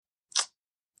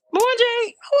RJ,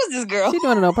 who is this girl? She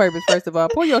doing it on purpose. First of all,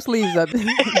 pull your sleeves up.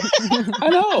 I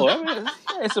know. I mean,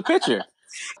 it's a picture.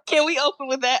 Can we open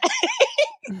with that?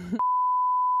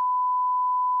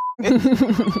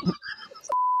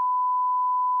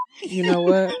 You know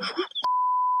what?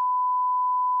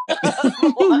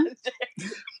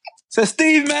 So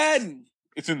Steve Madden.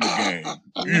 It's in the game.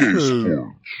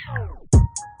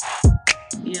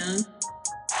 Young,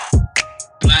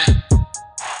 black,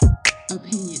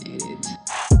 opinionated.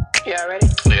 Y'all ready?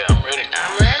 Yeah, I'm ready.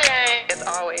 I'm ready. As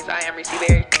always, I am Reese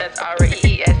Berry. That's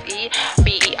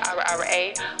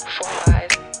REESEBERRA. 4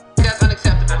 Y's. That's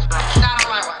unacceptable. Not on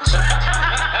my watch.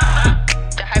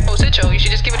 The hypo sit you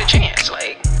should just give it a chance.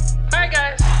 Like, alright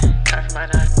guys, time for my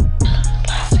nine.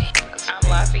 I'm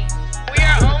Lassie. We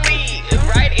are only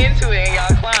right into it and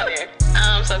y'all clowning.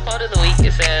 So quote of the week,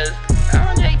 it says,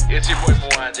 It's your boy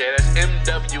Mwanje. That's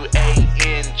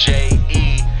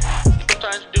MWANJE.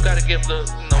 Sometimes you do gotta give the,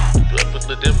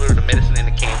 the medicine and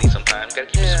the candy sometimes. You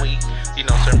gotta keep it sweet. You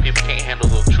know, certain people can't handle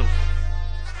the truth.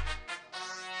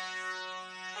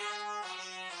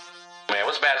 Man,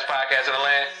 what's the baddest podcast in the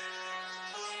land?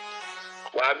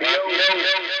 YBO.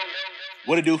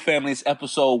 What it do, family? It's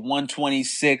episode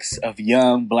 126 of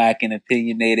Young, Black, and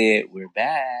Opinionated. We're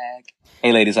back.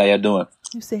 Hey, ladies, how y'all doing?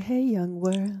 You say, "Hey, young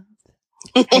world."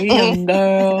 Hey, young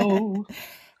girl.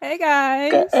 Hey,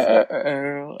 guys.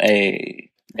 Girl. Hey,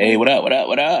 what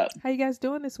up? How you guys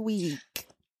doing this week?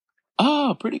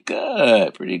 Oh, pretty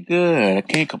good. I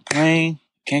can't complain.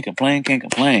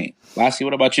 Lassie,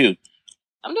 what about you?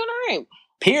 I'm doing all right.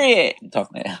 Period. I'm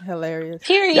talking that. Hilarious.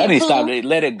 Period. Y'all need to poo. stop it.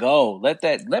 Let it go. Let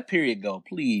period go,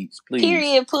 please.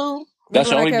 Period, poo. That's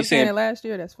Remember when only I be kept saying saying it last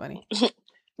year? That's funny.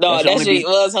 No, That's that only shit be-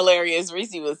 was hilarious.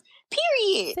 Reese was,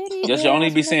 period. You should only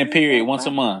be saying period once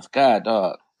a month. God,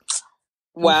 dog.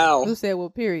 Wow. Who said, well,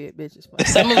 period, bitches?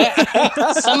 Some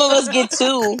of us get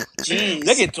two. Jeez.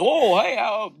 They get two. Oh, hey,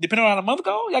 depending on how the month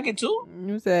go, y'all get two.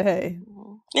 You said, hey.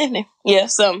 Yeah,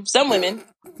 some women.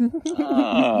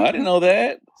 Oh, I didn't know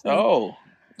that. Oh,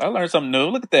 I learned something new.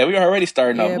 Look at that. We are already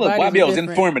starting Yeah, off. Look, bodies are YBO was different.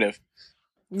 informative.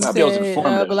 You YBO was said,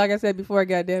 informative. but like I said before,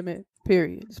 goddamn it,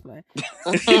 period. Just playing.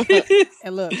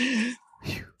 And look.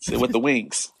 So with the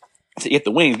wings. So you get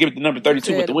the wings. Give it the number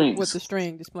 32 with the wings. With the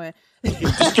string, just playing. I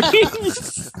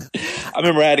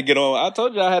remember I had to get on. I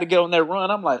told you I had to get on that run.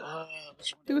 I'm like,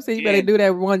 People say you better do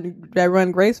that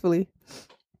run gracefully.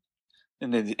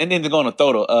 and then they're going to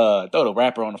throw the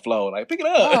wrapper on the floor. Like, pick it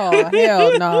up. Oh,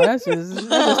 hell no. That's just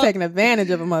taking advantage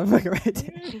of a motherfucker right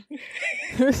there.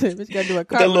 But you gotta do a With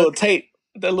that little tape.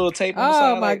 On the side.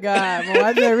 Oh, my like, God. Well,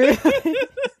 I just really...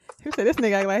 He said, this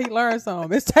nigga act like he learned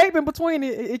something. It's tape in between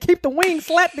it. It keep the wings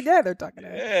slapped together. Talking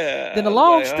about. Yeah. Then the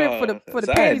long strip for the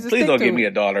panties. Please don't give me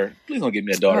a daughter. Please don't give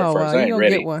me a daughter Oh, first. wow, I ain't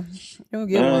ready. Get one. You don't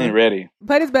get I one. ain't ready.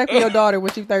 Play this back for your daughter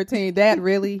when she's 13. Dad,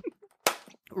 really?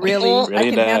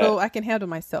 I can handle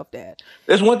myself, Dad.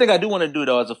 There's one thing I do want to do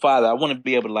though as a father. I want to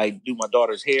be able to like do my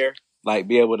daughter's hair, like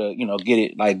be able to, get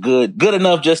it like good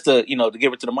enough just to, to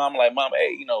give it to the mom. Like, mom,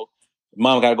 hey,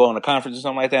 mom got to go on a conference or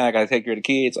something like that. I got to take care of the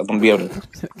kids. I'm gonna be able to.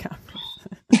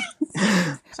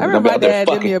 I remember my dad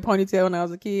did me a ponytail when I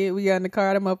was a kid. We got in the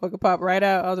car, that motherfucker popped right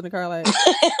out. I was in the car like,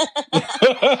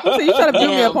 so you trying to do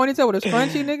me a ponytail with a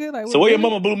scrunchie, nigga? Like, so where your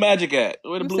mama Blue Magic at?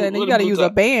 You said you got to use a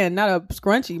band, not a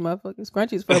scrunchie, motherfucker.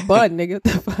 Scrunchie's for a bud, nigga. What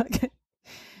the fuck?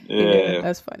 Yeah,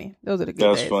 that's funny. Those are the good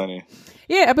days. That's funny.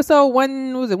 Yeah, episode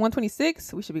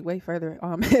 126. We should be way further.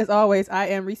 As always, I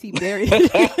am Reese Berry.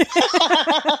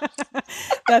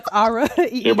 That's Ara.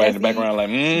 Everybody in the background like,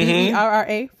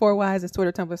 BERRA. 4 Y's is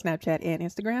Twitter, Tumblr, Snapchat, and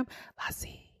Instagram.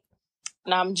 Lassie.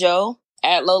 And I'm Joe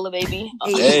at Lola Baby.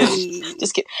 Hey.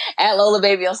 Just kidding. At Lola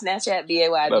Baby on Snapchat,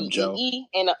 BAYBEE,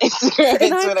 and on Instagram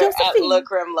and Twitter at La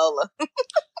Creme Lola.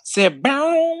 Said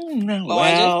bound.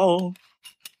 Wow.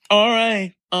 All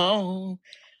right. Oh.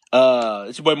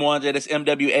 It's your boy Mwanje. That's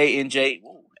MWANJ.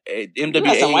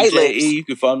 MWANJE. You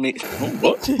can follow me.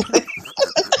 What? You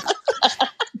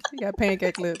got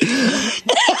pancake lips.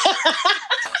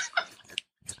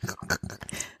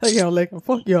 Hey, y'all, like,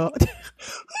 fuck y'all.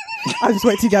 I just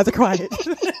wait till you guys are quiet.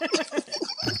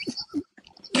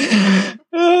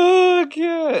 Oh,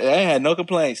 God. I had no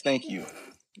complaints. Thank you.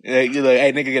 You're like,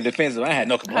 hey, nigga, get defensive. I had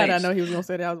no complaints. How did I know he was going to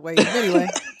say that? I was waiting. Anyway,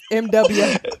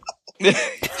 MW.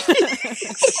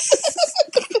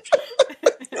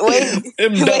 Wait.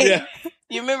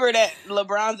 You remember that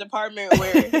LeBron's apartment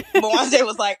where Mwanje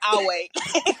was like, I'll wait.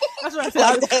 That's what I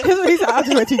said. That's what he said. I'll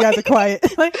just wait till you guys are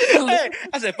quiet. Like, hey,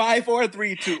 I said 5, 4,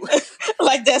 3, 2.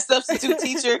 Like that substitute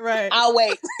teacher. Right. I'll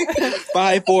wait.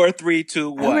 5, 4, 3, 2,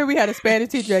 1. I remember we had a Spanish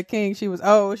teacher at King. She was,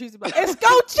 she's like,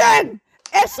 escuchen!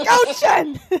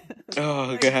 Escutcheon.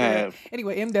 Oh God.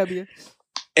 Anyway, MW.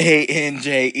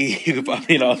 ANJE. You can find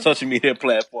me on all social media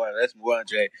platforms. That's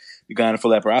Mwanje, Uganda for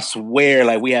Leper. I swear,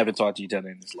 like we haven't talked to each other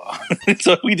in this long,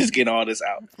 so we just get all this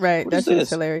out. Right, that's just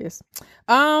hilarious.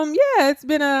 Yeah, it's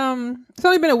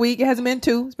only been a week. It hasn't been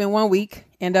 2. It's been 1 week,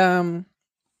 and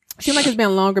seemed like it's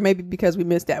been longer, maybe because we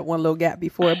missed that one little gap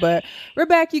before. But we're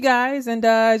back, you guys, and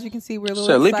as you can see, we're a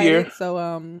little excited. So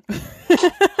we're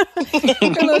a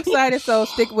little excited. So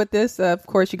stick with this. Of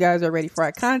course, you guys are ready for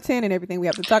our content and everything we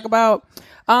have to talk about.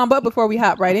 But before we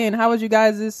hop right in, how was you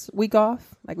guys this week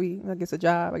off? I guess a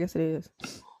job. I guess it is.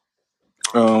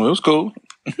 It was cool.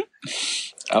 It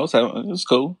was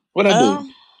cool. What I do?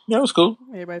 Yeah, it was cool.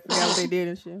 Everybody forgot what they did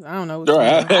and shit. I don't know.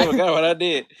 I forgot what I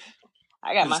did.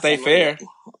 I got my stay fair.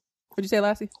 What'd you say,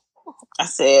 Lassie? I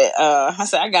said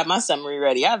I got my summary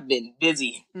ready. I've been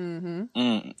busy.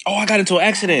 Mm-hmm. Oh, I got into an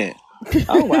accident.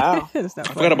 Oh wow! I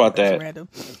forgot about that. Random.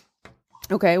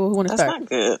 Okay, well, who want to start? That's not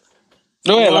good.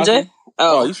 Go ahead, Lassie.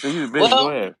 Oh, you busy. Go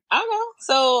ahead. I know.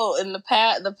 So in the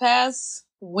past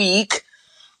week,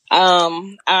 me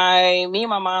and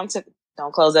my mom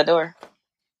don't close that door.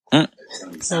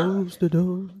 Close the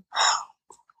door.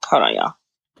 Hold on, y'all.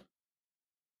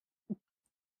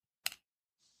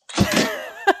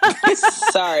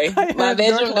 Sorry, my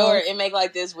bedroom door. It make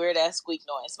like this weird ass squeak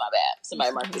noise. My bad.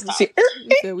 Somebody mark this time.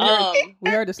 We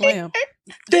heard the slam.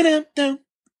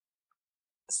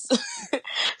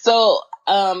 So,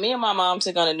 me and my mom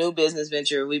took on a new business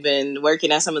venture. We've been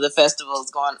working at some of the festivals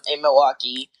going in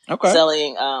Milwaukee,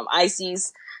 selling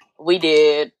ices. We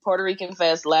did Puerto Rican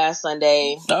Fest last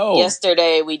Sunday. Oh.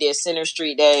 Yesterday we did Center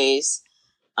Street Days.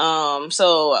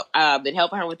 So I've been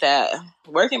helping her with that,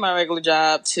 working my regular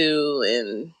job too,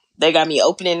 and they got me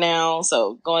opening now.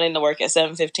 So going into work at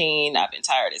 7:15. I've been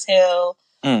tired as hell.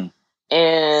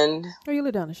 And you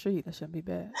live down the street. That shouldn't be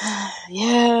bad.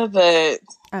 Yeah, but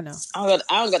I know I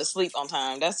don't got to sleep on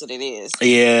time. That's what it is.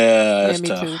 Yeah, that's me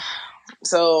tough. too.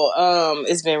 So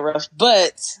it's been rough,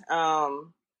 but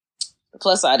the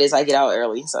plus side is I get out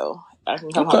early, so I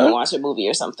can come home and watch a movie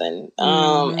or something.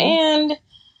 And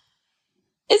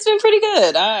it's been pretty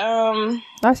good.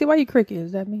 I see why you cricket.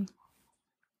 Is that me?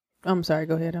 I'm sorry.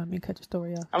 Go ahead. I mean, cut your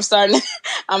story off.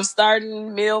 I'm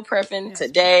starting meal prepping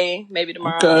today. Maybe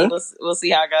tomorrow. Okay. We'll see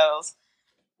how it goes.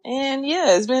 And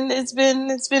yeah, it's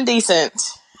been decent.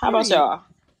 How about y'all? How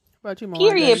about you, Mom?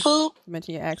 Period. Poop. You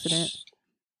mentioned your accident.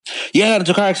 Yeah, I got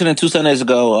into a car accident 2 Sundays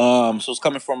ago. So it's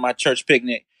coming from my church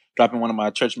picnic, dropping one of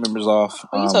my church members off.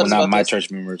 Well, not my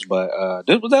church members, but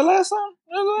was that last time?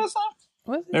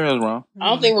 Was it? Maybe I was wrong. I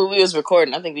don't think when we was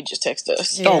recording. I think we just texted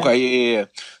us. Yeah. Oh, okay, yeah.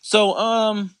 So,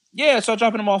 so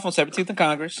dropping them off on 17th and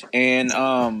Congress, and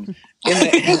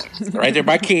right there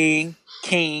by King.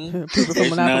 People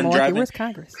from Milwaukee. Where's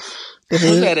Congress?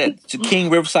 Who's at it?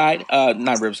 King Riverside,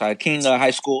 not Riverside, King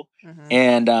High School,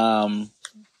 and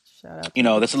shout out.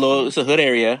 It's a hood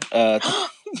area.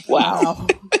 Wow.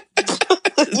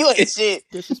 You ain't shit.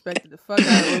 Disrespected the fuck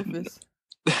out of Rufus.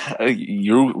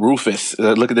 Rufus.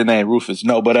 Look at the name, Rufus.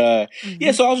 No, but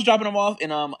yeah. So I was dropping them off,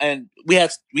 and we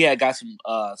had got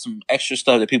some extra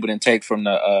stuff that people didn't take from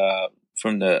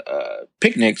the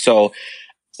picnic. So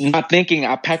not thinking,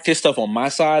 I packed his stuff on my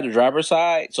side, the driver's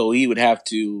side, so he would have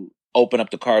to open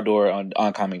up the car door where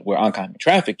oncoming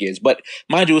traffic is. But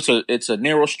mind you, it's a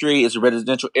narrow street, it's a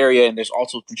residential area, and there's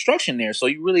also construction there. So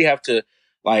you really have to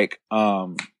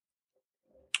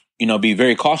be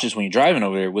very cautious when you're driving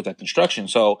over there with that construction.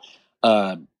 So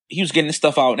he was getting this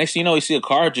stuff out. Next thing you know, you see a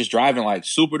car just driving like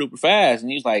super duper fast,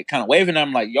 and he's like kind of waving at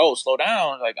him like, "Yo, slow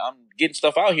down! Like I'm getting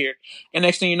stuff out here." And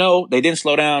next thing you know, they didn't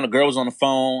slow down. The girl was on the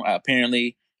phone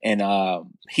apparently, and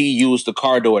he used the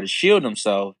car door to shield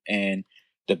himself, and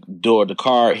the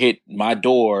car hit my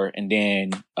door and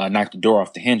then knocked the door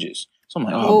off the hinges. So I'm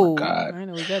like, oh my God. I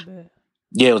know, it was that bad.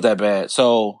 Yeah, it was that bad.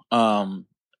 So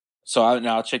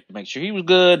I checked to make sure he was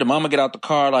good. The mama get out the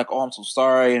car like, "Oh, I'm so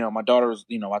sorry. My daughter was,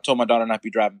 I told my daughter not to be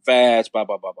driving fast, blah,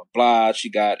 blah, blah, blah, blah. She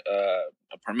got a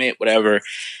permit, whatever."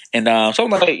 And so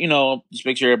I'm like, just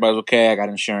make sure everybody's okay. I got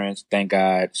insurance, thank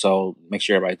God. So make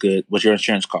sure everybody's good. What's your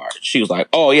insurance card? She was like,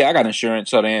 "Oh, yeah, I got insurance."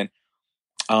 So then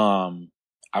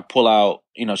I pull out,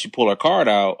 she pulled her card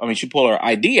out. I mean, she pulled her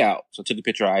ID out. So I took a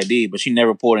picture of her ID, but she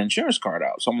never pulled an insurance card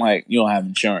out. So I'm like, "You don't have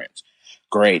insurance."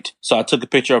 Great. So I took a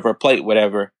picture of her plate,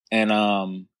 whatever. And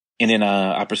then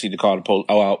I proceeded to call the police.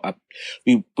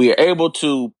 We were able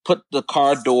to put the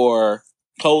car door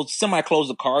close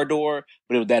the car door,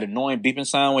 but it was that annoying beeping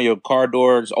sound when your car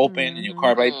door is open and your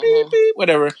car like beep beep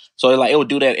whatever. So it would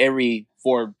do that every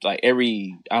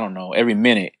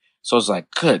minute. So it's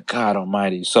like, good God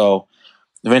Almighty. So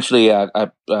eventually I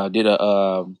did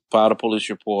filed a police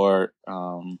report,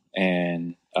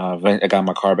 and I got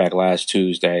my car back last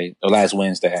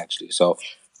Wednesday actually. So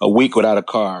a week without a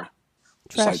car.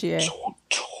 Trashy. It's like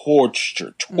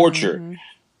torture. Mm-hmm.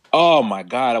 Oh my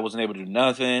God, I wasn't able to do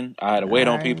nothing. I had to wait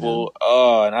on people.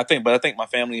 And I think my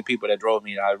family and people that drove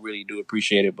me, I really do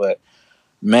appreciate it. But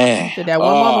man, So that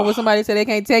one moment when somebody said they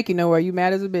can't take you nowhere, you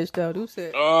mad as a bitch though. Dude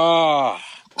said,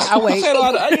 I wait. I said a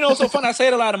lot of, it's so funny. I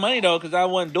saved a lot of money though because I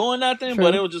wasn't doing nothing, True.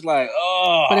 but it was just like,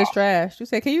 But it's trash. You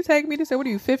said, can you take me? They said, what are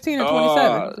you, 15 or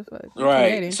 27?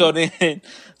 Right.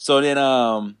 So then,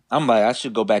 I'm like, I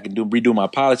should go back and redo my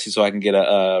policy so I can get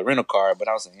a rental car. But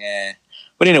I was like, yeah.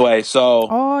 But anyway, so.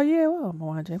 Oh yeah, well,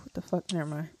 Mwanje, what the fuck? Never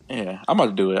mind. Yeah, I'm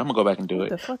about to do it. I'm gonna go back and do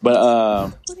it. But I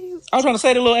was trying to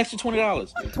save a little extra $20.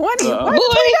 $20? Why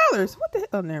 $20? What the hell?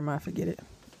 Oh, never mind. Forget it.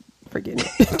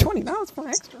 $20 for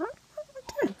extra.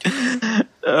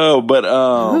 Oh, but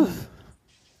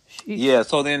yeah.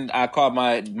 So then I called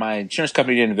my insurance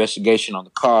company to do an investigation on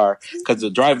the car because the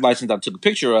driver's license I took a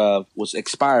picture of was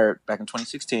expired back in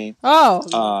 2016. Oh,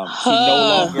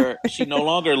 she no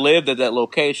longer lived at that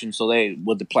location. So thank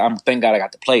God I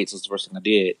got the plates. That's the first thing I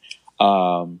did.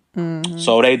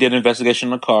 So they did an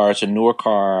investigation on the car. It's a newer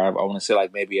car. I want to say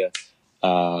like maybe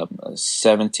a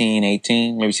 17,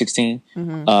 18, maybe 16.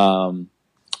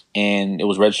 And it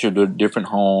was registered to a different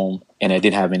home, and it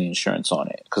didn't have any insurance on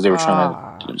it because they were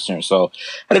trying to do insurance. So I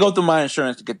had to go through my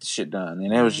insurance to get the shit done,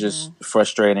 and it was just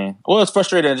frustrating. Well, it's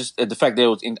frustrating just the fact that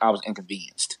I was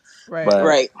inconvenienced. Right.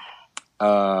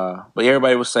 But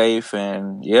everybody was safe,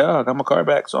 and yeah, I got my car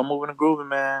back, so I'm moving and grooving,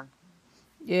 man.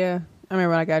 Yeah, I remember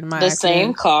when I got in my the accident,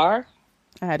 same car.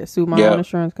 I had to sue my own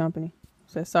insurance company.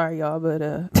 Said sorry, y'all, but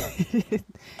All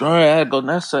right, I had to go.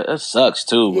 That sucks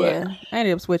too. Yeah, but I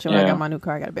ended up switching when I got my new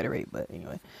car. I got a better rate, but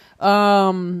anyway.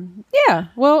 Yeah.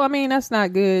 Well, I mean, that's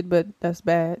not good, but that's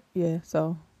bad. Yeah.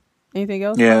 So, anything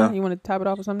else? Yeah. You want to top it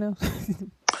off with something else?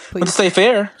 But Stay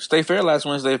Fair last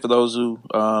Wednesday. For those who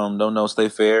don't know, Stay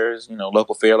Fair is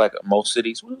local fair like most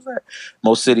cities. What is that?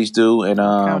 Most cities do, and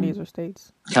counties or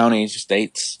states.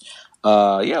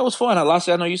 Yeah, it was fun.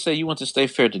 Lassie, I know you said you went to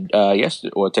State Fair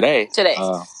yesterday or today. Today.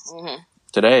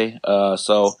 Today.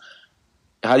 So,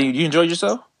 how do you enjoy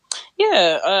yourself?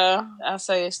 Yeah. I'll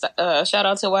say shout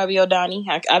out to YBO Donnie.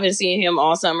 I've been seeing him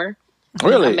all summer.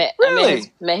 Really? I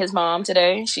met his mom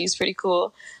today. She's pretty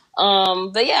cool.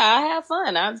 But yeah, I had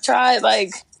fun. I've tried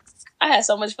I had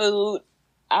so much food.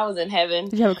 I was in heaven.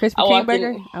 Did you have a Krispy Kreme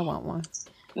burger? I want one.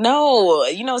 No,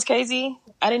 it's crazy.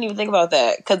 I didn't even think about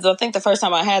that because I think the first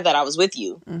time I had that I was with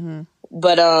you. Mm-hmm.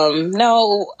 But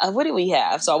no, what did we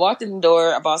have? So I walked in the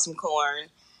door. I bought some corn.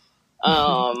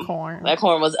 Corn. That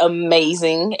corn was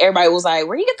amazing. Everybody was like,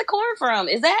 "Where you get the corn from?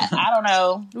 Is that I don't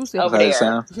know over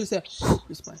there?" Who said?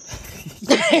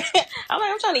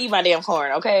 I'm trying to eat my damn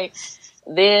corn. Okay.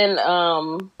 Then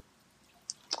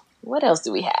what else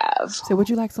do we have? So would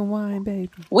you like some wine, baby?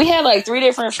 We had 3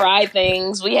 different fried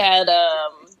things. We had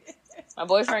my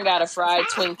boyfriend got a fried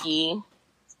Twinkie.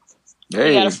 Hey.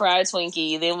 We got a fried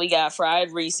Twinkie. Then we got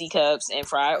fried Reese cups and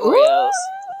fried Oreos.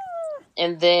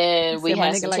 And then we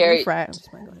had some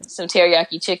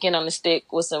teriyaki chicken on the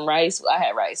stick with some rice. I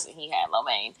had rice and he had lo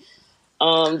mein.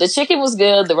 The chicken was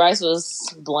good. The rice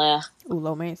was blah. Ooh,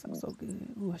 lo mein sounds so good.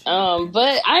 Ooh,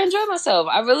 but I enjoyed myself.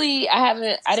 I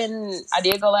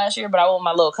did go last year, but I went with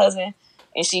my little cousin.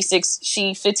 And she's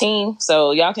 15,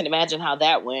 so y'all can imagine how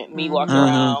that went. Me walking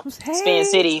around Spin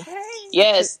City. Hey.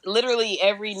 Yes, literally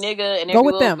every nigga and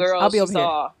every little girl she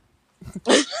saw.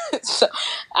 So,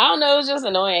 I don't know, it's just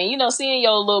annoying. Seeing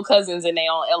your little cousins in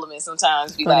their own element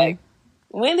sometimes be like,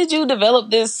 when did you develop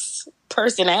this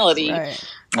personality?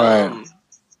 Right.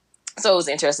 So it was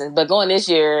interesting. But going this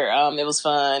year, it was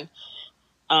fun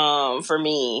for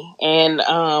me. And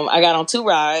I got on 2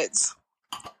 rides.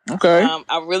 Okay.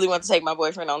 I really want to take my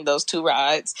boyfriend on those 2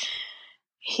 rides.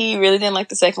 He really didn't like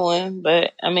the second one,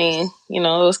 but I mean, it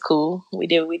was cool. We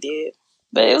did what we did,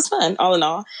 but it was fun all in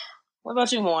all. What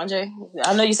about you, Mwanje?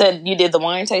 I know you said you did the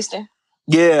wine tasting.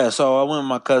 Yeah, so I went with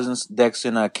my cousins Dex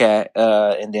and Kat,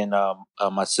 and then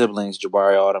my siblings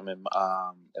Jabari, Autumn, and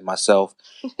myself,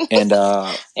 and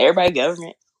everybody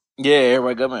government. Yeah,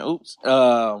 everybody government. Oops.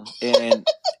 And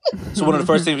so one of the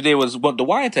first things we did was the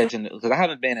wine tasting because I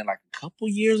haven't been in a couple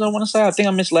years. I want to say I think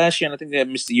I missed last year, and I think I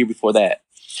missed the year before that.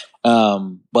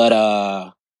 But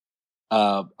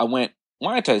I went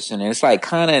wine tasting, and it's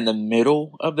kind of in the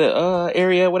middle of the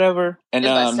area, whatever. And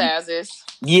it's Saz's.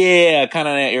 Yeah, kind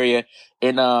of that area.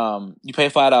 And you pay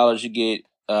 $5, you get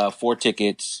 4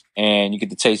 tickets, and you get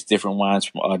to taste different wines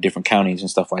from different counties and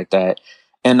stuff like that.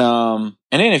 And then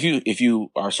if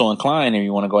you are so inclined and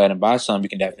you want to go ahead and buy some, you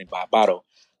can definitely buy a bottle.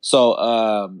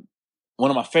 So one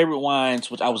of my favorite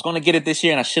wines, which I was going to get it this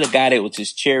year and I should have got it, which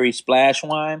is Cherry Splash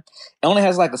wine. It only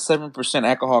has like a 7%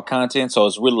 alcohol content, so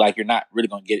it's really like you're not really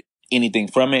going to get anything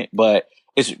from it, but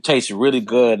it tastes really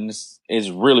good and it's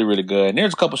really, really good. And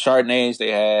there's a couple Chardonnays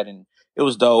they had and it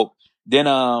was dope. Then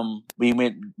we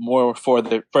went more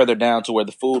further down to where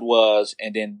the food was,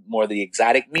 and then more of the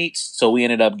exotic meats. So we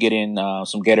ended up getting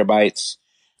some gator bites.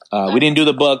 We didn't do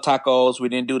the bug tacos. We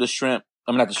didn't do the shrimp.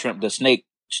 I mean, not the shrimp, the snake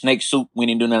soup. We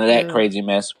didn't do none of that crazy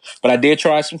mess. But I did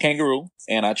try some kangaroo,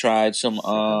 and I tried some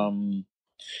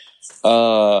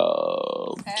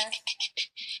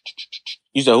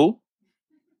you said who?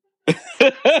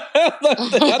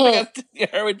 I think I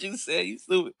heard what you said. You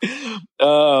stupid.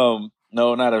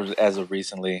 No, not as of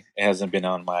recently. It hasn't been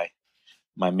on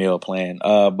my meal plan.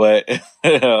 But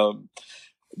we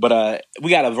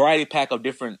got a variety pack of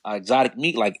different exotic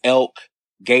meat like elk,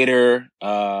 gator,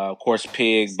 of course,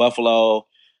 pig, buffalo,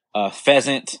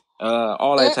 pheasant,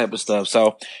 all that type of stuff.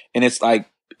 So, and it's like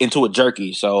into a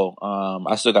jerky. So,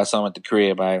 I still got some at the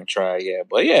crib I haven't tried yet.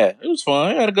 But yeah, it was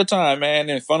fun. I had a good time, man.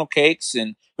 And funnel cakes,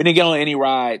 and we didn't get on any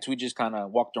rides. We just kind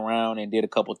of walked around and did a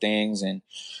couple things, and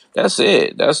that's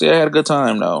it. I had a good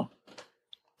time though.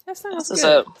 That sounds What's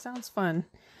good. up? Sounds fun.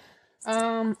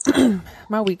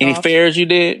 My week Any off. fairs you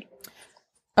did?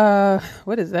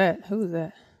 What is that? Who is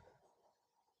that?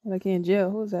 Like in jail.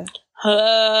 Who is that?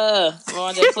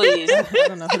 Rhonda, please. I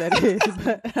don't know who that is.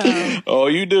 But, Oh,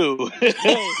 you do. no,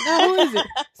 who is it?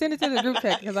 Send it to the group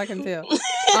chat because I can tell.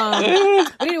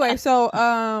 But anyway, so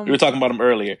You were talking about them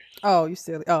earlier. oh, you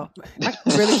silly. Oh,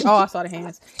 really? Oh, I saw the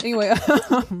hands. Anyway,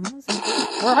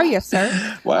 where are you,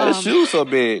 sir? Why is shoes so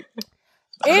big?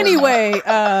 Anyway, it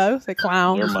was a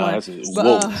clown. Never mind. I But, said,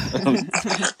 whoa.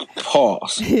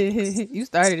 Pause. you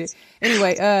started it.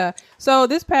 Anyway, so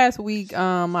this past week,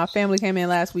 my family came in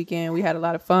last weekend. We had a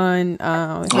lot of fun.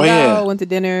 Went to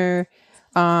dinner.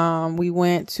 I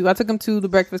took them to the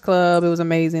Breakfast Club. It was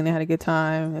amazing. They had a good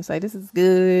time. It's like, this is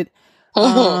good. I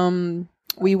took them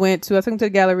to the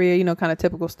Galleria, kind of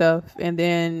typical stuff. And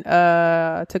then,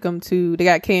 took them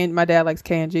my dad likes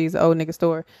K&G's, the old nigga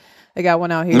store. They got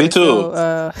one out here. Me too.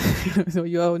 So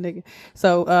you old nigga.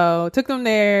 So took them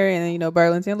there, and then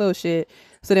Burlington, little shit.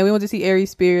 So then we went to see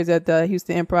Aries Spears at the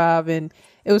Houston Improv, and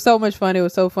it was so much fun. It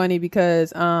was so funny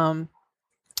because I don't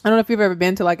know if you've ever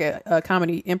been to like a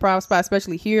comedy improv spot,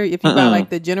 especially here. If you buy like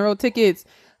the general tickets,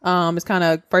 it's kind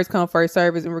of first come first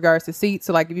service in regards to seats.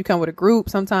 So like if you come with a group,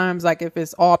 sometimes like if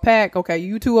it's all packed, okay,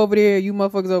 you two over there, you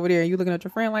motherfuckers over there, and you looking at your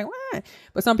friend like what?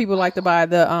 But some people like to buy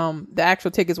the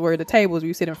actual tickets where the tables where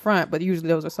you sit in front, but usually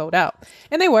those are sold out,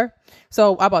 and they were.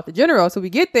 So I bought the general. So we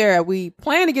get there, we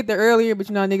plan to get there earlier, but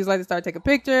niggas like to start taking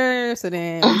pictures. So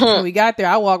then when we got there,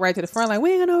 I walked right to the front like,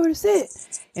 we ain't gonna know where to sit.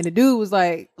 And the dude was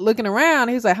like looking around.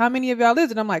 He was like, how many of y'all is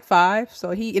it? I'm like 5.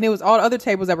 So and it was all the other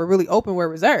tables that were really open were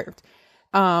reserved.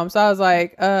 So I was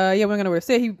like, yeah, we're gonna know where to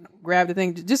sit. He grabbed the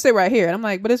thing, just sit right here. And I'm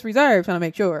like, but it's reserved, trying to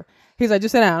make sure. He's like,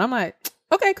 just sit down. I'm like,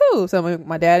 okay, cool. So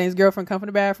my dad and his girlfriend come from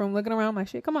the bathroom looking around. I'm like,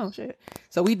 shit, come on, shit.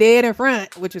 So we dead in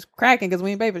front, which is cracking because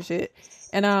we ain't pay for shit.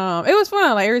 And it was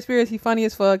fun. Like Aries Spears, he funny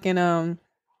as fuck. And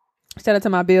shout out to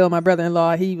my Bill, my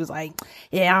brother-in-law. He was like,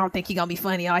 yeah, I don't think he gonna be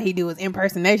funny. All he do is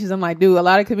impersonations. I'm like, dude, a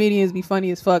lot of comedians be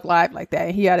funny as fuck live like that.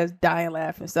 And he had us dying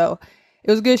laughing. So it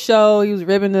was a good show. He was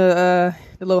ribbing the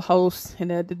little host,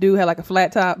 and the dude had like a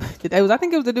flat top. I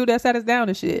think it was the dude that sat us down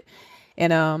and shit.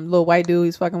 And little white dude,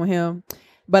 he's fucking with him.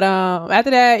 But after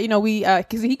that, we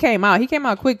because he came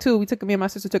out quick too. Me and my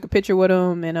sister took a picture with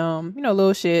him, and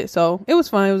little shit. So it was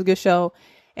fun. It was a good show.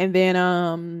 And then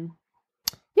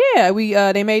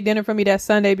yeah, they made dinner for me that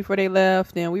Sunday before they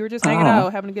left, and we were just hanging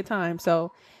out, having a good time.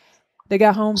 So they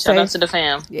got home safe. Shout out to the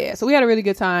fam. Yeah, so we had a really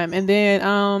good time. And then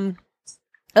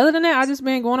other than that, I just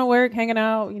been going to work, hanging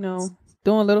out,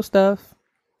 doing little stuff.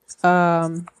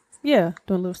 Doing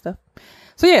little stuff.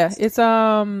 So yeah, it's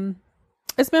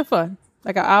been fun.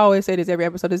 Like I always say this every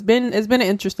episode. It's been an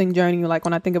interesting journey. Like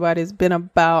when I think about it, it's been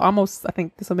about almost, I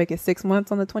think this will make it 6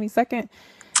 months on the 22nd.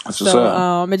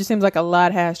 So it just seems like a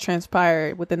lot has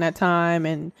transpired within that time,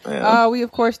 and we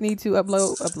of course need to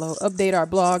update our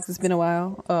blogs. It's been a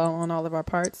while on all of our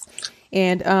parts.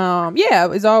 And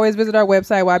as always, visit our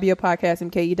website,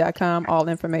 ybapodcastmke.com. All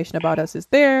information about us is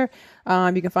there.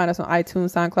 You can find us on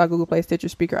iTunes, SoundCloud, Google Play, Stitcher,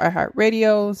 Speaker,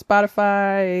 iHeartRadio,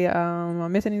 Spotify. Am I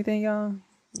missing anything, y'all?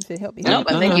 You said help me. Nope,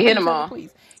 I think you hit them all.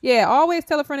 Please. Yeah, always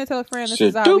tell a friend and tell a friend. This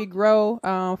is how we grow.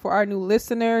 For our new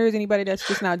listeners, anybody that's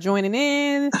just now joining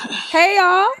in, hey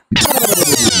y'all.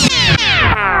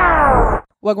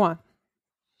 What go on?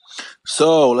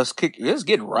 So let's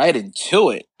get right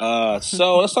into it.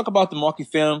 So let's talk about the Marky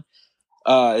Film.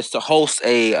 It's to host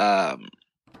a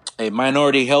a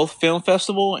Minority Health Film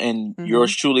Festival, and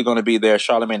yours truly going to be there.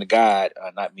 Charlamagne the God,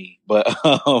 not me, but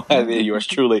yours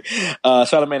truly.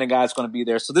 Charlamagne the God is going to be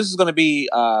there. So this is going to be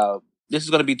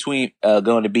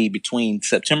between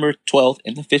September 12th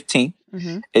and the 15th.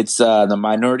 It's the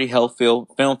Minority Health Film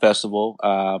Festival,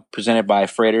 presented by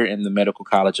Froedtert and the Medical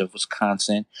College of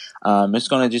Wisconsin. It's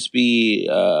going to just be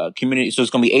community. So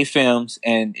it's going to be 8 films,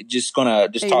 and just going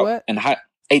to talk what? and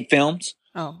 8 films.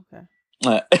 Oh, okay.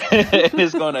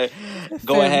 It's going to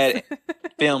go ahead.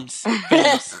 Films.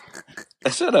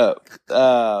 Shut up.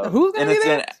 Who's going to be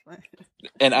there?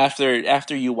 And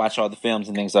after you watch all the films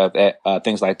and things like that,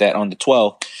 on the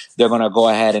 12th, they're going to go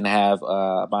ahead and have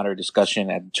a moderate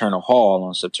discussion at Turner Hall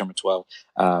on September 12th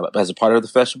as a part of the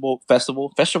festival.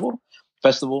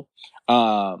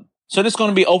 So this is going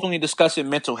to be openly discussing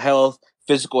mental health,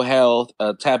 physical health,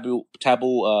 taboo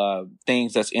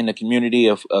things that's in the community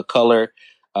of color,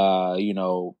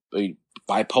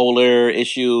 bipolar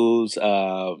issues,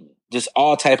 just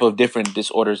all type of different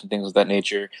disorders and things of that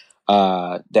nature.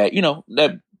 That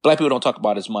Black people don't talk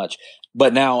about as much,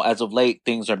 but now as of late,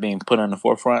 things are being put on the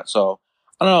forefront. So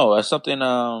I don't know, something.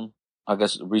 I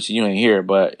guess Reese, you ain't here,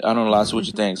 but I don't know, Lassie, what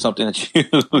you think? Something that you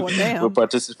would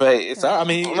participate. It's, I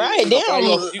mean, right?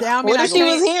 Damn. What if she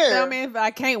was here? I mean,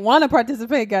 I can't want to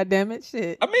participate. God damn it,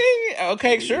 shit. I mean,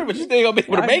 okay, sure, but you still gonna be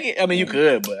able to make it. I mean, you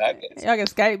could, but I guess y'all can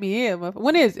Skype me in.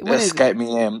 When is it? Skype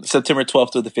me in September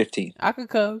 12th through the 15th. I could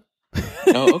come.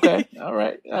 Oh, okay. All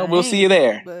right. We'll see you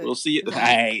there. We'll see you.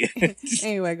 Hey.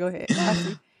 Anyway, go ahead.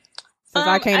 Since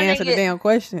I can't answer the damn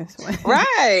questions.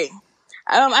 Right.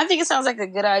 I think it sounds like a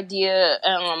good idea.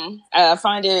 I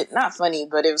find it not funny,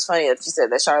 but it was funny that you said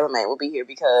that Charlamagne will be here,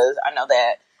 because I know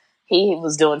that he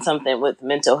was doing something with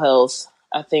mental health.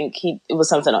 I think it was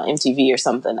something on MTV or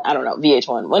something. I don't know,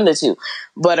 VH1, one of the two.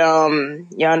 But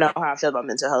y'all know how I feel about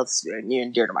mental health. It's very near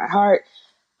and dear to my heart.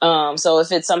 So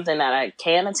if it's something that I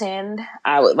can attend,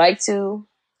 I would like to.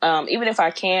 Even if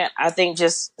I can't, I think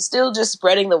just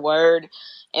spreading the word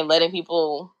and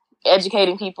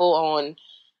educating people on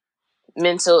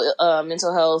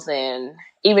mental health, and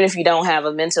even if you don't have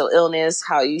a mental illness,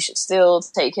 how you should still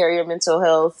take care of your mental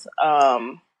health.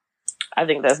 I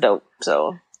think that's dope.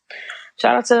 So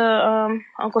shout out to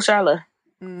Uncle Charla.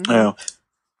 Yeah,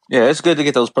 it's good to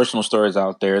get those personal stories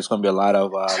out there. It's going to be a lot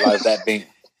of that being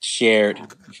shared.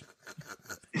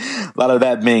 A lot of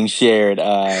that being shared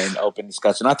in open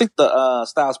discussion. I think the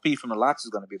Styles P from the Lox is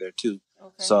going to be there too.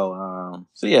 Okay. So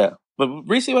yeah. But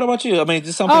Reese, what about you? I mean,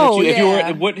 just something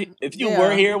if you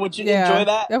were here, would you enjoy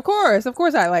that? Of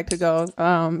course, I'd like to go.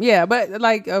 But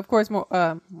like, of course,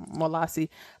 Lassie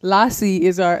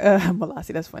is our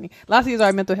Molassie. That's funny. Lassie is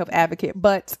our mental health advocate,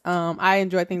 but I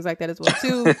enjoy things like that as well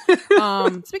too.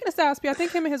 Speaking of Styles P, I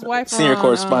think him and his wife senior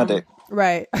correspondent.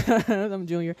 Right, I'm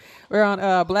junior. We're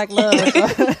on Black Love,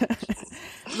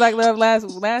 Black Love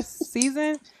last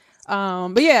season.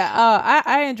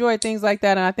 I enjoy things like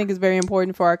that, and I think it's very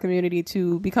important for our community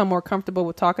to become more comfortable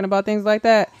with talking about things like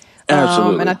that.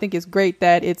 Absolutely. And I think it's great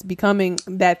that it's becoming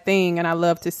that thing, and I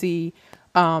love to see.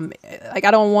 I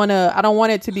don't want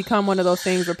it to become one of those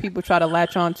things where people try to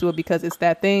latch onto it because it's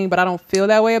that thing, but I don't feel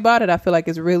that way about it. I feel like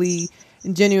it's really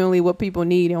genuinely what people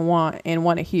need and want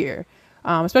to hear.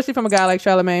 Especially from a guy like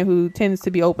Charlamagne, who tends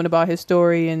to be open about his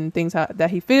story and things that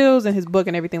he feels, and his book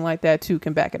and everything like that too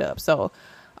can back it up. So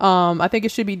I think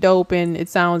it should be dope, and it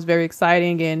sounds very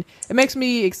exciting, and it makes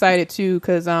me excited too,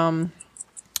 because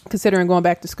considering going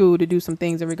back to school to do some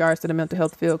things in regards to the mental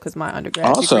health field, because my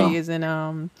undergrad degree is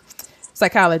in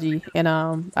psychology, and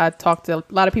I talk to a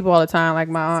lot of people all the time. Like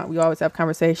my aunt, we always have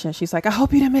conversations. She's like, "I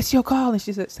hope you didn't miss your call," and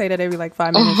she say that every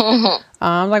 5 minutes.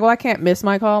 I'm like, well, I can't miss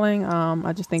my calling.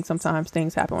 I just think sometimes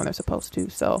things happen when they're supposed to.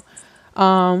 So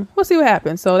we'll see what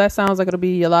happens. So that sounds like it'll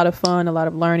be a lot of fun, a lot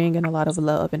of learning, and a lot of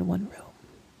love in one room.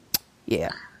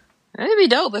 Yeah, it'd be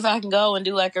dope if I can go and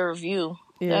do a review.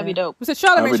 Yeah. That'd be dope. We said,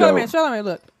 Charlamagne,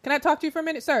 look, can I talk to you for a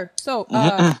minute, sir? So,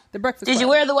 the Breakfast Club. Did you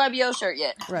wear the YBO shirt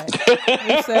yet? Right.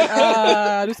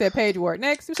 We said Paige Ward.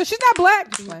 Next, we said, she's not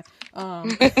black.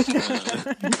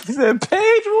 He said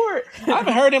Paige Ward. I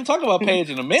haven't heard him talk about Paige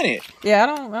in a minute. Yeah, I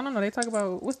don't know. They talk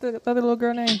about, what's the other little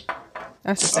girl name?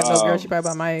 That's just that little girl. She's probably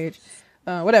about my age.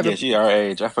 Whatever. Yeah, she's our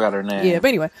age. I forgot her name. Yeah, but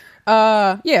anyway.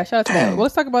 Shout out to that. Well,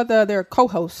 let's talk about their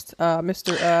co-host,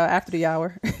 Mr. After the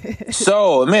Hour.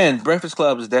 So, man, Breakfast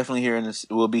Club is definitely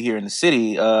will be here in the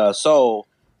city. So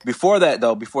before that,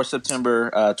 though, before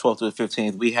September 12th to the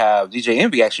 15th, we have DJ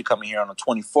Envy actually coming here on the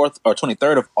 24th or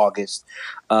 23rd of August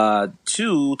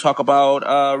to talk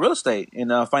about real estate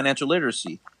and financial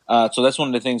literacy. So that's one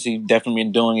of the things he's definitely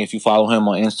been doing. If you follow him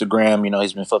on Instagram,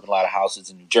 he's been flipping a lot of houses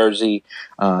in New Jersey,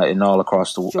 and all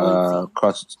across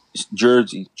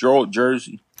Jersey.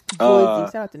 Jersey.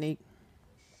 Shout out to Nick.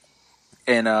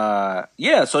 And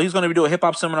so he's going to be doing a hip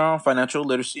hop seminar on financial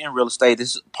literacy and real estate.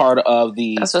 This is part of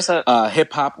the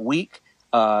hip hop week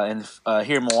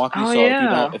here in Milwaukee.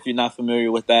 If you're not familiar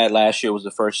with that, last year was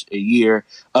the first year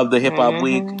of the hip hop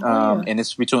week, and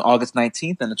it's between August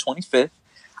 19th and the 25th.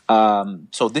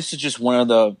 So this is just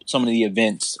some of the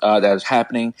events that is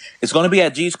happening. It's going to be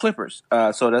at G's Clippers.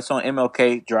 So that's on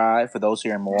MLK Drive for those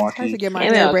here in Milwaukee. I should get my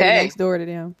hair braided next door to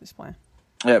them. Just playing.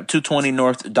 220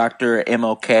 North Dr.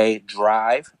 MLK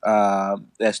Drive.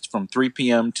 That's from 3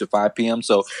 p.m. to 5 p.m.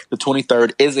 So the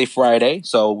 23rd is a Friday.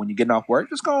 So when you're getting off work,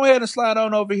 just go ahead and slide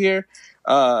on over here.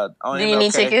 Do you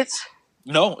need tickets?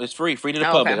 No, it's free to the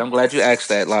public. I'm glad you asked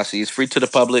that, Lassie. It's free to the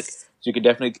public. So you can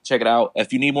definitely check it out.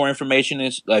 If you need more information,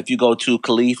 if you go to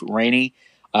Khalif Rainey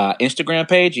Instagram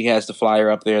page, he has the flyer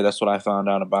up there. That's what I found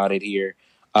out about it here.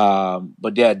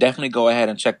 But yeah, definitely go ahead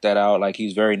and check that out. Like,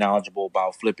 he's very knowledgeable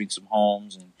about flipping some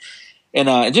homes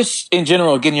and just in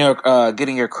general getting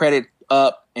your credit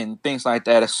up and things like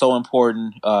that is so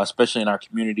important, especially in our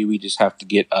community. We just have to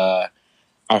get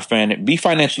be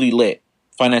financially lit.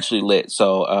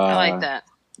 So I like that.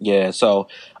 Yeah, so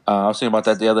I was thinking about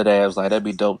that the other day. I was like, that'd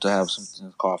be dope to have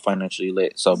something called financially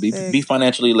lit. So be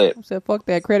financially lit. I said, fuck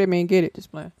that credit, man, get it. Just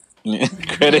playing.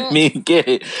 Credit me, get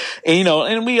it. And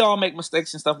and we all make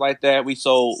mistakes and stuff like that. We're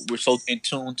so in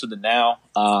tune to the now.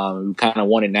 We kind of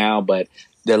want it now, but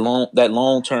that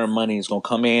long term money is gonna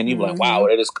come in. You're like, wow,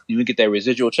 you get that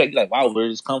residual check. You're like, wow, where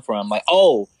did this come from? I'm like,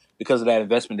 oh, because of that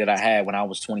investment that I had when I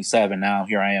was 27. Now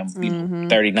here I am,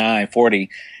 39, 40,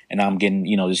 and I'm getting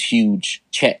this huge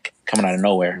check coming out of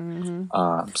nowhere.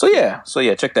 So yeah,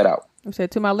 check that out. I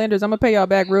said to my lenders, I'm gonna pay y'all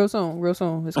back real soon.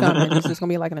 It's coming. It's just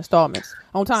gonna be like in installments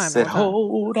on time.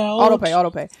 Hold on.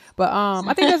 Auto pay. But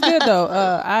I think that's good though.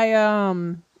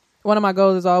 One of my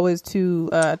goals is always to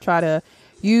try to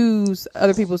use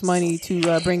other people's money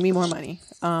to bring me more money.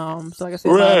 So like I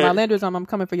said, my lenders, I'm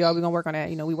coming for y'all. We're gonna work on that.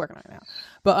 We working on it now.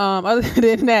 But other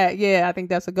than that, yeah, I think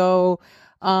that's a goal.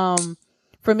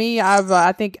 For me,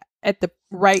 I think at the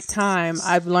right time,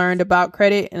 I've learned about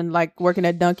credit, and like working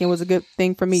at Dunkin' was a good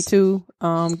thing for me too.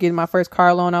 Getting my first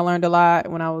car loan, I learned a lot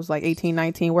when I was like 18,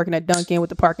 19, working at Dunkin' with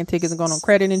the parking tickets and going on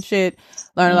credit and shit.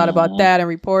 Learned a lot about that and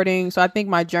reporting. So I think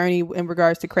my journey in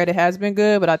regards to credit has been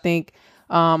good, but I think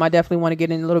I definitely want to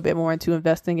get in a little bit more into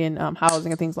investing in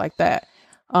housing and things like that.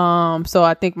 So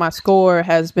I think my score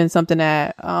has been something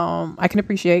that I can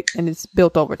appreciate, and it's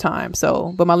built over time.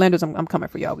 So, but my lenders, I'm coming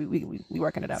for y'all. We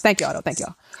working it out. Thank y'all though. Thank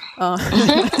y'all.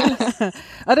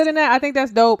 Other than that, I think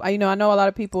that's dope. I know a lot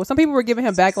of people. Some people were giving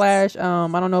him backlash.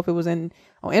 I don't know if it was on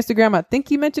Instagram. I think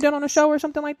he mentioned it on a show or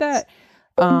something like that.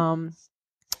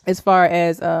 As far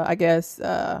as I guess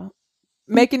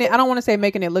making it, I don't want to say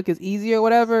making it look as easy or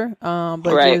whatever.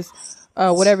 But just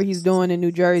whatever he's doing in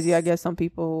New Jersey, I guess some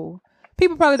people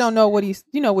probably don't know what he's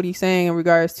saying in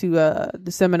regards to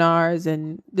the seminars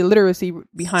and the literacy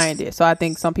behind it. So I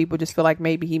think some people just feel like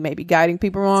maybe he may be guiding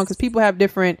people wrong, because people have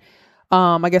different,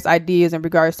 I guess, ideas in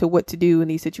regards to what to do in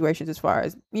these situations as far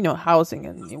as, housing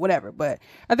and whatever. But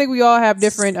I think we all have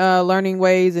different learning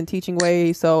ways and teaching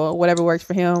ways. So whatever works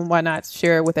for him, why not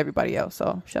share it with everybody else?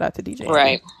 So shout out to DJ.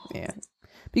 Right. Yeah.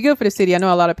 Be good for the city. I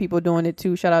know a lot of people doing it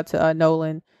too. Shout out to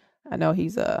Nolan. I know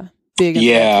he's big in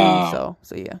that too,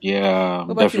 so yeah. Yeah,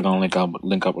 definitely gonna link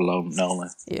up with Nolan.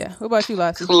 Yeah. What about you,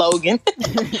 Lassie? Logan.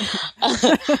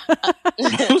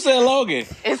 Who said Logan?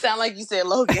 It sounded like you said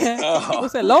Logan. Who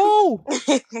said Lo?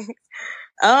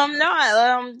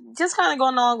 No, just kind of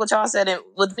going on what y'all said. And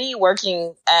with me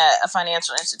working at a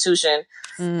financial institution,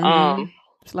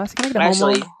 Lassie, can I get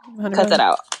actually cut that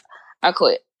out. I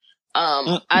quit.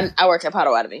 I work at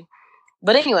Potawatomi.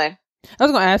 But anyway, I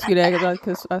was gonna ask you that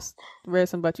because I read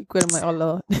something about you quit. I'm like, oh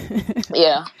Lord.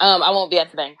 Yeah. I won't be at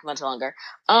the bank much longer.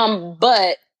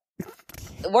 But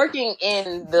working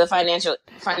in the financial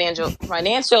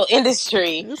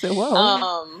industry. You said,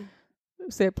 whoa.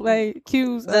 Said play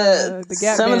cues. The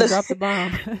Gap Band dropped the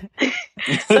bomb.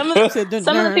 Some of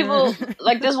the people,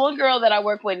 like this one girl that I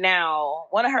work with now,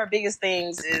 one of her biggest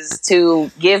things is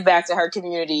to give back to her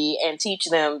community and teach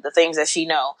them the things that she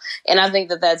know. And I think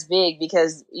that that's big,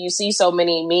 because you see so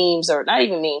many memes, or not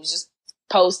even memes, just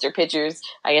posts or pictures,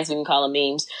 I guess we can call them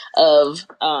memes, of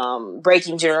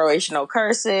breaking generational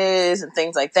curses and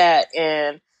things like that.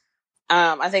 And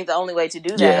I think the only way to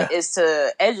do that is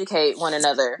to educate one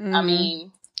another. Mm-hmm. I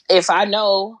mean, if I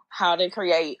know how to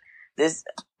create this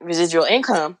residual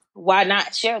income, why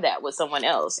not share that with someone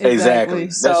else? Exactly.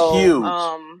 So, that's huge.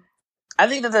 I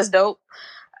think that's dope.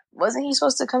 Wasn't he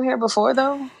supposed to come here before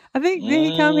though? I think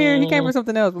did he come here? He came for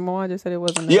something else, but Moan just said it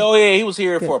wasn't. Yeah, he was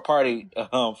here for a party.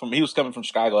 He was coming from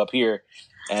Chicago up here.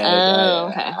 And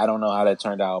Okay. I don't know how that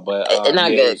turned out, but not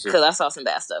good because I saw some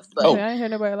bad stuff. But I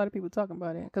didn't hear a lot of people talking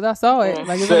about it because I saw it.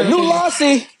 Like new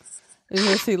Lassie. You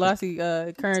hear see Lassie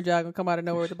current job gonna come out of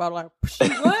nowhere with a bottle like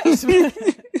what?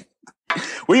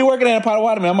 Where you working at in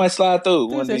Potawatomi? I might slide through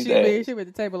one of these days. She be at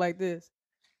the table like this.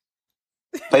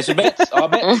 Place your bets. All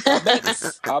bets.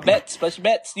 Place your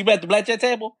bets. You bet at the blackjack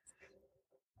table.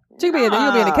 You'll be in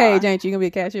the cage, ain't you? You gonna be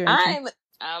a cashier. I'm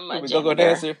a go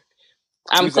dancer.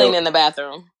 I'm cleaning the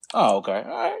bathroom. Oh, okay. All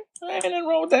right. Ain't nothing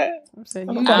wrong with that. I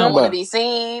don't want to be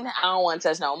seen. I don't want to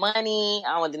touch no money.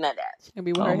 I don't want to do none of that.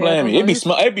 Be don't blame me.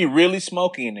 It'd be really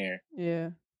smoky in there. Yeah.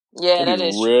 Yeah, that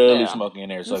is really smoky in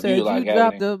there. So if you like, you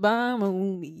dropped the bomb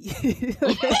on me,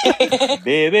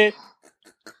 baby.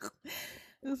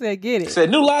 Who said get it? Said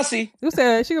new Lassie. Who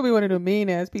said she gonna be one of the mean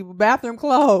ass people? Bathroom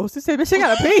closed. She said, but she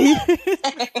gotta pee.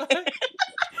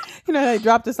 You know, they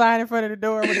dropped the sign in front of the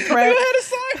door with a crack.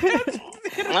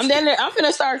 I'm down there. I'm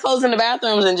finna start closing the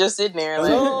bathrooms and just sitting there.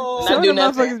 Like, some of the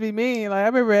motherfuckers be mean. Like I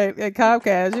remember at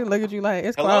Comcast, she look at you like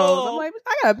it's closed. I'm like,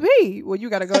 I gotta pee. Well, you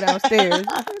gotta go downstairs.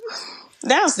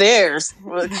 Downstairs.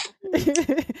 Mad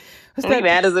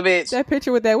as a bitch. That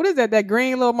picture with that, what is that? That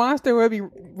green little monster where it be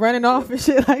running off and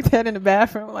shit like that in the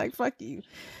bathroom. Like, fuck you.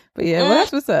 But yeah, well,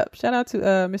 that's what's up. Shout out to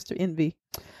Mr. Envy.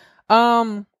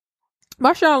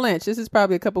 Marshawn Lynch. This is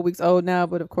probably a couple weeks old now,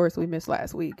 but of course we missed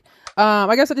last week.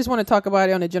 I guess I just want to talk about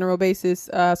it on a general basis.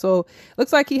 So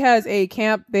looks like he has a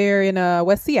camp there in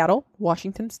West Seattle,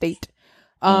 Washington State.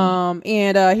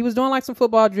 And he was doing like some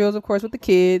football drills, of course, with the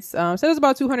kids. So it was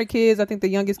about 200 kids. I think the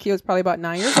youngest kid was probably about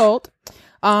 9 years old.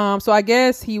 So I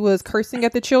guess he was cursing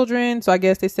at the children. So I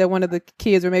guess they said one of the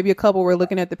kids or maybe a couple were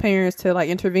looking at the parents to like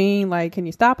intervene, like, can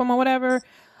you stop him or whatever?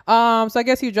 So I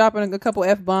guess he was dropping a couple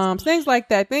F-bombs, things like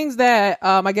that, things that,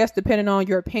 I guess depending on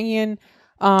your opinion,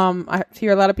 I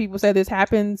hear a lot of people say this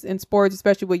happens in sports,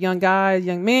 especially with young guys,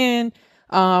 young men.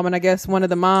 And I guess one of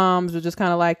the moms was just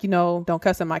kind of like, don't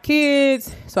cuss at my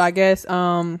kids. So I guess,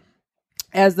 I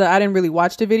didn't really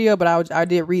watch the video, but I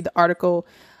did read the article.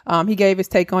 He gave his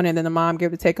take on it and then the mom gave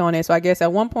the take on it. So I guess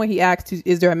at one point he asked,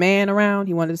 is there a man around?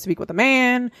 He wanted to speak with a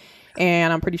man.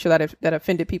 And I'm pretty sure that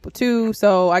offended people too.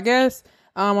 So I guess,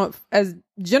 as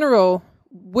general,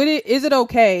 is it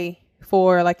okay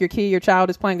for like your child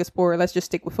is playing a sport? Let's just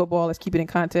stick with football. Let's keep it in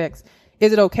context.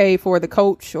 Is it okay for the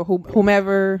coach or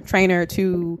whomever trainer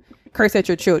to curse at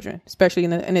your children, especially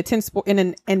in an intense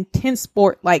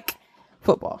sport like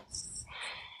football?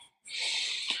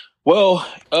 Well,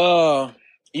 the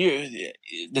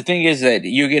thing is that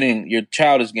your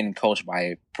child is getting coached by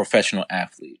a professional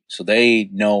athlete, so they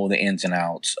know the ins and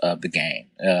outs of the game.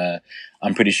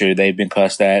 I'm pretty sure they've been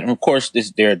cussed at, and of course,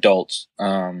 they're adults,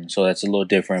 so that's a little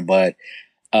different. But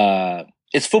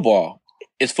it's football.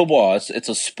 It's football. It's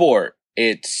a sport.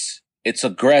 It's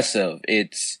aggressive.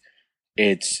 It's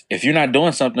if you're not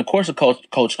doing something, of course, a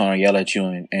coach gonna yell at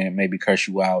you and maybe curse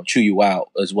you out, chew you out,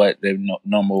 is what the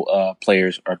normal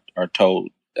players are told.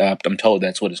 I'm told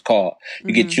that's what it's called.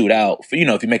 You get chewed out for,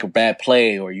 if you make a bad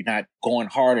play or you're not going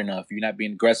hard enough, you're not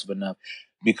being aggressive enough,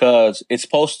 because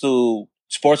sports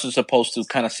are supposed to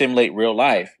kind of simulate real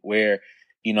life where,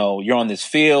 you're on this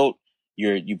field,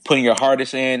 you're putting your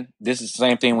hardest in. This is the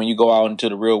same thing when you go out into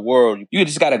the real world. You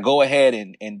just got to go ahead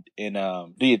and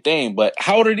do your thing. But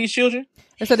how old are these children?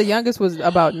 They said the youngest was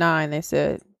about 9, they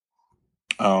said.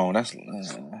 Oh, that's a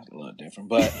little different,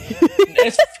 but so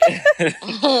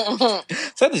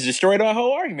that just destroyed our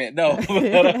whole argument. No, does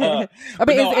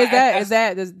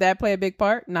that play a big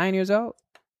part? 9 years old.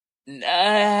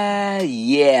 Yeah,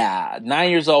 9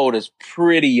 years old is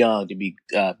pretty young to be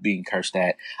being cursed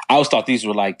at. I always thought these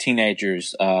were like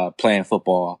teenagers playing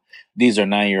football. These are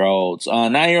 9-year-olds.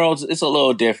 9-year-olds, it's a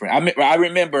little different. I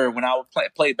remember when I would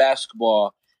play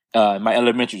basketball in my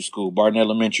elementary school, Barton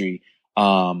Elementary.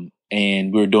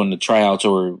 And we were doing the tryouts,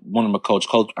 or one of my coach,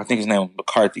 I think his name was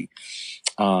McCarthy.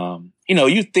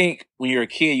 You think when you're a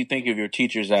kid, you think of your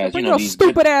teachers as, bring your these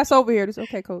stupid ass over here. It's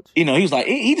okay, coach. He was like,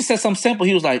 he just said something simple.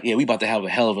 He was like, yeah, we about to have a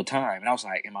hell of a time. And I was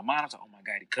like, in my mind, I was like, oh my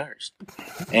God, he cursed.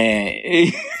 And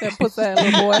he said, put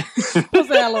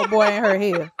that little boy in her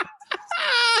head.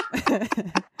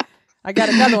 I got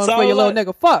another one for your little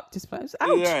nigga. Fuck. Just ouch.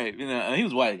 Right. He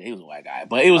was white. He was a white guy,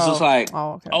 but it was just like,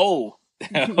 okay. Oh.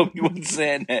 I hope you wasn't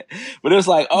saying that, but it was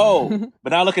like, oh.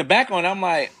 But now looking back on it, I'm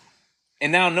like,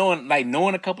 and now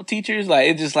knowing a couple teachers, like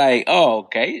it's just like, oh,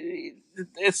 okay,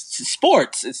 it's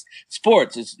sports. It's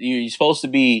sports. You're supposed to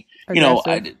be,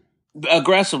 aggressive.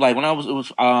 aggressive. Like when it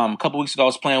was a couple weeks ago, I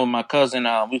was playing with my cousin. We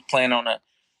was playing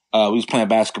we was playing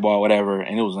basketball, whatever,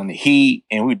 and it was in the heat,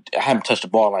 and I haven't touched the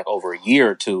ball like over a year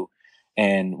or two,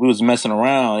 and we was messing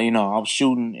around. You know, I was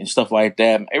shooting and stuff like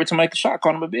that. Every time I make a shot, I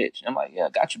call him a bitch. I'm like, yeah,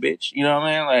 got you, bitch. You know what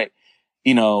I mean? Like,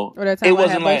 you know, or that time it I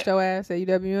wasn't had like bust your ass at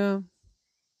UWM,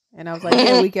 and I was like,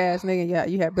 yeah, weak ass nigga. Yeah,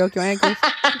 you had broke your ankles.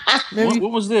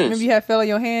 what was this? Remember you had fell on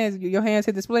your hands. Your hands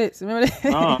hit the splits. Remember that? It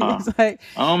was like,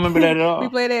 I don't remember that at all. We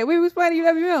played that. We was playing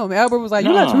UWM. Albert was like,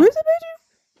 "You got Teresa, bitch."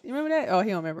 You remember that? Oh,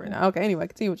 he don't remember it now. Okay, anyway,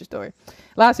 continue with your story.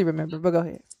 Lassie remember, but go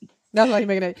ahead. That's why he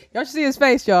making that. Y'all should see his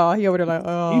face, y'all. He over there like,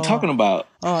 oh. What are you talking about?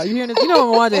 Oh, you hearing this? You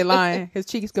know when Mwanje lying, his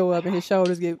cheeks go up and his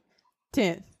shoulders get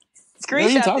tense. Screenshot what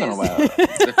are you talking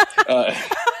about?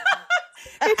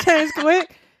 He changed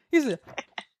quick. He said,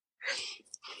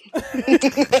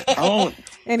 I don't.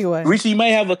 Anyway, Reese, you may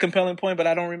have a compelling point, but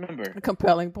I don't remember. a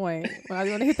compelling point. When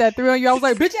I hit that 3 on you, I was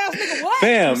like, bitch ass nigga, what?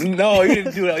 Fam, no, you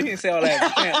didn't do that. You didn't say all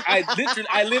that. Fam,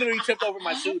 I literally tripped over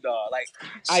my shoe, dog. Like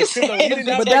I tripped over.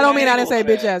 But that don't mean I didn't say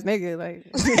bitch ass nigga. Like,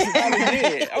 I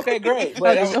did. Okay, great.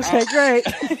 But okay, great.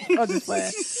 I'll just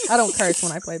play. I don't curse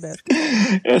when I play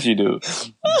basketball. Yes, you do.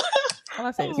 All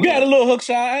I say is You had a little hook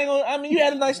shot. I mean, you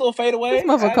had a nice little fadeaway. this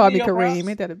motherfucker called me Kareem.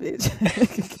 Ain't that a bitch?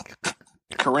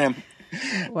 Kareem.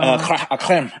 Wow.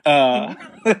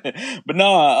 But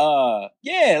no,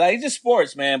 yeah, like it's just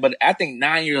sports, man. But I think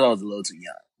 9 years old is a little too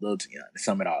young. To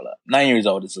sum it all up, 9 years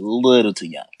old is a little too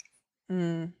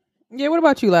young. Yeah, what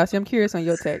about you, Lassie? I'm curious on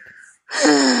your take.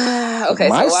 Okay,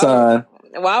 my so son.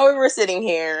 while we were sitting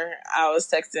here, I was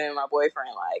texting my boyfriend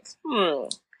like,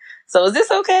 so is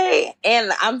this okay?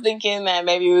 And I'm thinking that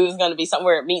maybe we was gonna meet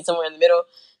somewhere in the middle.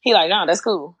 He like, no, that's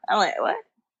cool. I'm like, what?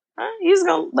 Huh? You just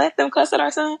gonna let them cuss at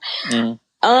our son?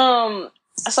 Mm-hmm.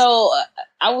 So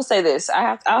I will say this: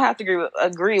 I'll have to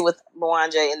agree with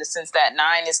Mwanje in the sense that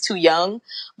 9 is too young,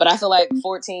 but I feel like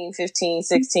 14, 15,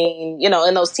 16,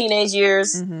 in those teenage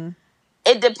years,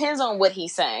 it depends on what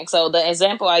he's saying. So the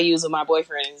example I use with my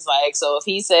boyfriend is like, so if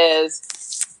he says,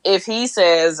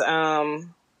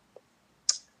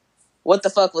 what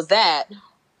the fuck was that?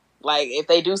 Like, if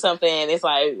they do something, it's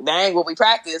like, that ain't what we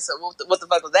practice, so what the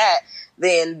fuck was that?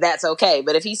 Then that's okay.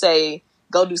 But if he say,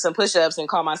 go do some push-ups and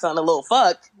call my son a little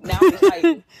fuck, now we're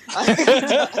fighting.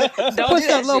 Don't Push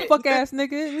up, little fuck ass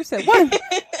nigga. You said 1,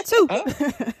 2.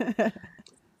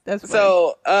 That's funny.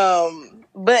 So,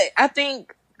 but I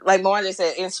think, like Mwanje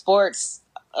said, in sports,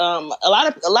 a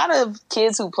lot of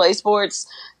kids who play sports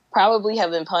probably have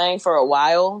been playing for a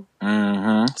while.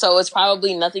 So it's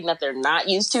probably nothing that they're not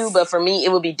used to. But for me,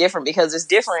 it would be different because it's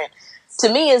different.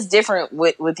 To me, it's different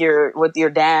with your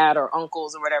dad or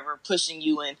uncles or whatever pushing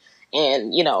you and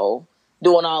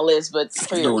doing all this. But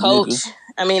for your coach,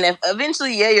 I mean,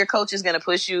 eventually, your coach is going to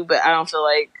push you. But I don't feel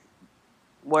like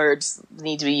words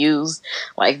need to be used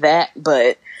like that.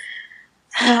 But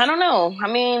I don't know. I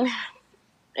mean,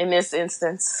 in this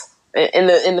instance,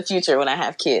 in the future when I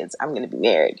have kids, I'm going to be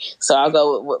married. So I'll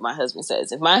go with what my husband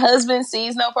says. If my husband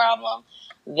sees no problem,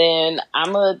 then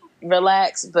I'm going to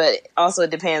relax. But also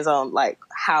it depends on like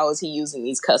how is he using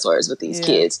these cuss words with these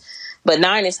kids. But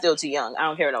 9 is still too young. I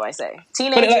don't care what nobody say.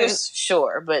 Teenagers,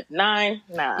 sure, but 9,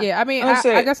 nah. Yeah, I mean,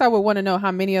 I guess I would want to know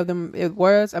how many of them it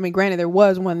was. I mean, granted, there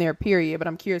was one there, period, but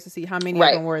I'm curious to see how many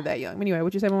of them were that young. Anyway,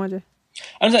 what you say, Mwanje?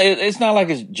 I'm saying it's not like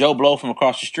it's Joe Blow from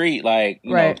across the street, like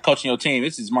you know, coaching your team.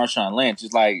 This is Marshawn Lynch.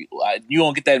 It's like you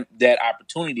don't get that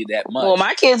opportunity that much. Well,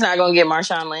 my kid's not gonna get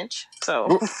Marshawn Lynch,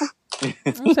 so.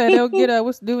 I'm saying they'll get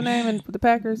what's the dude name in the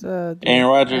Packers? Aaron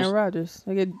Rodgers. Aaron Rodgers.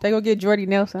 They go get Jordy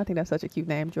Nelson. I think that's such a cute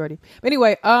name, Jordy. But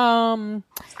anyway, I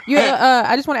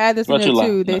just want to add this in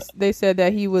there too. They said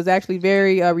that he was actually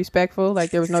very respectful.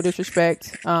 Like there was no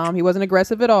disrespect. He wasn't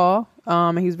aggressive at all.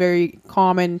 He was very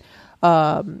calm and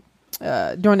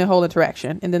during the whole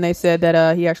interaction. And then they said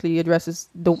that he actually addresses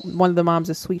one of the moms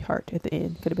as sweetheart at the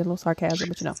end. Could have been a little sarcasm,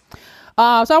 but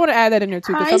so I want to add that in there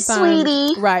too. Hi,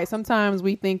 sweetie. Right. Sometimes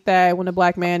we think that when a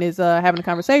black man is having a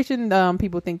conversation,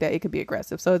 people think that it could be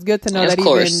aggressive. So it's good to know that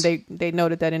even they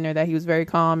noted that in there, that he was very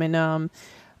calm and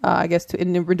I guess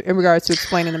in regards to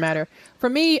explaining the matter. For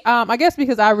me, I guess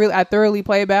because I thoroughly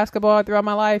played basketball throughout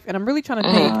my life, and I'm really trying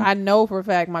to think. I know for a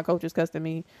fact my coach is cussing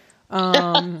me.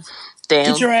 Damn.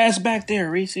 Get your ass back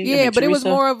there, Reese. Yeah, but it was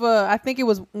more of a. I think it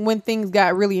was when things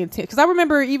got really intense. Because I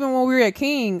remember even when we were at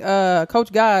King,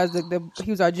 Coach Guys, he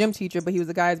was our gym teacher, but he was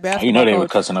the guy's basketball. You know they coach. were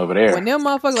cussing over there. When them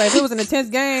motherfuckers, like if it was an intense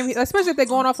game, especially if they're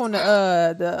going off on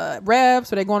the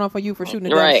refs or they're going off on you for shooting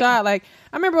a dumb shot. Like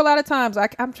I remember a lot of times,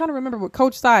 I'm trying to remember what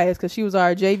Coach Sias, because she was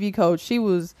our JV coach. She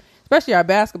was, especially our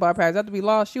basketball practice, after we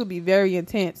lost, she would be very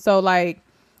intense. So like,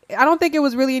 I don't think it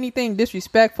was really anything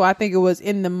disrespectful. I think it was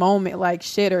in the moment, like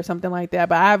shit or something like that.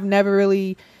 But I've never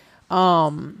really, I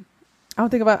don't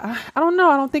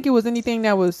know. I don't think it was anything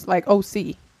that was like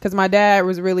OC. Because my dad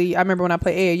was really, I remember when I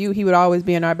played AAU, he would always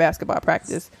be in our basketball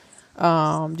practice,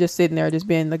 just sitting there, just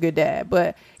being a good dad.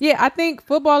 But yeah, I think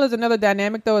football is another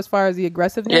dynamic though, as far as the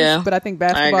aggressiveness. Yeah, but I think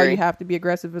basketball, you have to be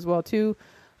aggressive as well too.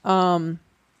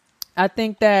 I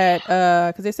think that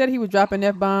because they said he was dropping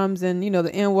F-bombs and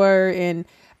the N-word, and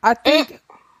I think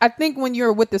when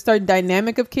you're with the certain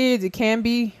dynamic of kids, it can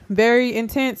be very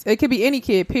intense. It could be any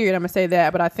kid, period. I'm gonna say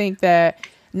that, but I think that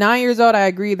 9 years old, I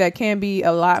agree that can be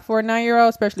a lot for a 9-year-old,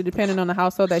 especially depending on the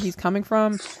household that he's coming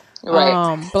from.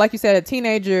 Right. But like you said, a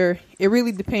teenager, it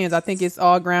really depends. I think it's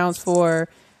all grounds for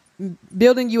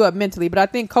building you up mentally. But I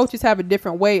think coaches have a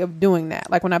different way of doing that.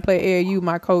 Like when I played AAU,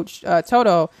 my coach,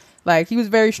 Toto, like he was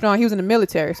very strong. He was in the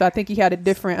military. So I think he had a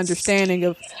different understanding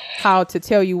of how to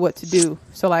tell you what to do.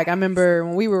 So like I remember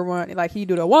when we were running, like he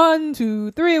do the 1,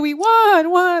 2, 3, we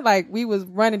won. Like we was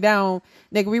running down,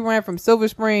 nigga, we ran from Silver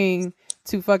Spring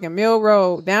to fucking Mill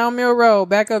Road, down Mill Road,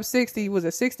 back up 60, was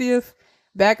it 60th?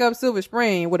 Back up Silver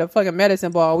Spring with a fucking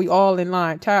medicine ball. We all in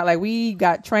line. Tired, like we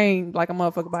got trained like a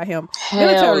motherfucker by him.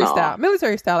 Military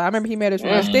style. I remember he made us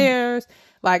run stairs.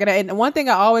 Like, and one thing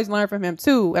I always learned from him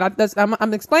too, and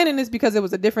I'm explaining this because it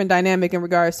was a different dynamic in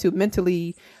regards to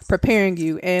mentally preparing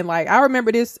you. And like, I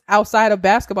remember this outside of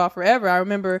basketball forever. I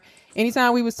remember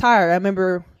anytime we was tired, I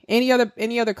remember any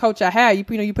other coach I had, you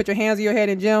put your hands on your head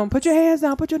in gym, put your hands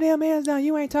down, put your damn hands down.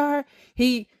 You ain't tired.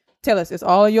 He tell us it's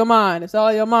all in your mind. It's all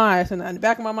in your mind. So in the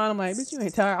back of my mind, I'm like, bitch, you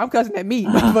ain't tired. I'm cussing at me,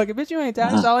 motherfucker. Bitch, you ain't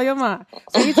tired. It's all in your mind.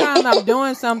 So anytime I'm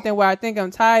doing something where I think I'm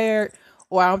tired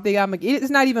or I don't think it's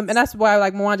not even, and that's why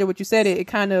like Mwanja, what you said, it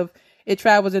kind of, it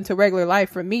travels into regular life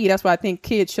for me. That's why I think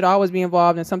kids should always be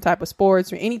involved in some type of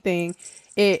sports or anything.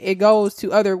 It goes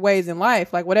to other ways in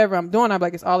life. Like whatever I'm doing, I'm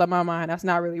like, it's all in my mind. That's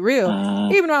not really real.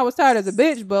 Even though I was tired as a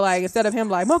bitch, but like instead of him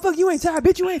like, motherfucker, you ain't tired,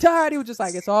 bitch, you ain't tired. He was just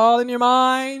like, it's all in your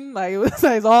mind. Like it was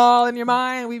like, it's all in your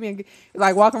mind. We've been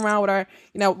like walking around with our,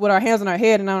 with our hands on our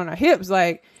head and not on our hips.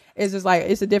 Like it's just like,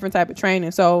 it's a different type of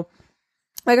training. So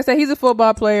like I said, he's a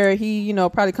football player. He,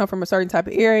 probably come from a certain type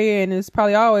of area, and it's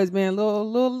probably always been a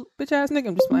little bitch ass nigga.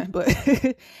 I'm just playing, but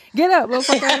get up, little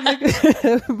fuck ass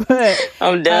nigga. But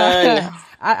I'm done.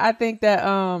 I think that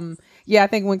I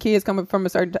think when kids come from a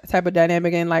certain type of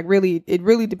dynamic, and like really, it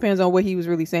really depends on what he was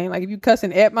really saying. Like if you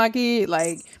cussing at my kid,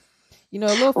 like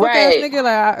little fuck ass nigga,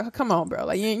 like come on, bro,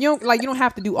 like you don't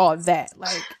have to do all that,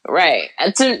 like right.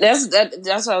 And that's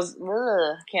what I was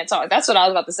can't talk. That's what I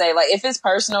was about to say. Like if it's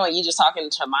personal and you just talking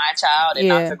to my child and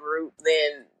not the group,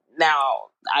 then now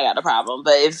I got a problem.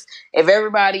 But if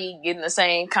everybody getting the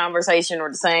same conversation or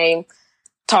the same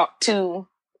talk to,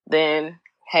 then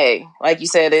hey, like you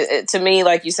said, it to me,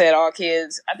 like you said, all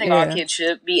kids. I think all kids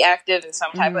should be active in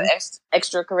some type of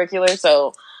extracurricular.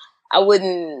 So I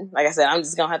wouldn't, like I said, I'm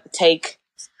just gonna have to take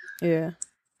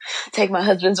my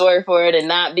husband's word for it and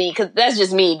not be, because that's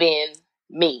just me being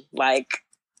me, like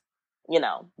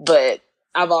But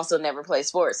I've also never played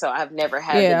sports, so I've never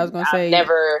had.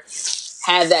 Never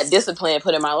had that discipline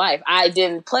put in my life. I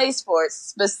didn't play sports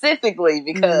specifically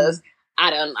because I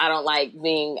don't like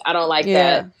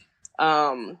that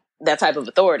type of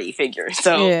authority figure.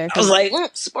 So I was like,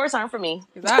 sports aren't for me.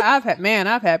 I've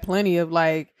had plenty of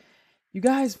like, you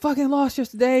guys fucking lost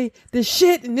yesterday, this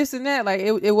shit and this and that. Like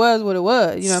it was what it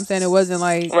was. You know what I'm saying? It wasn't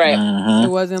like it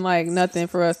wasn't like nothing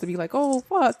for us to be like, oh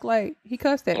fuck, like he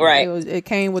cussed at me. Right. It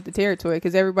came with the territory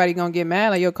because everybody gonna get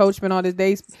mad. Like your coach spent all this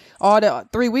days, all the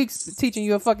 3 weeks teaching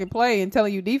you a fucking play and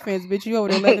telling you defense, bitch. You over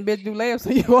there letting the bitch do layups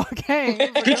so you all came.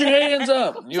 Get your hands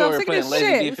up. You over playing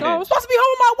lazy defense. So I was supposed to be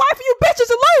home with my wife and you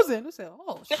bitches are losing. I said,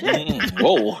 oh shit.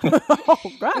 Whoa.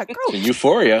 Oh God, coach.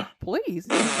 Euphoria. Please.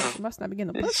 You must not be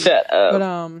getting a pussy. Shut up. But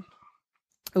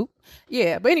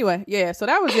but anyway, so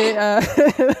that was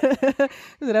it.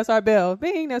 That's our bell.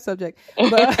 Being that subject.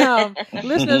 But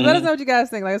listeners, let us know what you guys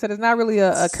think. Like I said, it's not really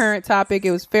a current topic. It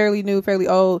was fairly new, fairly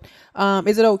old.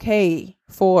 Is it okay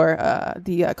for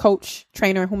the coach,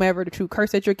 trainer, whomever to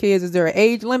curse at your kids? Is there an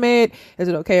age limit? Is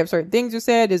it okay if certain things are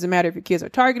said? Does it matter if your kids are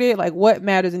targeted? Like what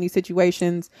matters in these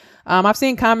situations? I've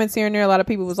seen comments here and there. A lot of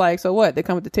people was like, so what? They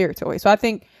come with the territory. So I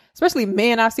think especially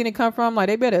men I've seen it come from, like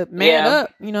they better man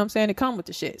up, you know what I'm saying, to come with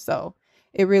the shit. So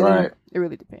it really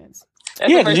depends. That's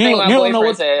the first thing my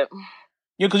boyfriend said.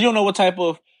 Yeah, because you don't know what type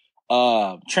of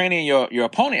training your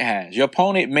opponent has. Your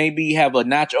opponent maybe have a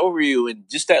notch over you, and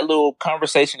just that little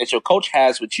conversation that your coach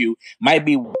has with you might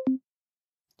be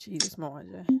Jesus,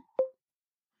 Mwanja.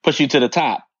 push you to the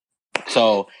top.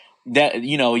 So that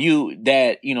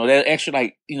that extra,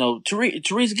 like,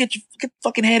 Teresa, get the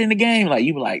fucking head in the game. Like,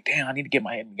 you were like, damn, I need to get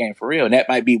my head in the game for real. And that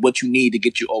might be what you need to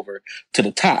get you over to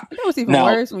the top. You know what's even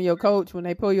worse when your coach, when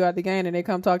they pull you out the game and they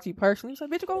come talk to you personally, it's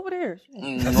like, bitch, go over there.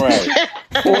 Right.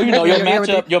 Or,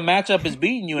 your matchup is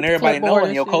beating you and everybody knows,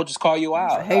 and your coaches call you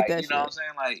out. I hate that shit. You know what I'm saying?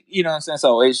 Like, you know what I'm saying?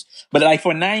 So but like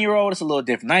for a 9-year-old, it's a little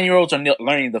different. 9-year-olds are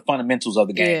learning the fundamentals of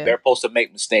the game. Yeah. They're supposed to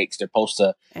make mistakes. They're supposed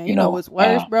to, and you know what's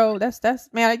worse, bro? That's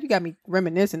man, you got me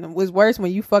reminiscing. What's worse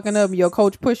when you fucking up and your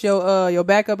coach push your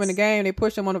back up in the game, they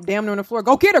push him on the damn near on the floor.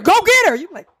 Go get her. You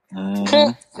like, and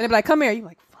they be like, come here. You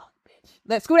like, fuck, bitch.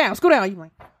 Let's scoot down. You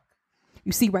like,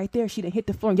 you see right there, she done hit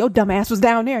the floor. And your dumb ass was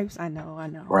down there. I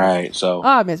know. Right. So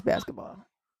I miss basketball.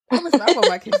 I want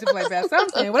my kids to play basketball. I'm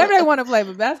saying whatever they want to play,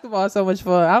 but basketball is so much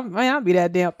fun. I'll be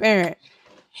that damn parent.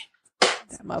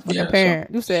 That motherfucking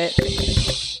parent. You said.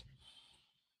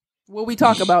 What we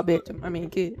talk about, bitch. I mean,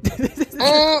 kid. Just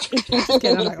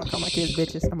kidding. I'm not gonna call my kids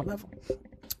bitches. I'm gonna love them.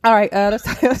 All right,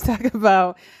 let's talk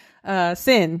about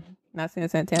Sin. Not Sin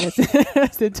Santana.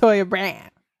 Cyntoia Brown.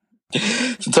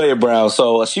 Cyntoia Brown.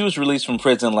 So she was released from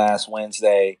prison last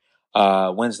Wednesday,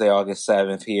 August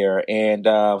 7th here. And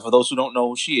for those who don't know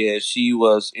who she is, she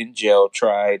was in jail,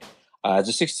 tried as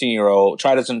a 16-year-old,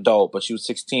 tried as an adult, but she was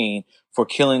 16 for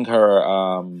killing her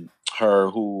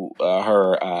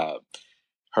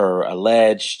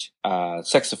alleged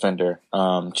sex offender.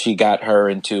 She got her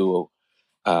into,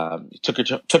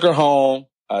 took her home,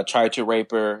 tried to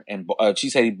rape her, and she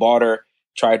said he bought her,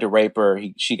 tried to rape her.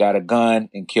 She got a gun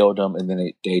and killed him, and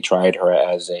then they tried her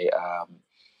as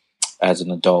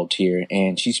an adult here,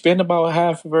 and she spent about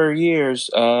half of her years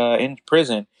in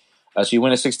prison. She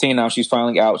went at 16. Now she's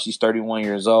finally out. She's 31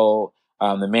 years old.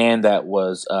 The man that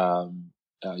was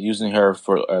using her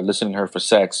for listening to her for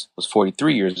sex was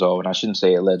 43 years old, and I shouldn't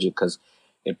say alleged because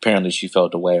apparently she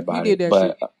felt the way about it.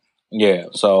 But yeah,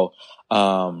 so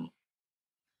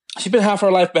she's been half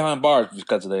her life behind bars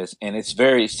because of this, and it's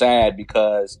very sad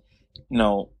because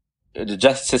the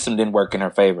justice system didn't work in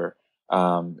her favor,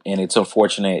 and it's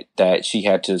unfortunate that she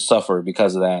had to suffer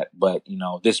because of that. But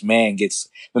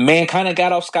the man kind of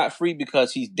got off scot-free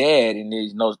because he's dead, and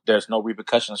there's no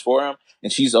repercussions for him.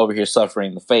 And she's over here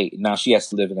suffering the fate. Now she has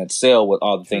to live in that cell with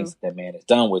all the things that man has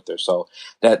done with her. So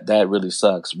that really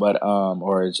sucks, but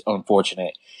or it's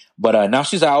unfortunate. But now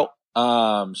she's out.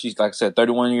 She's, like I said,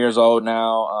 31 years old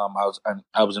now.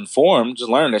 I was informed, just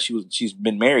learned that she's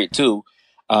been married too.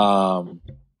 But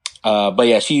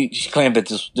yeah, she claimed that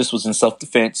this was in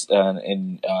self-defense,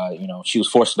 and she was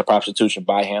forced into prostitution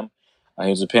by him. He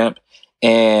was a pimp,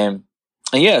 and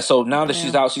yeah. So now that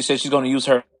she's out, she said she's going to use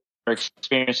her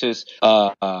experiences,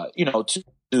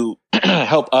 to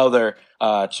help other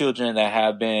children that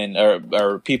have been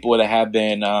or people that have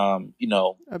been,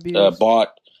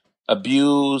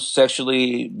 abused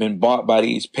sexually, been bought by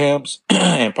these pimps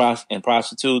and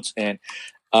prostitutes, and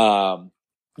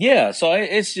yeah. So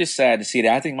it's just sad to see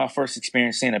that. I think my first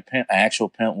experience seeing an actual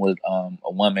pimp was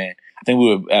a woman. I think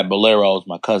we were at Bolero's.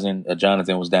 My cousin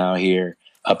Jonathan was up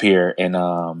here, and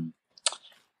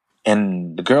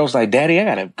the girl's like, "Daddy,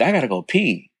 I gotta go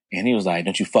pee," and he was like,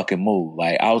 "Don't you fucking move!"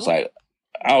 Like I was like,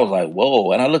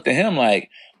 "Whoa!" And I looked at him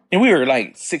like, and we were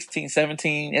like 16,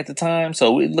 17 at the time,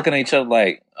 so we looking at each other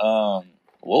like,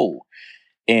 "Whoa!"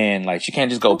 And like she can't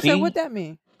just go pee. So what that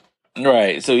mean?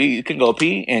 Right, so he can go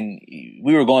pee, and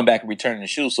we were going back and returning the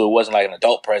shoes, so it wasn't like an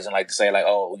adult present, like to say like,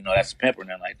 "Oh, that's a pimp" or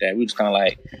nothing like that. We was kind of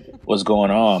like, "What's going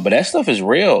on?" But that stuff is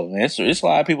real. Man. It's a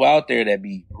lot of people out there that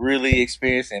be really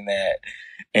experiencing that.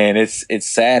 And it's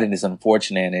sad and it's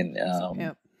unfortunate, and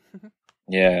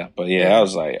yeah, but yeah, I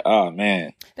was like, oh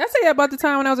man. Did I say about the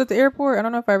time when I was at the airport? I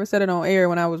don't know if I ever said it on air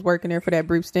when I was working there for that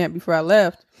brief stint before I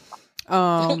left.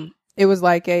 It was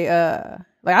like I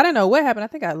didn't know what happened. I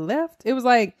think I left. It was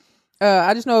like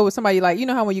I just know it was somebody like,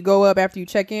 how when you go up after you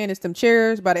check in, it's them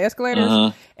chairs by the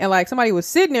escalators, and like somebody was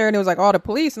sitting there, and it was like all the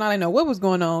police, and I didn't know what was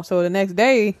going on. So the next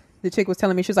day, the chick was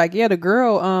telling me, she was like, yeah, the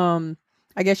girl,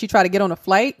 I guess she tried to get on a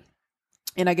flight.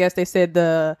 And I guess they said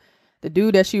the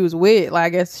dude that she was with, like, I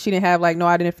guess she didn't have like no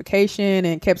identification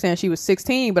and kept saying she was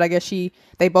 16, but I guess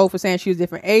they both were saying she was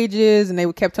different ages, and they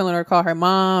kept telling her to call her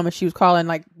mom, and she was calling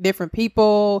like different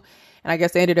people. And I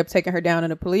guess they ended up taking her down to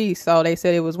the police. So they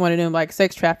said it was one of them like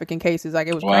sex trafficking cases. Like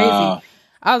it was crazy.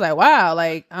 I was like, wow,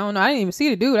 like, I don't know. I didn't even see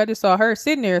the dude. I just saw her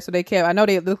sitting there. So I know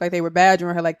they looked like they were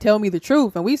badgering her, like, tell me the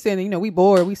truth. And we sitting, we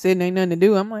bored. We sitting, ain't nothing to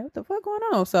do. I'm like, what the fuck going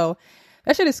on? So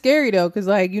that shit is scary though, because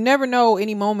like you never know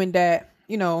any moment that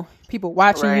people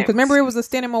watching you. Right. Because remember, it was a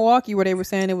stint in Milwaukee where they were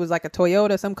saying it was like a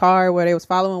Toyota, some car where they was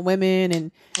following women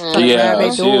and trying to grab their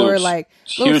it's door, huge. like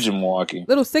It's huge in Milwaukee.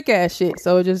 little sick ass shit.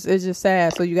 So it's just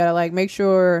sad. So you gotta like make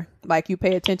sure like you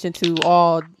pay attention to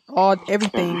all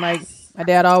everything. Like my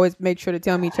dad always make sure to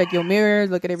tell me, check your mirrors,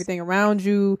 look at everything around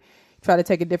you, try to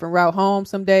take a different route home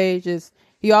some days.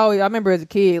 I remember as a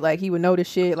kid, like he would notice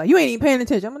shit like you ain't even paying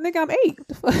attention. I'm like, nigga, I'm 8. What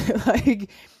the fuck? Like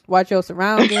watch your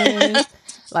surroundings.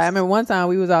 Like I remember one time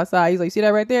we was outside. He's like, "You see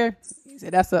that right there?" He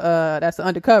said, "That's an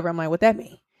undercover." I'm like, "What that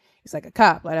mean?" It's like a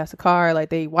cop. Like that's a car. Like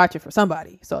they watch it for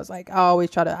somebody. So it's like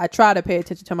I try to pay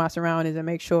attention to my surroundings and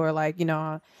make sure like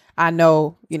I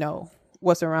know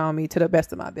what's around me to the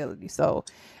best of my ability. So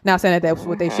not saying that that's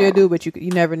what they should do, but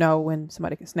you never know when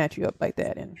somebody can snatch you up like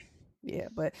that. And yeah,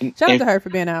 but shout out to her for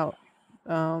being out.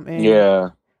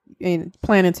 And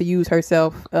planning to use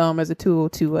herself as a tool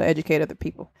to educate other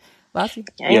people. Lassie?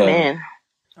 Amen.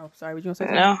 Oh, sorry. Would you want to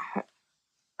say No.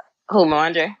 Who,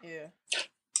 Mondre? Yeah.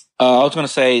 I was going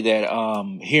to say that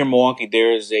here in Milwaukee,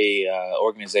 there is a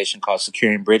organization called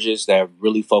Securing Bridges that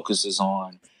really focuses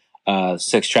on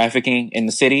sex trafficking in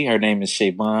the city. Her name is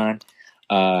Shavon.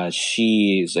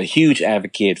 She is a huge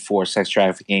advocate for sex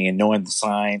trafficking and knowing the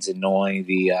signs and knowing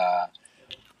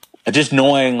just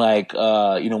knowing like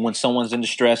when someone's in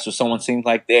distress or someone seems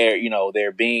like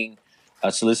they're being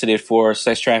solicited for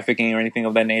sex trafficking or anything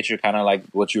of that nature, kind of like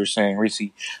what you were saying, Reese,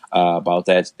 about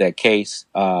that case.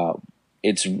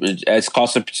 It's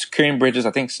called Securing Bridges.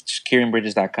 I think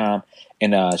securingbridges.com,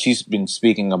 and she's been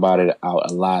speaking about it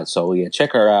out a lot. So yeah,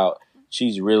 check her out.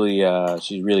 She's really a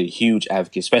huge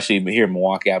advocate, especially here in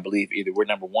Milwaukee. I believe either we're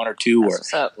number 1 or 2 or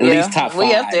at least top 5.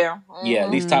 We up there. Mm-hmm. Yeah,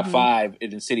 at least top 5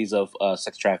 in the cities of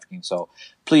sex trafficking. So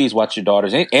please watch your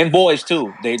daughters and boys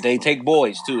too. They take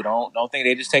boys too. Don't think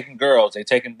they just taking girls. They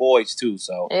taking boys too.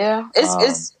 So yeah,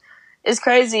 it's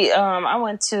crazy. I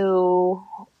went to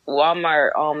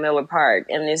Walmart on Miller Park,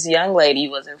 and this young lady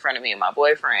was in front of me and my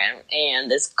boyfriend,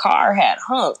 and this car had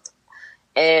honked,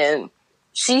 and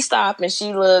she stopped and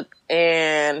she looked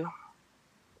and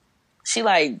she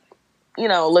like,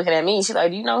 looking at me. She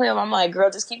like, "Do you know him?" I'm like, "Girl,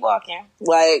 just keep walking."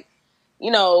 Like,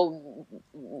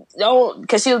 don't,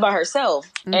 because she was by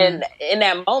herself. Mm-hmm. And in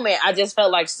that moment, I just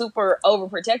felt like super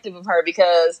overprotective of her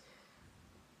because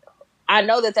I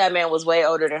know that man was way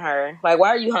older than her. Like, why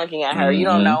are you hunking at her? Mm-hmm. You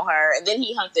don't know her. And then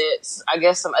he hunked at, I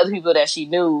guess, some other people that she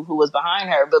knew who was behind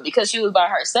her. But because she was by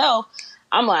herself,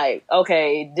 I'm like,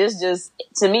 okay, this just,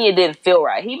 to me, it didn't feel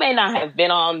right. He may not have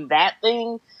been on that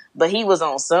thing, but he was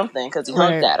on something because he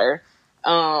hunked at her.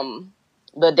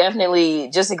 But definitely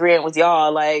just agreeing with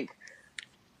y'all, like,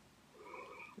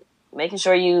 making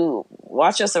sure you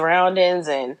watch your surroundings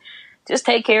and just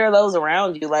take care of those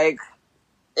around you. Like,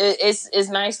 it's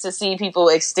nice to see people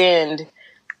extend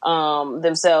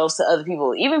themselves to other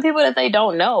people, even people that they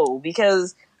don't know,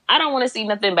 because I don't want to see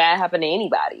nothing bad happen to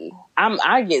anybody.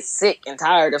 I get sick and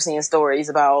tired of seeing stories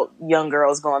about young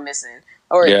girls going missing,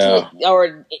 or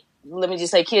let me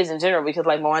just say kids in general, because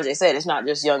like Mwanje said, it's not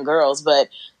just young girls, but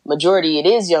majority it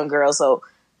is young girls. So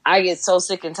I get so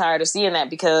sick and tired of seeing that,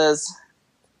 because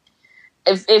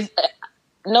if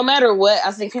no matter what,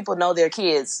 I think people know their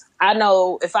kids. I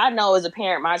know if I know as a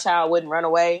parent my child wouldn't run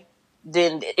away,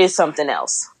 then it's something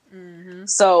else. Mm-hmm.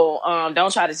 So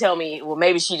don't try to tell me, well,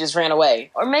 maybe she just ran away,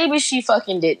 or maybe she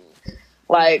fucking didn't.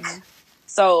 Like,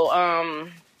 so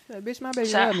bitch, my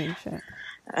baby love me.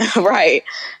 Right.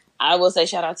 I will say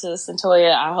shout out to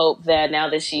Centoya. I hope that now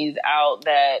that she's out,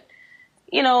 that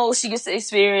she gets to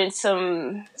experience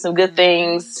some good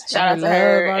things. Shout out to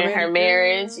her and her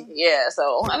marriage. Yeah,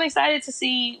 so I'm excited to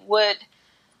see what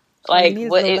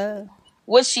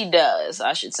she does,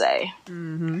 I should say.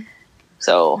 Mm-hmm.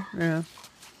 So yeah.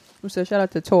 So shout out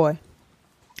to Toy.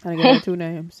 I got her 2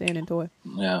 names, Sand and Toy.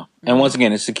 Yeah. And once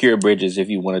again, it's Secure Bridges if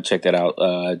you want to check that out.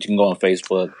 You can go on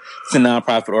Facebook. It's a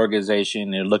nonprofit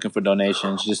organization. They're looking for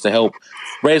donations just to help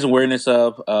raise awareness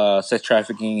of sex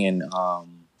trafficking. And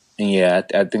yeah,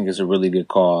 I think it's a really good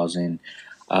cause. And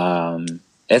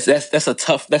that's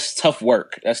tough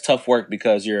work. That's tough work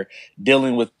because you're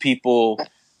dealing with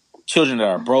children that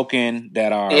are broken,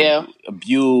 that are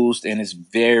abused, and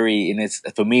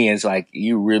for me, it's like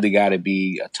you really got to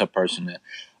be a tough person to.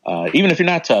 Even if you're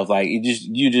not tough, like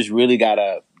you just really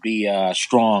gotta be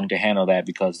strong to handle that,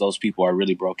 because those people are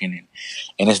really broken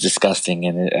and it's disgusting,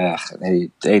 and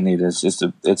they need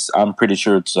this. I'm pretty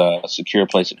sure it's a secure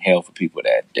place in hell for people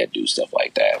that do stuff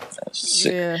like that. It's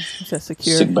just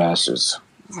secure. Sick bastards.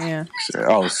 Yeah.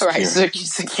 Oh,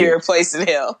 secure place in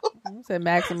hell. You said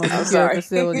maximum secure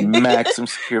facility. Maximum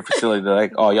secure facility. They're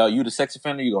like, oh, y'all, you the sex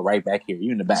offender? You go right back here.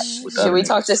 You in the back. Should we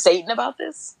talk to Satan about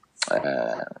this?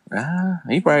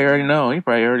 He probably already know. He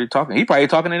probably already talking. He probably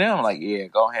talking to them. Like, yeah,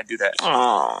 go ahead, do that.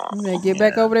 Get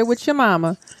back over there with your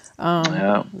mama.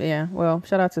 Yeah. Well,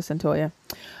 shout out to Centoya.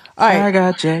 All right. I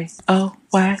got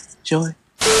J-O-Y joy.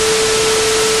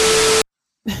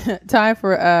 Time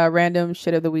for random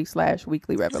shit of the week /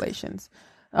 weekly revelations.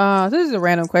 This is a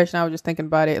random question. I was just thinking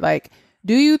about it. Like,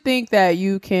 do you think that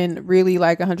you can really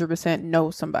like 100%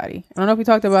 know somebody? I don't know if we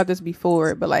talked about this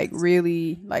before, but like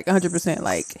really like 100%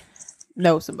 like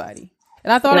know somebody.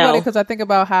 And I thought about it because I think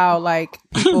about how like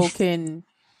people can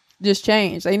just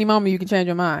change. Like, any moment you can change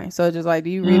your mind. So it's just like,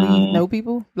 do you really know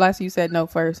people? Blassie, you said no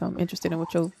first. I'm interested in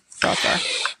what your thoughts are.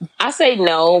 I say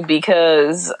no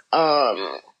because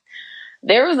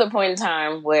there was a point in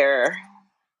time where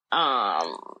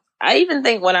I even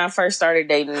think when I first started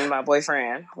dating my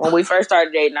boyfriend, when we first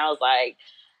started dating, I was like,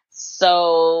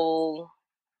 so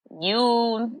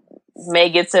you may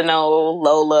get to know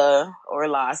Lola or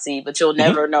Lassie, but you'll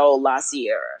never know La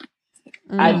Sierra.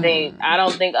 I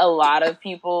don't think a lot of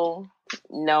people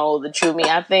know the true me.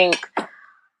 I think,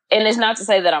 and it's not to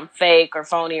say that I'm fake or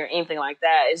phony or anything like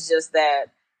that. It's just that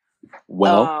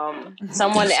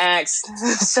someone asked,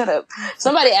 shut up.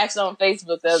 Somebody asked on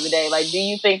Facebook the other day, like, do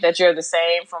you think that you're the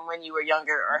same from when you were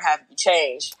younger, or have you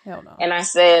changed? Hell no. And I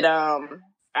said,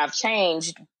 I've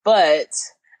changed, but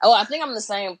I think I'm the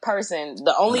same person.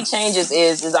 The only changes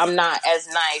is I'm not as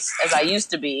nice as I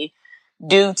used to be,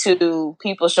 due to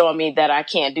people showing me that I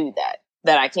can't do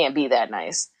that I can't be that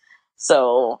nice.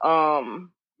 So,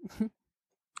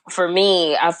 for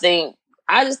me, I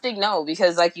just think no,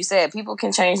 because like you said, people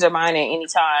can change their mind at any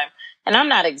time. And I'm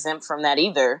not exempt from that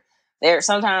either.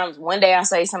 Sometimes one day I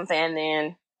say something and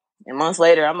then a month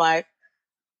later I'm like,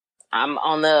 I'm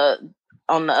on the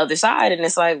other side, and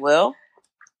it's like, well,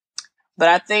 but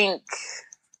I think,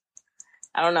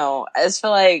 I don't know. I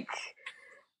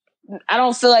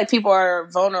don't feel like people are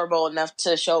vulnerable enough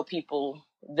to show people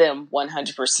them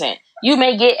 100%. You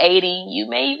may get 80, you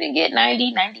may even get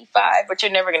 90, 95, but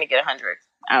you're never going to get 100.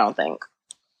 I don't think.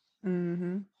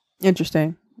 Mm-hmm.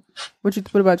 Interesting. What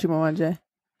about you, Moan J?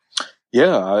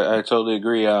 Yeah, I totally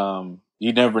agree.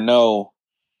 You never know.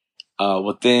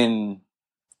 Within,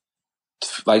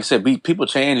 like I said, people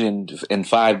change in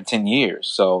 5 to 10 years.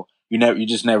 So you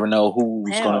just never know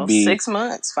who's going to be 6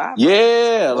 months, 5 months.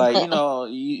 Yeah, like,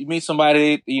 you meet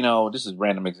somebody, this is a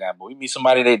random example. You meet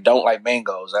somebody they don't like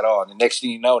mangoes at all, and the next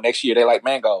thing you know, next year they like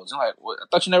mangoes. I'm like, well, I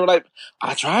thought you never liked.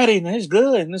 I tried it and it's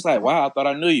good, and it's like, wow, I thought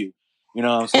I knew you. You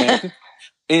know what I'm saying?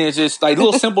 And it's just like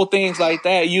little simple things like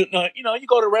that. You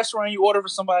go to a restaurant, you order for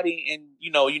somebody, and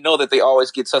you know that they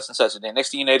always get such and such, and then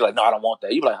next thing you know, they're like, no, I don't want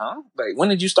that. You be like, huh? Like, when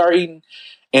did you start eating?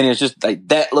 And it's just like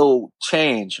that little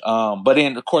change. But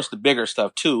then of course the bigger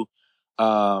stuff too.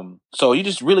 So you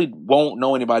just really won't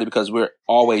know anybody because we're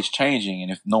always changing,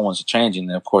 and if no one's changing,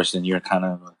 then of course then you're kind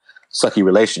of a sucky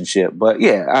relationship. But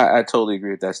yeah, I totally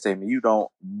agree with that statement. You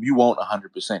won't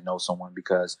 100% know someone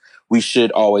because we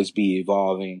should always be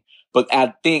evolving. But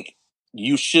I think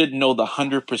you should know the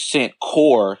 100%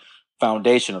 core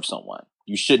foundation of someone.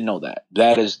 You should know that.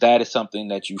 That is something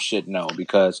that you should know,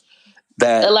 because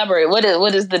that. Elaborate. What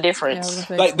is the difference?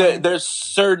 Yeah, like there are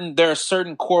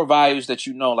certain core values that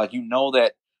like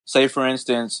that. Say for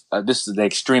instance, this is the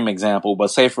extreme example,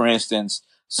 but say for instance,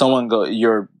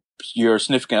 your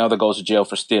significant other goes to jail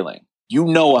for stealing.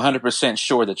 100%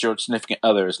 sure that your significant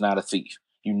other is not a thief.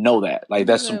 You know that. Like,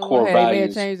 that's some core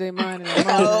values. They change their mind.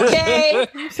 Okay.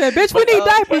 You said, bitch, we need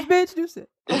diapers, bitch. You said,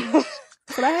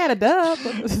 but I had a dub.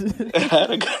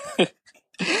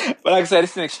 But like I said,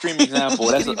 it's an extreme example.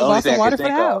 That's the only thing I can think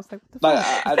of. Like,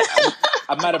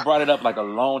 I might have brought it up like a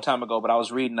long time ago, but I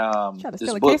was reading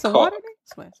this book called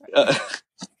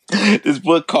this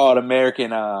book called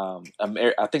American. I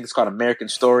think it's called American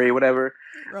Story or whatever.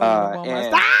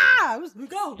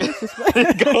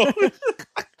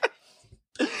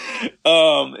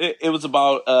 It was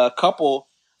about a couple.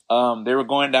 They were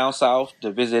going down south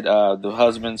to visit the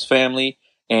husband's family,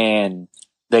 and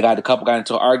the couple got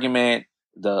into an argument.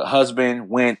 The husband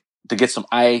went to get some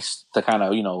ice to kind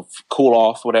of, cool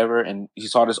off, whatever. And he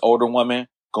saw this older woman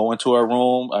go into her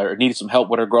room or needed some help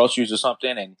with her groceries or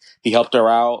something. And he helped her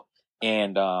out.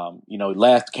 And,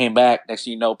 left, came back. Next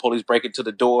thing you know, police break into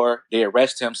the door. They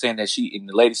arrest him saying that and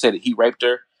the lady said that he raped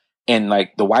her. And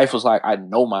like the wife was like, I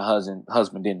know my husband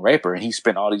didn't rape her. And he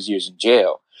spent all these years in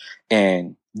jail.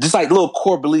 And just like little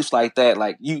core beliefs like that,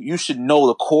 like you should know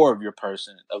the core of the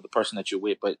person that you're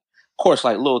with. But of course,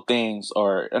 like little things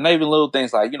or not even little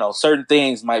things, like, certain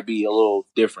things might be a little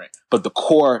different, but the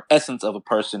core essence of a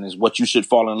person is what you should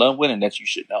fall in love with and that you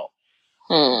should know.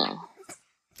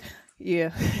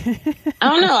 Yeah. I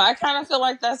don't know. I kind of feel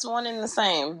like that's one and the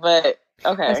same, but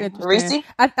That's okay. interesting.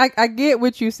 Reese? I get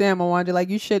what you saying, Mwanja. Like,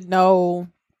 you should know,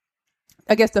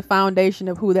 I guess, the foundation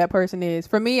of who that person is.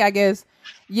 For me, I guess,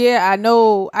 yeah,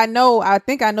 I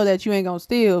think I know that you ain't gonna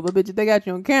steal, but bitch, if they got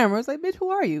you on camera, it's like, bitch, who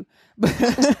are you?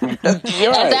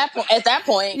 You're right. At that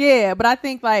point. Yeah, but I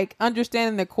think, like,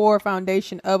 understanding the core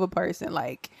foundation of a person,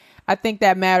 like, I think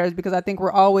that matters, because I think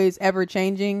we're always ever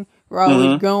changing. We're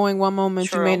always growing. One moment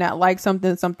True. you may not like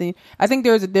something. I think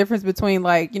there's a difference between,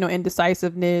 like,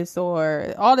 indecisiveness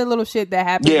or all the little shit that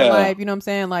happens in life. You know what I'm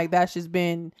saying? Like, that's just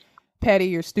been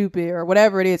petty or stupid or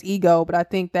whatever it is, ego. But I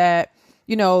think that,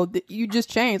 you just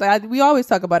change. Like, we always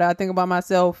talk about it. I think about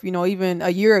myself, even a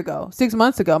year ago, 6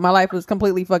 months ago, my life was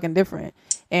completely fucking different.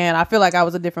 And I feel like I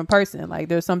was a different person. Like,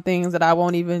 there's some things that I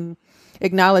won't even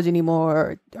acknowledge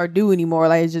anymore or do anymore.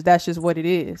 Like, that's just what it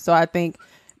is. So I think,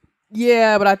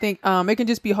 yeah, but I think it can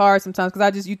just be hard sometimes,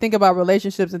 because you think about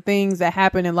relationships and things that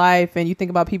happen in life, and you think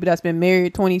about people that's been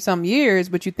married 20 some years,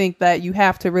 but you think that you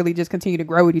have to really just continue to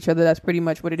grow with each other. That's pretty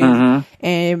much what it is.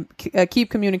 And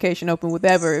keep communication open with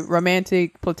whatever,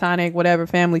 romantic, platonic, whatever,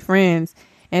 family, friends.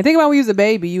 And think about when you was a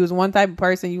baby, you was one type of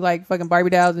person. You like fucking Barbie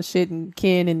dolls and shit and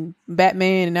Ken and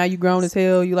Batman, and now you grown as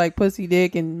hell. You like pussy,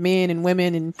 dick, and men and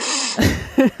women and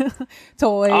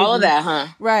toys. All of that, huh?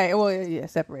 Right. Well, yeah,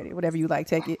 separated. Whatever you like,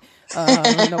 take it.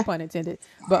 No pun intended.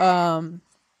 But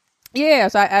yeah.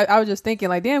 So I was just thinking,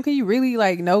 like, damn, can you really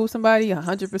like know somebody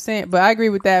 100%? But I agree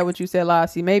with that. What you said,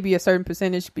 Lassie. Maybe a certain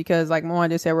percentage, because like Moan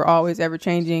just said, we're always ever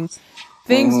changing.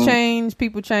 Things change,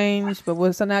 people change, but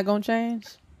what's not gonna change?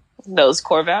 Those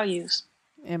core values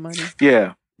And money.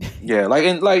 Yeah. Like,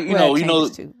 and like, Well, it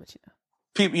changes too, but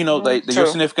people, like your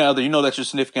significant other, that your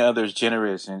significant other is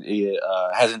generous and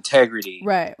has integrity.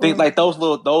 Right. Things like those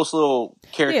little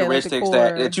characteristics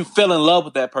that you fell in love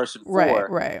with that person for.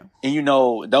 Right. And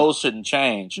those shouldn't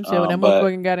change. You said, well, that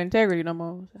motherfucking got integrity no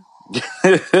more.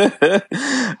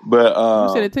 But you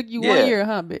said it took you 1 year,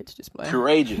 huh, bitch? Just play.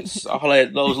 Courageous. All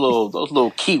that, those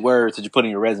little key words that you put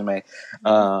in your resume.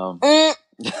 You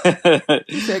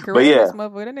said courageous,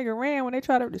 motherfucker. That nigga ran when they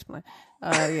tried to display.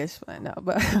 Yes, fine. No,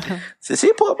 but so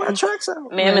she pulled my tracks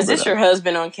out. Ma'am, is this your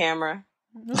husband on camera?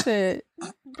 You said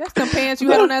that's the pants you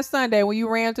had on that Sunday when you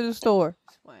ran to the store.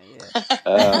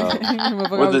 What's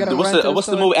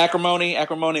the movie Acrimony?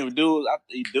 Acrimony. Dude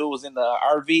was in the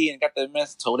RV and got the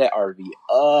mess, tore that RV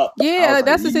up. Yeah,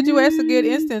 that's the situation. That's a good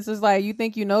instance. It's like you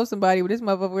think you know somebody, but this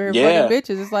motherfucker fucking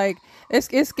bitches. It's like it's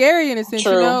scary in a sense,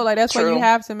 Like that's why you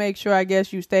have to make sure, I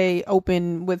guess, you stay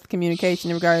open with communication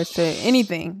in regards to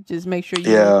anything. Just make sure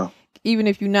you. Even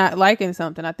if you're not liking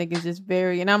something, I think it's just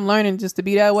and I'm learning just to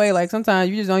be that way. Like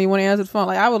sometimes you just don't even want to answer the phone.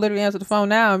 Like I would literally answer the phone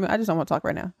now. I just don't want to talk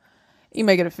right now. You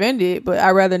may get offended, but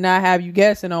I'd rather not have you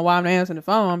guessing on why I'm not answering the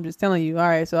phone. I'm just telling you, all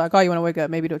right, so I call you when I wake up.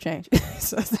 Maybe it'll change.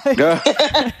 So I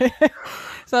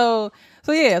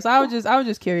was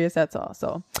just curious. That's all.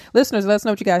 So listeners, let us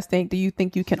know what you guys think. Do you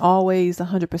think you can always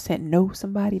 100% know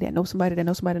somebody that knows somebody that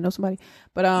knows somebody that knows somebody?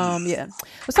 But yeah,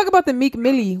 let's talk about the Meek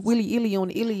Millie Willie Illy on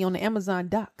the Amazon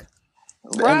doc.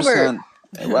 Robert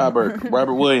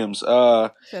Williams.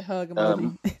 Said hug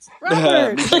emoji.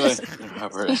 Robert.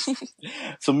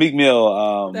 So Meek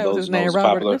Mill. That was his name.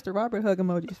 Mr. Robert hug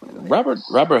emoji.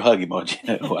 Robert hug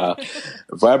emoji. Wow.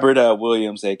 Robert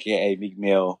Williams, aka Meek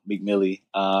Millie.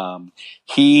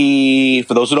 He,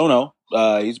 for those who don't know,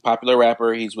 he's a popular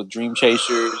rapper. He's with Dream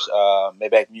Chasers,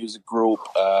 Maybach Music Group,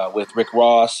 with Rick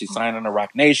Ross. He signed on the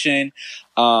Rock Nation.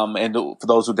 And for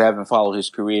those who haven't followed his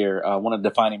career, one of the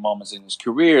defining moments in his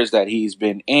career is that he's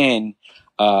been in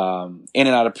and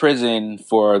out of prison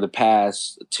for the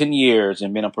past 10 years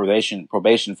and been on probation for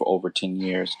over 10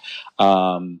 years,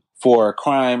 for a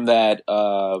crime that,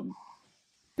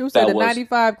 you said the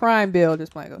 95 crime bill,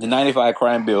 just playing. The 95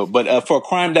 crime bill, but for a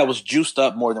crime that was juiced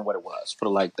up more than what it was, put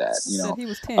it like that. He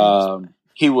was 10.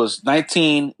 He was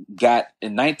 19, got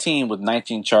in 19 with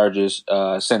 19 charges,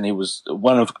 saying he was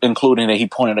including that he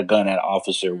pointed a gun at an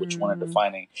officer, which one of the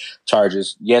defining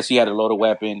charges. Yes, he had a loaded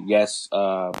weapon. Yes,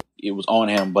 it was on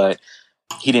him, but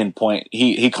he didn't point.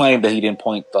 He claimed that he didn't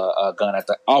point the gun at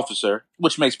the officer,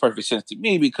 which makes perfect sense to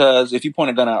me, because if you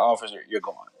point a gun at an officer, you're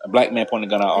gone. A black man pointing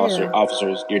a gun at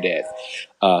officers, you're dead.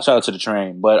 Shout out to the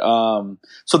train. But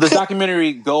so this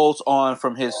documentary goes on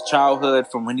from his childhood,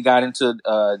 from when he got into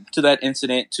to that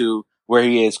incident to where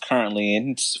he is currently. And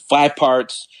it's 5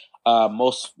 parts.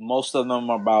 Most of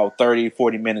them are about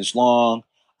 30-40 minutes long.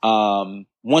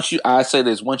 Once you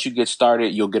get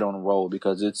started, you'll get on the roll,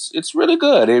 because it's really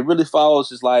good. It really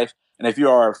follows his life. And if you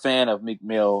are a fan of Meek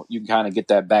Mill, you can kind of get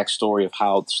that backstory of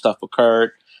how stuff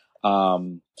occurred.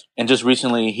 And just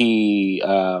recently, he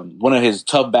one of his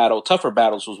tougher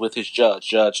battles was with his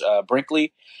Judge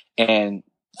Brinkley. And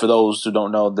for those who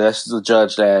don't know, this is a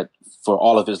judge that for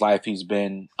all of his life he's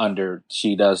been under.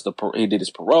 He did his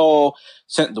parole,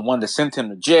 the one that sent him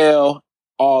to jail,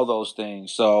 all those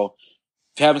things. So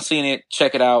if you haven't seen it,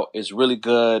 check it out. It's really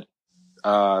good.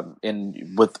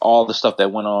 And with all the stuff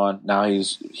that went on, now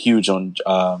he's huge on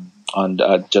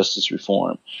justice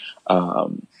reform,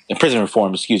 and prison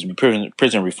reform. Excuse me,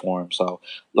 prison reform. So,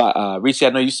 Reese, I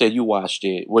know you said you watched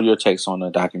it. What are your takes on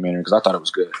the documentary? Because I thought it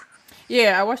was good.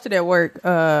 Yeah, I watched it at work.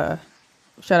 Shout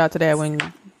out to that when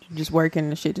you're just working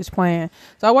and shit, just playing.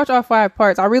 So I watched all 5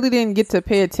 parts. I really didn't get to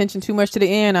pay attention too much to the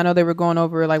end. I know they were going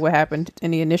over like what happened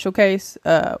in the initial case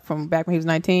from back when he was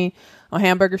 19 on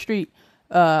Hamburger Street.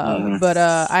 But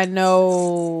I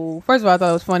know, first of all, I thought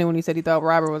it was funny when he said he thought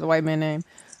Robert was a white man name.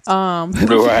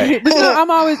 Right. But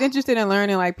I'm always interested in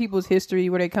learning like people's history,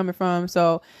 where they're coming from.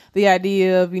 So the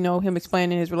idea of, him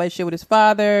explaining his relationship with his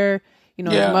father, his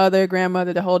mother,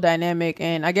 grandmother, the whole dynamic.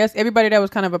 And I guess everybody that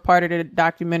was kind of a part of the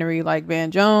documentary, like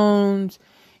Van Jones,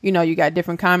 you got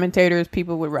different commentators,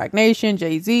 people with Rock Nation,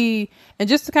 Jay-Z, and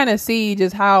just to kind of see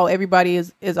just how everybody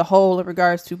is a whole in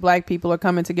regards to Black people are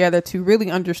coming together to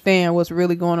really understand what's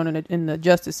really going on in the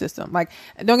justice system. Like,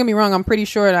 don't get me wrong, I'm pretty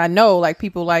sure, and I know like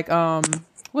people like,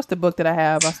 what's the book that I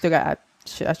have? I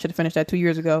should have finished that 2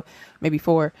 years ago, maybe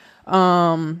 4.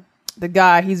 The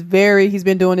guy, he's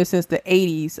been doing this since the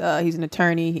 80s. He's an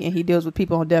attorney and he deals with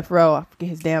people on death row. I forget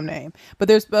his damn name. But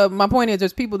there's my point is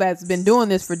there's people that's been doing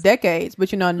this for decades.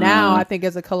 But now I think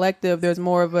as a collective, there's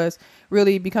more of us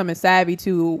really becoming savvy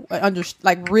to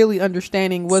really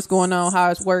understanding what's going on,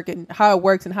 how it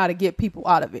works and how to get people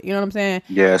out of it. You know what I'm saying?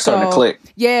 Yeah, it's starting to click.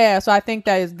 Yeah, so I think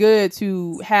that is good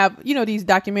to have, these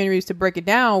documentaries to break it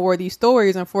down, where these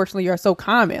stories, unfortunately, are so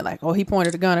common. Like, oh, he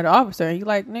pointed a gun at the officer. And you're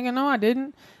like, nigga, no, I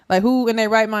didn't. Like, who in their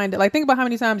right mind? Like, think about how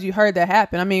many times you heard that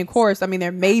happen. I mean, of course,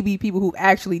 there may be people who've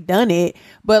actually done it,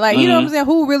 but like, you know what I'm saying?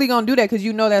 Who really gonna do that? Because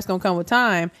that's gonna come with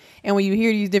time. And when you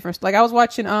hear these different, like I was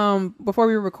watching, before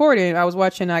we were recording, I was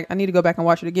watching, I need to go back and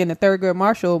watch it again, the Thurgood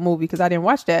Marshall movie, because I didn't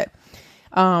watch that.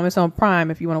 It's on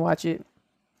Prime if you want to watch it.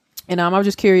 And I was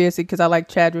just curious because I like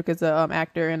Chadwick as a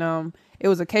actor, and it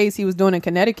was a case he was doing in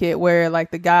Connecticut where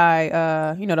like the guy,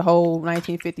 the whole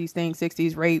 1950s thing,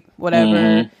 60s rape,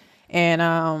 whatever. And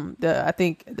I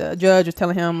think the judge was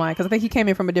telling him, like, because I think he came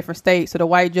in from a different state, so the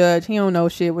white judge, he don't know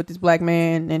shit with this Black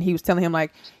man, and he was telling him,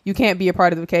 like, you can't be a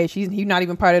part of the case. He's not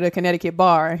even part of the Connecticut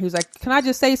bar. And he was like, can I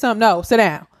just say something? No, sit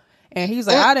down. And he's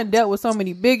like, I done dealt with so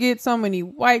many bigots, so many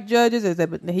white judges.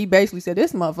 But he basically said,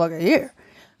 this motherfucker here.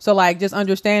 So, like, just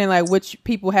understanding, like, which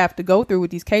people have to go through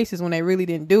with these cases when they really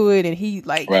didn't do it. And he,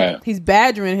 like, he's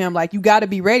badgering him, like, you got to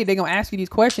be ready. They're going to ask you these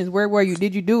questions. Where were you?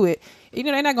 Did you do it? They're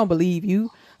not going to believe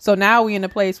you. So now we in a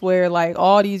place where, like,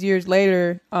 all these years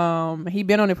later, he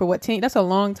been on it for 10? That's a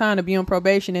long time to be on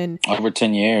probation, and over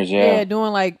 10 years, yeah,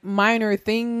 doing like minor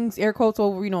things, air quotes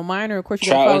over, minor. Of course,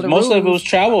 you gotta follow the most rules. of it was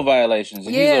travel violations.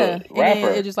 And yeah, he's a rapper.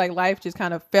 And it just like life just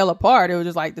kind of fell apart. It was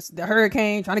just like the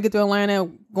hurricane, trying to get to Atlanta,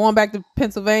 going back to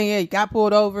Pennsylvania. You got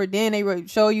pulled over. Then they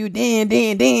show you. Then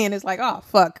it's like, oh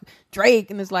fuck, Drake,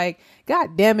 and it's like,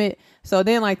 god damn it. So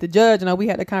then, like, the judge, we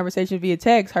had a conversation via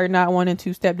text, her not wanting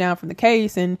to step down from the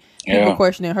case, and people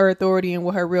questioning her authority and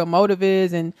what her real motive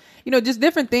is, and, just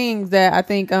different things that I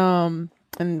think, and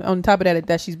on top of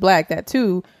that she's Black, that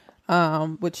too,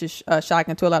 which is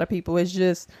shocking to a lot of people. It's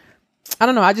just, I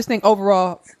don't know, I just think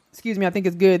overall, I think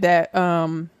it's good that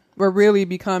we're really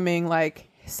becoming, like,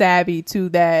 savvy to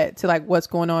like, what's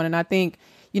going on, and I think,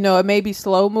 it may be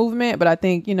slow movement, but I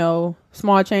think,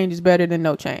 small change is better than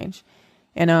no change.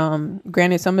 And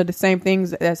granted, some of the same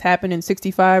things that's happened in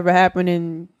 65 are happening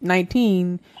in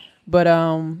 19, but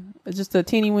it's just a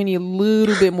teeny weeny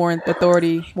little bit more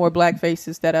authority, more Black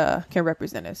faces that can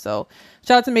represent us. So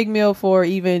shout out to Meek Mill for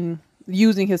even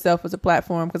using himself as a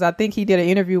platform, because I think he did an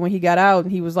interview when he got out,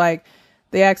 and he was like,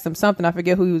 they asked him something, I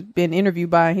forget who he was being interviewed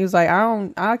by, and he was like, I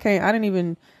don't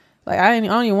even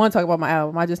want to talk about my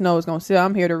album. I just know it's gonna sell.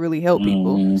 I'm here to really help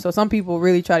people. So some people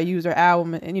really try to use their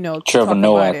album and Trevor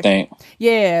Noah, I think.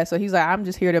 Yeah, so he's like, I'm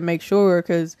just here to make sure,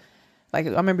 because like I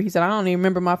remember he said, I don't even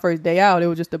remember my first day out. It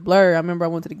was just a blur. I remember I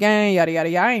went to the game, yada yada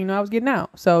yada. I didn't know I was getting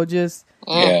out. So just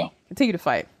continue to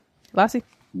fight. Lassie?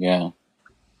 Yeah.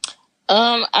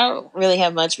 I don't really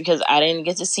have much because I didn't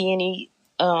get to see any.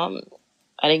 I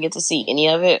didn't get to see any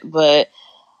of it, but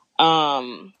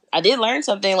I did learn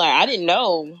something. Like, I didn't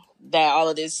know that all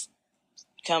of this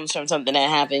comes from something that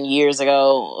happened years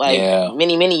ago, like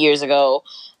many, many years ago.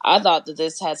 I thought that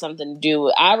this had something to do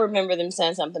with, I remember them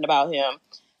saying something about him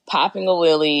popping a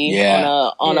wheelie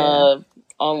on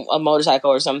on a motorcycle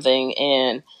or something,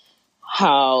 and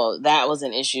how that was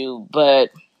an issue. But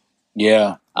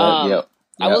yeah. I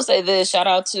will say this: shout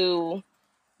out to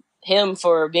him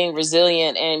for being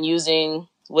resilient and using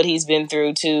what he's been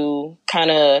through to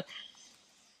kind of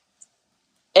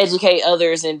educate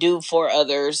others and do for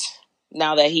others.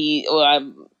 Now that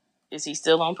is he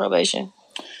still on probation?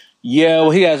 Yeah, well,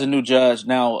 he has a new judge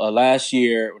now. A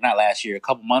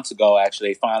couple months ago, actually,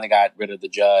 they finally got rid of the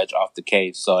judge off the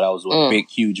case. So that was a big,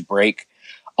 huge break.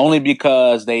 Only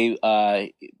because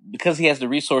because he has the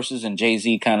resources, and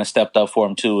Jay-Z kind of stepped up for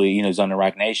him too. You know, he's on the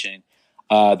Roc Nation.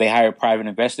 They hired private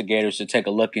investigators to take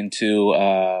a look into.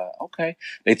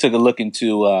 They took a look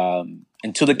into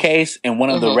the case, and one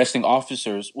of the arresting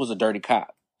officers was a dirty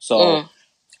cop. So.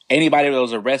 Anybody that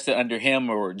was arrested under him,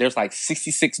 or there's like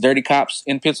 66 dirty cops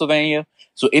in Pennsylvania.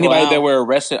 So anybody that were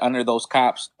arrested under those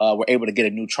cops were able to get a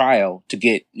new trial to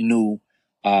get new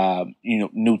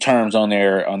terms on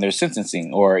their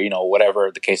sentencing, or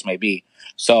whatever the case may be.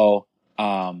 So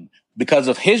because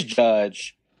of his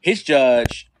judge,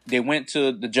 they went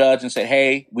to the judge and said,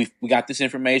 "Hey, we got this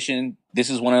information. This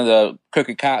is one of the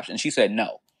crooked cops," and she said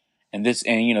no. And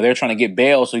they're trying to get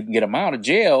bail so you can get him out of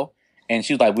jail. And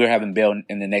she was like, "We're having bail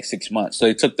in the next 6 months." So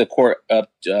they took the court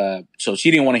up. So she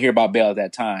didn't want to hear about bail at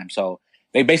that time. So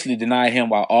they basically denied him,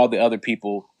 while all the other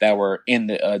people that were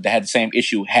that had the same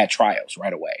issue had trials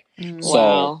right away.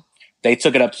 So they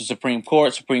took it up to Supreme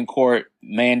Court. Supreme Court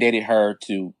mandated her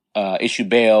to issue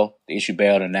bail. They issued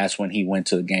bail, and that's when he went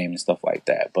to the game and stuff like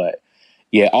that. But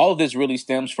yeah, all of this really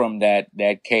stems from that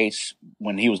case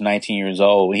when he was 19 years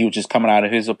old. He was just coming out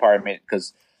of his apartment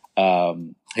because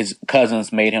his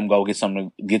cousins made him go get something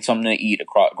to eat get something to eat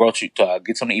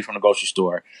from the grocery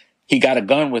store. He got a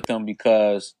gun with him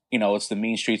because it's the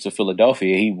mean streets of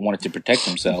Philadelphia. He wanted to protect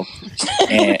himself.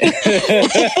 And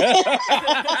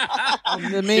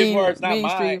the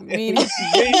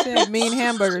mean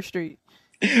hamburger street.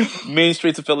 Mean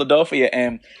streets of Philadelphia,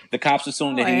 and the cops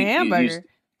assumed that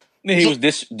he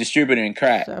was distributing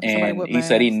crack, and he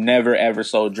said he never ever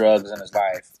sold drugs in his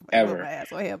life ever.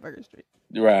 Hamburger Street.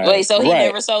 Right. Wait, so he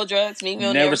never sold drugs? Meek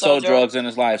Mill never sold drugs in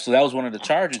his life. So that was one of the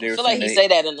charges. I feel like he say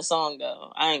that in the song,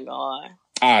 though. I ain't gonna lie.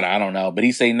 I don't know, but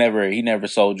he say he never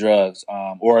sold drugs,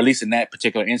 or at least in that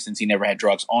particular instance, he never had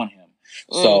drugs on him.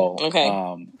 So okay,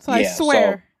 so I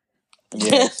swear.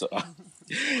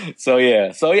 So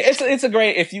it's a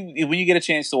great when you get a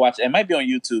chance to watch it might be on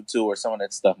YouTube too, or some of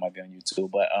that stuff might be on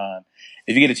YouTube, but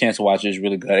if you get a chance to watch it, it's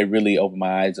really good. It really opened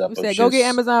my eyes up. Go get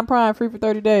Amazon Prime free for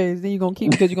 30 days, then you're gonna keep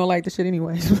it because you're gonna like the shit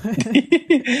anyways.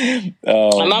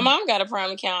 My mom got a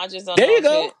Prime account. I just don't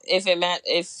know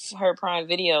if her Prime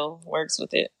Video works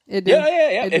with it. It do.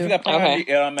 Yeah. If you got Prime,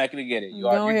 you automatically get it. Go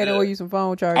ahead and order you some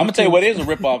phone chargers. I'm gonna tell you what is a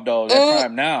rip off though.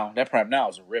 That Prime Now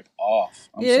is a rip off.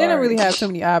 They don't really have so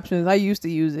many options. I used to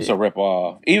use it. It's a rip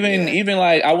off. Even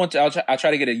like I try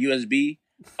to get a USB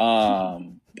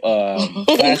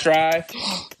flash drive,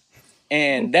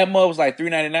 and that mug was like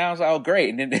 $3.99. I was like, oh great.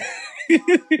 And then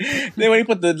then when he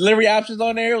put the delivery options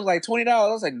on there, it was like $20. I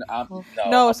was like,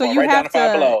 no. So you have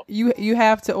to you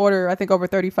have to order, I think, over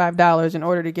 $35 in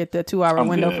order to get the 2-hour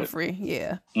window for free.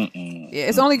 Yeah. Yeah,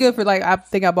 it's only good for I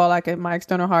think I bought my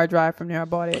external hard drive from there. I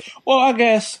bought it. Well, I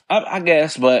guess,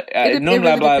 but normally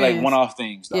I buy like one-off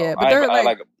things. Though. Yeah, but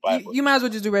you might as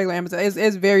well just do regular Amazon.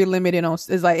 It's very limited on.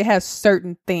 It's like it has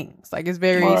certain things. Like it's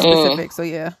very specific. So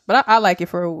yeah, but I like it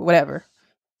for whatever.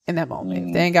 In that moment,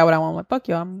 if they ain't got what I want, I'm like, fuck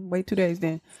y'all, I'm wait 2 days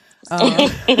then.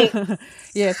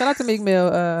 Yeah, shout out to Meek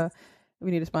Mill.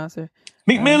 We need a sponsor.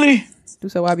 Meek Millie. Do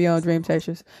so YBO Dream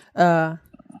Chasers.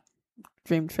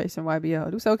 Dream Chasing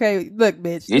YBO. Do so okay. Look,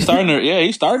 bitch. He's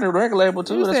starting a record label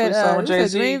too. That's what he's starting with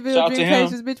Jay-Z. Shout out to him.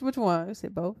 Chasers, bitch. Which one? I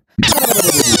said both.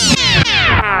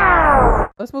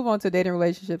 Let's move on to dating,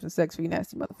 relationships, and sex for you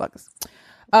nasty motherfuckers.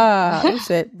 Who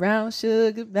said brown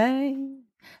sugar, bang?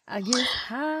 I get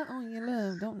high on your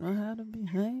love, don't know how to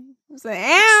behave.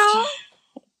 Ow.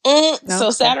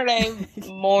 So Saturday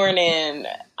morning,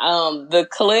 the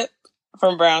clip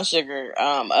from Brown Sugar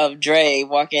of Dre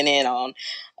walking in on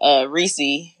Reese,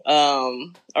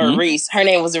 Reese. Her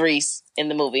name was Reese in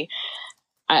the movie.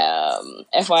 FYI,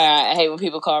 I hate when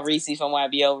people call Reese from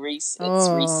YBO Reese. It's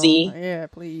Reese. Yeah,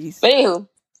 please. But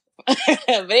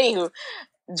anywho,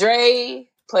 Dre,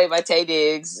 played by Taye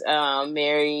Diggs,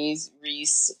 marries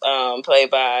Reese, played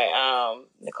by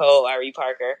Nicole Irie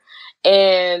Parker,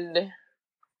 and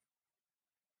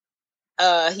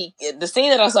the scene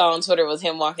that I saw on Twitter was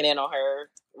him walking in on her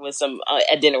with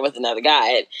at dinner with another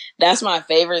guy. That's my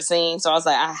favorite scene, so I was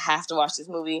like, I have to watch this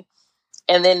movie.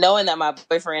 And then knowing that my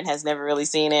boyfriend has never really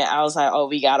seen it, I was like, oh,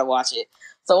 we gotta watch it.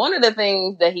 So one of the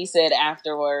things that he said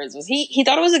afterwards was he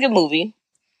thought it was a good movie,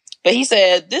 but he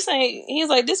said this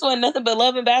wasn't nothing but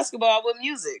love and basketball with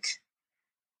music.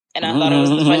 And I thought it was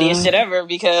the funniest shit ever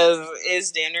because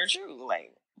it's damn near true.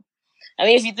 Like, I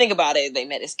mean, if you think about it, they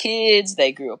met as kids,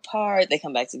 they grew apart, they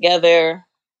come back together,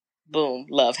 boom,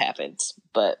 love happens.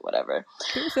 But whatever.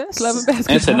 It's love and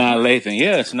basketball. It's Sanaa Lathan.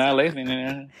 Yeah, Sanaa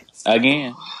Lathan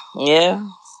again. Yeah.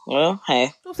 Well,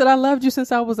 hey. Who said I loved you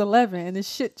since I was 11 and this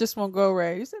shit just won't go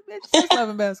away? You said, bitch, it's love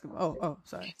and basketball. Oh,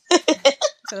 sorry. So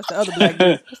that's the other black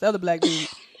dude. That's the other black dude.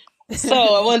 So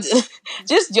I want to,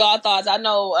 just y'all thoughts. I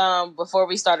know before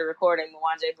we started recording,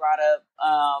 Mwanje brought up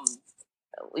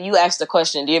you asked a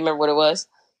question. Do you remember what it was?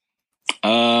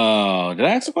 Oh, did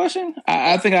I ask a question?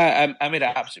 I think I made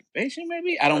an observation.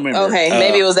 Maybe I don't remember. Okay,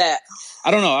 maybe it was that.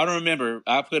 I don't know. I don't remember.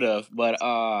 I could have, but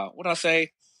what did I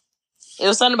say? It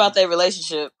was something about their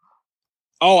relationship.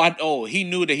 Oh, he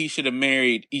knew that he should have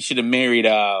married. He should have married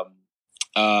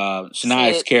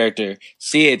Shania's character,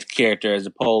 Sid's character, as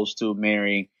opposed to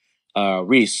marrying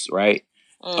Reese, right?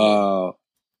 Mm-hmm.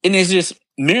 And it's just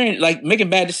marrying, like making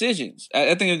bad decisions.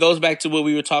 I think it goes back to what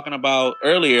we were talking about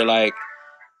earlier. Like,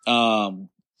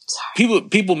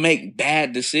 people make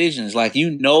bad decisions. Like, you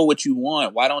know what you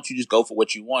want. Why don't you just go for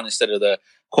what you want instead of the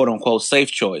quote unquote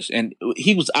safe choice? And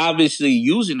he was obviously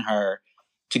using her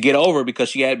to get over because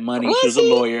she had money. She was a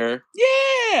lawyer.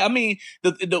 Yeah, I mean,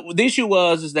 the issue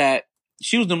is that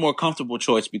she was the more comfortable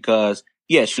choice because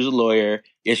yes, she was a lawyer.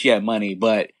 Yes, she had money,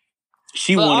 but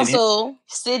wanted also,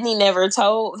 Sydney never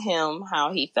told him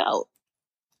how he felt.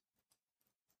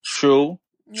 True.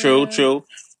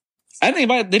 I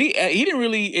think he didn't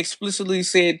really explicitly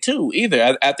say it too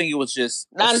either. I think it was just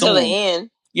not assumed. Until the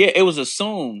end. Yeah, it was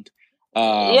assumed.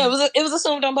 It was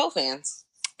assumed on both ends.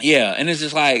 Yeah, and it's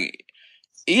just like,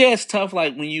 yeah, it's tough.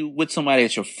 Like when you with somebody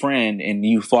that's your friend and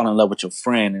you fall in love with your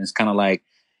friend, and it's kind of like,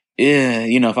 yeah,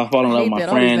 you know, if I fall in love with my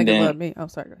friend, then love me. Oh,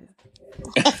 sorry. Go ahead.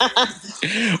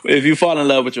 If you fall in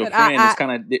love with your friend,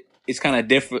 it's kind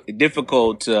of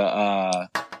difficult to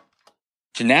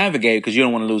navigate because you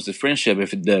don't want to lose the friendship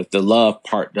if the love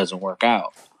part doesn't work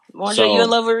out. Wonder you in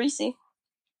love with Reese? Say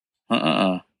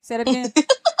it again.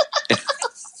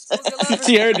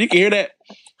 She heard. You can hear that.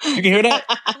 You can hear that.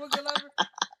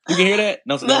 You can hear that.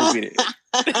 No, repeat it.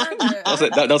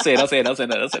 Don't say it. Don't say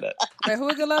that. Wait, who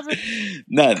a good lover?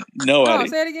 None. No. Oh,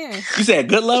 say it again. You said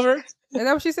good lover. Is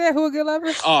that what she said? Who a good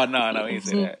lover? Oh no, he didn't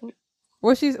say that.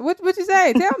 What you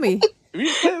say? Tell me.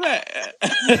 Say that.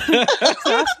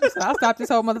 So I'll stop this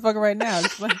whole motherfucker right now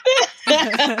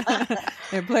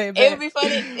and play it back. It'd be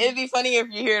funny if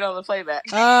you hear it on the playback.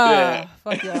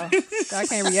 Fuck y'all. I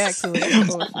can't react to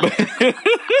it.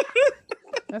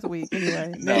 That's weak.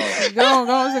 Anyway, no. Go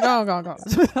on.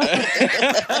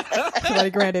 Somebody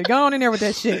granted. Go on in there with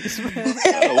that shit.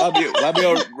 Why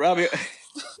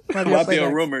be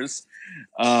on rumors?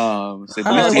 I'm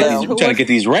trying to get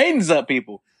these ratings up,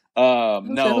 people.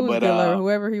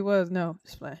 Whoever he was, no.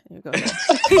 Here go.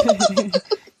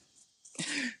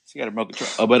 She got a broken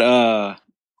truck.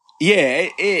 Yeah,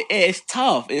 it's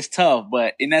tough. It's tough,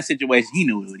 but in that situation, he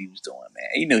knew what he was doing, man.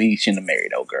 He knew he shouldn't have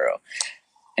married no girl.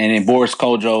 And then Boris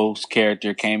Kodjoe's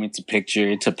character came into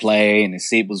play, and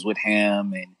Sid was with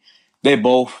him, and they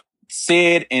both,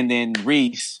 Sid and then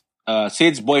Reese,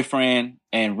 Sid's boyfriend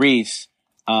and Reese,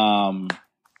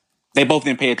 they both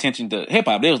didn't pay attention to hip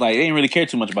hop. They didn't really care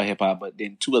too much about hip hop, but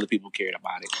then two other people cared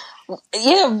about it.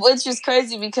 Yeah, which is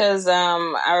crazy because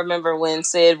I remember when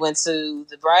Sid went to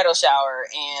the bridal shower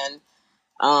and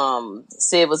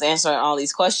Sid was answering all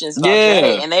these questions about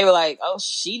Dre, and they were like, "Oh,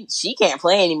 she can't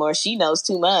play anymore. She knows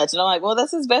too much." And I'm like, "Well,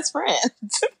 that's his best friend."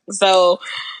 So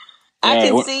I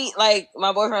can see, like,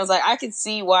 my boyfriend was like, I could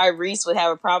see why Reese would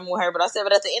have a problem with her, but I said,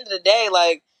 but at the end of the day,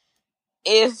 like,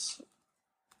 if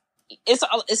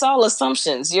it's all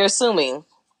assumptions, you're assuming,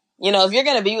 you know, if you're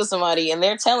gonna be with somebody and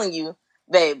they're telling you,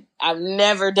 "Babe, I've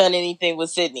never done anything with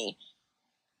Sydney,"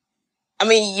 I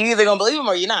mean, you either gonna believe them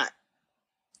or you're not.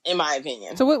 In my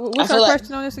opinion. So what's our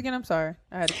question on this again? I'm sorry.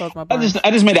 I had to close my blinds. I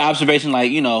just made the observation,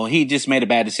 like, you know, he just made a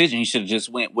bad decision. He should have just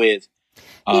went with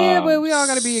but we all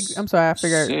gotta be, I'm sorry, I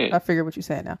figured what you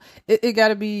said now. It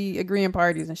gotta be agreeing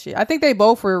parties and shit. I think they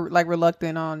both were like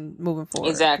reluctant on moving forward.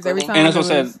 Exactly. And that's what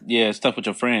I said, it's tough with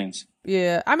your friends.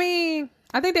 Yeah. I mean,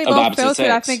 I think they both felt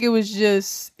it. I think it was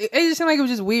just it just seemed like it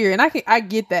was just weird. And I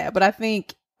get that, but I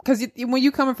think because when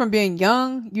you coming from being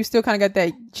young, you still kind of got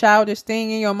that childish thing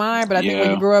in your mind. But I think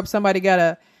when you grow up, somebody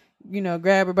gotta, you know,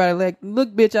 grab her by the leg,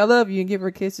 "Look, bitch, I love you," and give her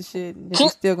a kiss and shit. And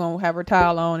she's still gonna have her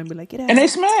towel on and be like, "Get out." And they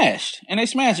smashed in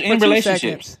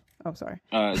relationships. Oh, sorry.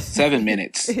 7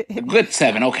 minutes, a good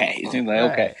 7. Okay, it seems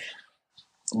like okay.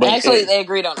 But Actually, they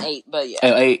agreed on 8, but yeah.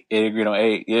 8. They agreed on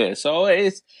 8. Yeah. So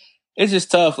it's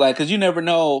just tough, like, because you never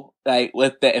know, like,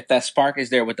 if that spark is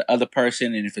there with the other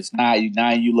person, and if it's not,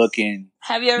 you looking.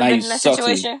 Have you ever been in that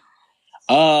situation?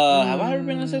 Have I ever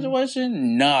been in a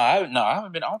situation? No, I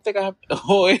haven't been. I don't think I have.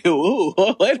 Wait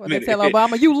a minute. Tell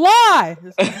Obama you lie.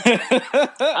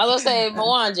 I was gonna say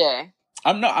Mwanje.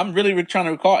 I'm really trying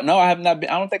to recall. No, I have not been.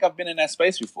 I don't think I've been in that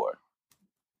space before.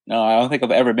 No, I don't think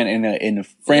I've ever been in a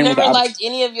friend. You never liked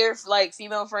any of your like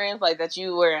female friends like that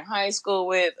you were in high school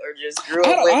with, or just grew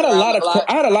up with? I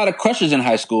had a lot of crushes in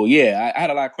high school. Yeah, I had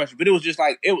a lot of crushes, but it was just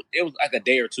like it was like a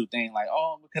day or two thing. Like,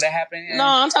 oh, could that happen? Yeah. No,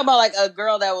 I'm talking about like a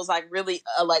girl that was like really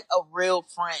like a real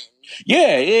friend.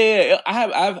 Yeah.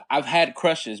 I've had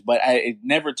crushes, but it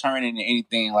never turned into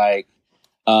anything like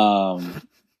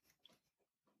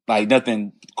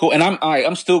nothing cool. And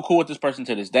I'm still cool with this person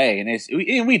to this day.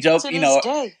 And we joke, to this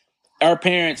day. Our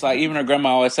parents, like, even our grandma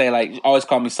always say, like, always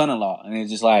call me son-in-law. And it's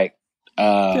just like,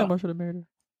 Tell me I should have married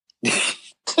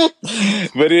her.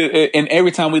 But and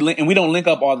every time we link, and we don't link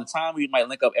up all the time, we might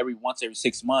link up every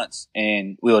 6 months,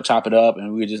 and we'll chop it up,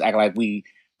 and we just act like we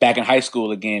back in high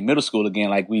school again, middle school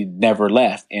again, like we never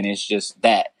left. And it's just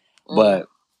that. But,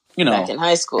 you know. Back in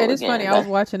high school. It is funny. I was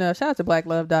watching shout out to Black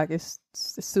Love Doc. It's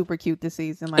super cute this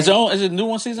season. Like, is it new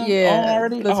one season? Yeah,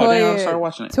 already. Toya, I started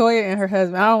watching it. Toya and her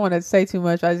husband. I don't want to say too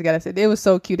much. I just gotta say it was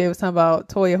so cute. They was talking about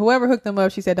Toya. Whoever hooked them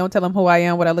up, she said, "Don't tell him who I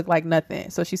am. What I look like, nothing."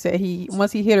 So she said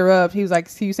once he hit her up, he was like,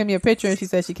 "You send me a picture," and she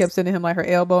said she kept sending him like her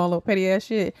elbow and little petty ass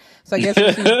shit. So I guess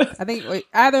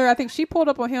I think she pulled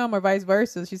up on him or vice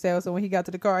versa. She said so when he got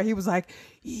to the car, he was like,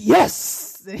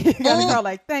 "Yes." And he got in the car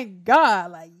like, "Thank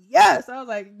God!" Like, yes. I was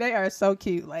like, they are so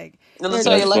cute. Like,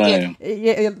 LaToya Luckett.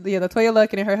 Yeah, LaToya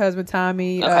Luckett and her husband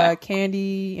Tommy, Okay.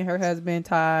 Candy and her husband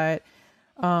Todd,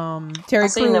 Terry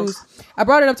Crews. I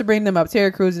brought it up to bring them up.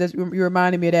 Terry Crews, you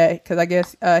reminded me of that because I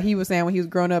guess he was saying when he was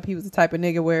growing up, he was the type of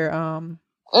nigga where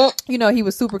he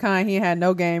was super kind. He had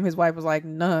no game. His wife was like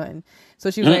none. So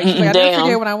she was like, I never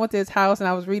forget when I went to his house and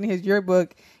I was reading his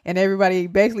yearbook and everybody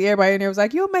in there was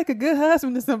like, "You'll make a good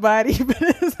husband to somebody," but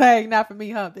it's like, not for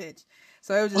me, huh, bitch.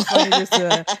 So it was just funny just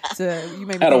to you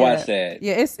made me. I had to watch that.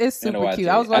 Yeah, it's super cute.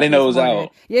 I didn't know it was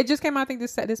out. Yeah, it just came out I think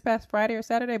this past Friday or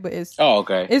Saturday, but it's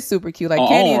okay. It's super cute. Like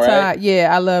Candy and Todd, right? Yeah,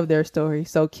 I love their story.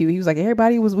 So cute. He was like, we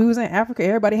was in Africa,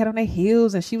 everybody had on their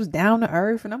heels and she was down to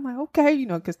earth, and I'm like, okay,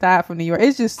 because Todd from New York.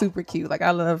 It's just super cute. Like I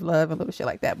love and little shit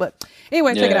like that. But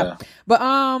anyway, check it out. But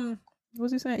what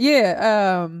was he saying?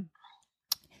 Yeah,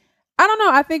 I don't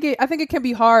know. I think it can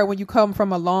be hard when you come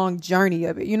from a long journey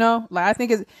of it. Like I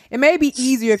think it may be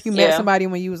easier if you met somebody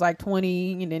when you was like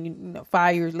 20 and then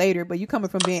 5 years later. But you coming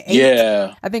from being 8,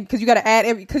 yeah. I think because you got to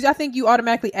add because I think you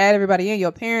automatically add everybody in,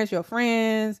 your parents, your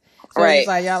friends. So right. It's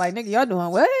like y'all like, nigga, y'all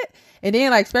doing what? And then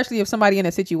like especially if somebody in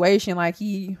a situation like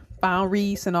he found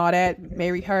Reese and all that,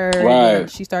 married her, right?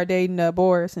 And she started dating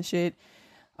Boris and shit.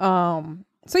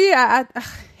 So yeah,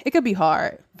 it could be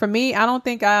hard for me. I don't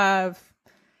think I've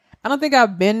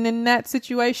been in that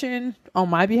situation on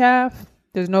my behalf.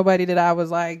 There's nobody that I was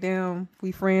like, damn,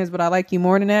 we friends, but I like you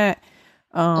more than that.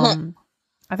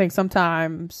 I think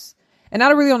sometimes, and I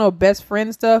don't really know best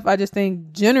friend stuff. I just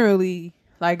think generally,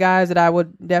 like guys that I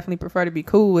would definitely prefer to be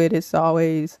cool with, it's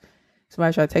always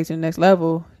somebody try to take to the next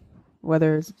level,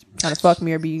 whether it's trying to fuck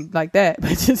me or be like that,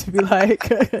 but just be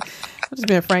like, I'm just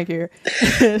being frank here.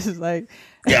 It's just like,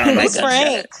 y'all my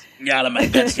Frank. Y'all my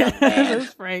guts, young man.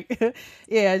 Frank.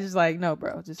 Yeah, just like, no,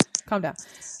 bro, just calm down.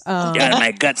 Y'all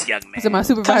my guts, young man. So my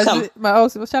supervisor,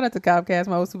 shout out to Cobcast,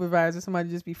 my old supervisor, somebody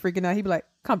just be freaking out. He'd be like,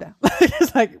 calm down.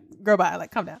 It's like, girl, bye,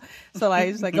 like, calm down. So like,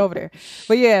 just like over there.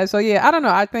 But yeah, I don't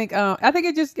know. I think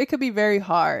it could be very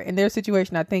hard in their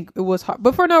situation. I think it was hard,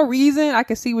 but for no reason. I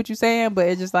could see what you're saying, but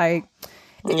it's just like,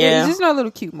 it's just not a little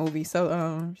cute movie.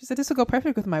 So she said this will go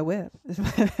perfect with my web.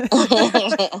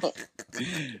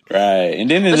 Right, and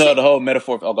then there's the whole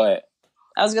metaphor. Oh, go ahead.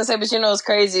 I was gonna say, but what's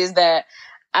crazy is that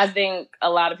I think a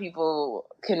lot of people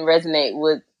can resonate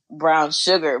with Brown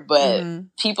Sugar, but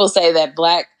people say that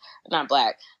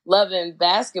Love and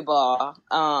Basketball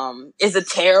is a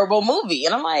terrible movie,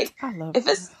 and I'm like,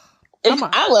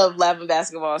 I love Love and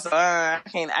Basketball, so I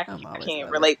can't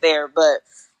relate there, but.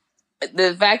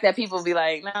 The fact that people be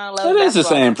like, nah, Love and Basketball is the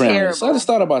same premise. Terrible. I just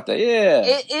thought about that. Yeah,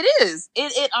 it is.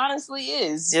 It honestly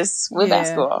is just with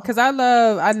basketball. Because I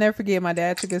never forget. My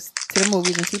dad took us to the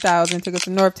movies in 2000. Took us to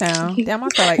Northtown. Damn, I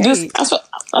felt like 8.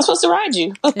 I'm supposed to ride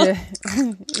you. Yeah,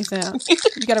 he said,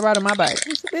 you got to ride on my bike.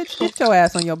 I said, bitch, get your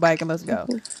ass on your bike and let's go.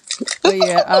 But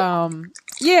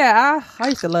yeah, I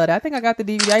used to love that. I think I got the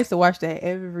DVD. I used to watch that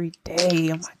every day.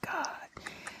 Oh my god,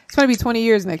 it's going to be 20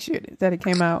 years next year that it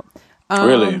came out.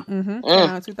 Really?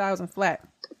 Mm-hmm. 2000 flat.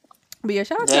 But yeah,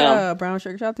 shout out to Brown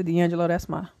Sugar. Shout out to D'Angelo.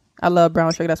 I love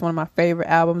Brown Sugar. That's one of my favorite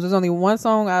albums. There's only one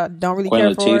song I don't really Queen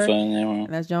care for, Latifah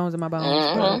and that's Jones in My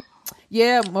Bones. But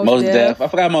yeah, Mos Def. I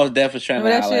forgot Mos Def was trying to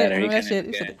Remember holler at her. Remember that shit?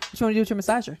 What you want to do with your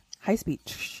massager? High speed.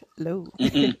 Low.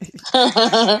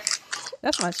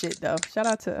 That's my shit though. Shout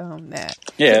out to that.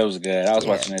 Yeah, it was good. I was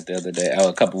watching it the other day.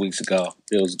 A couple weeks ago.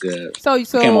 It was good. So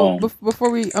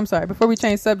before we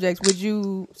change subjects, would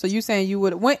you? So you saying you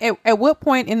would? At what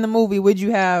point in the movie would you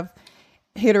have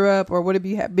hit her up, or would it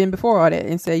have been before all that,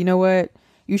 and say, you know what,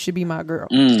 you should be my girl?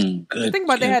 Good. Think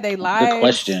about they had their lives. Good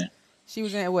question. She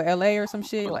was in LA or some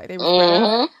shit. Like they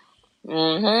were.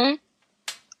 I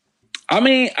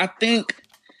mean, I think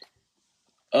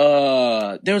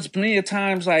there was plenty of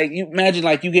times like you imagine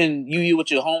like you getting you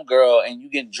with your homegirl and you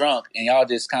getting drunk and y'all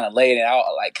just kind of laying it out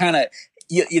like kind of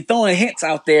you're throwing hints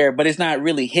out there, but it's not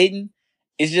really hidden.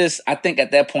 It's just I think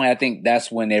at that point I think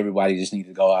that's when everybody just needs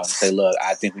to go out and say, look,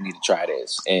 I think we need to try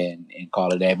this and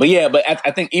call it that. But yeah, but I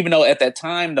think even though at that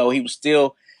time though he was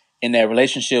still in that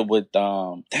relationship with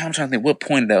I'm trying to think what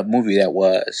point of the movie that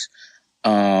was.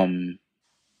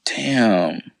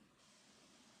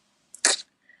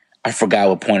 I forgot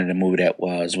what point of the movie that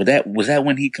was. Was that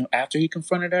when after he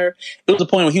confronted her? It was the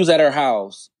point when he was at her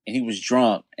house and he was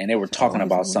drunk and they were talking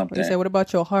about something. He said, "What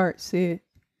about your heart, Sid?"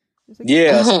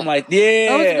 Yeah, something like Oh,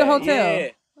 it was at the hotel. Yeah.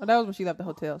 Oh, that was when she left the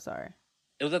hotel. Sorry.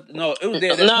 It was it was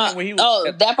there. Point when he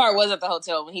was, that part was at the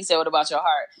hotel when he said, "What about your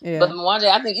heart?" Yeah. But Mwanje,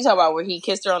 I think you talk about where he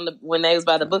kissed her when they was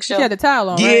by the bookshelf. She had the towel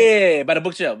on. Yeah, right? by the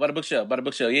bookshelf.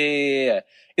 Yeah.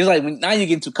 It's like now you're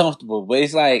getting too comfortable, but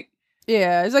it's like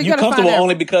it's like you're comfortable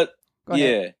only because Go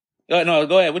ahead. No,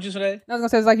 go ahead. What'd you say? I was gonna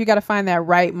say it's like you got to find that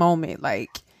right moment, like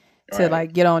to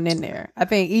like get on in there. I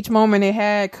think each moment it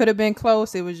had could have been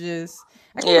close. It was just.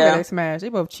 I can't believe they smashed. They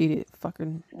both cheated.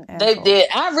 Fucking assholes. They did.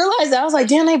 I realized that. I was like,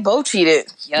 damn, they both cheated.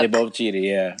 Yep. They both cheated,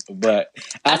 yeah. But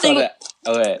I saw that.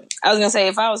 Go ahead. I was going to say,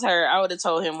 if I was her, I would have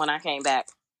told him when I came back.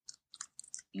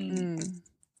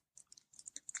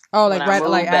 Oh, like right,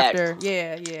 like back. After.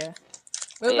 Yeah.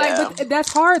 But but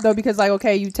that's hard though because like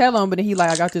okay, you tell him, but then he like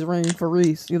I got this ring for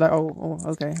Reese. You're like oh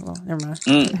okay, well never mind.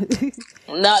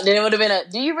 No, then it would have been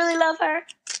do you really love her?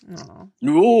 No.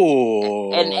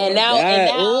 Ooh. And now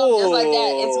just like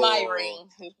that, it's my ring.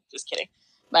 Just kidding.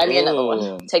 Buy me another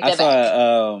one. Take that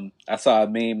back. I saw a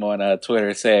meme on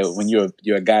Twitter said when you're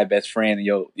a guy best friend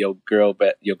and your girl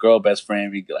best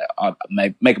friend be like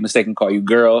make a mistake and call you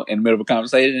girl in the middle of a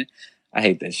conversation. I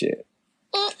hate that shit.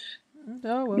 Oh,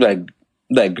 well.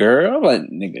 Like girl, like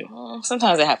nigga.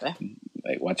 Sometimes it happens.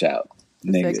 Like watch out,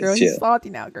 nigga. Girl, chill. he's salty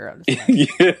now, girl.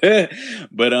 Yeah.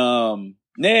 But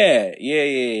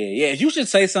yeah. You should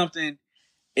say something.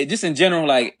 Just in general,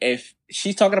 like if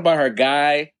she's talking about her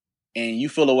guy and you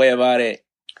feel a way about it,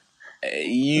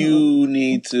 you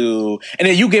need to. And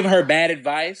then you give her bad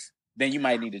advice, then you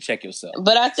might need to check yourself.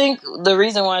 But I think the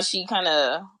reason why she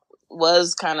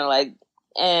was like,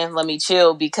 let me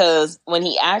chill, because when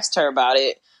he asked her about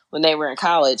it when they were in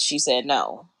college, she said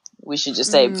no. We should just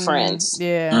stay friends.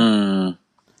 Yeah.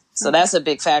 So that's a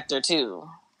big factor too.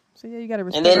 So yeah, you gotta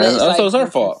respect. And then it's her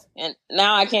fault. And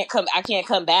now I can't come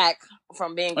back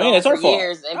from being gone for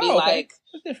years and be like,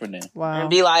 it's different then. Wow. And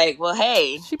be like, well,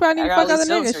 hey, she probably need to fuck other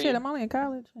niggas. Shit, I'm only in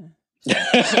college. But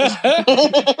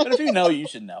if you know, you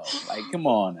should know. Like, come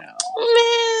on now.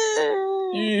 Man.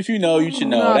 If you know, you should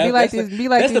know. No, that's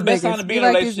the best time to be in a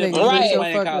relationship. Right.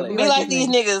 Be like these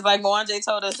niggas, like Mwanje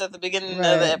told us at the beginning of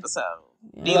the episode.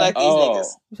 Be like these niggas.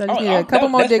 So I just need a couple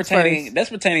more dicks first. That's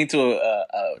pertaining to a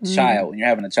child, when you're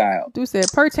having a child. Dude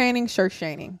said pertaining, shirt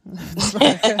shaining.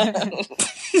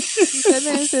 He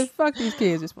said, fuck these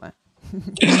kids, just playing.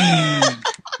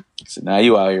 So now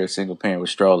you out here a single parent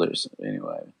with strollers.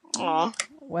 Anyway. Aww.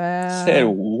 Wow. Said,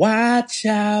 watch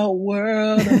out,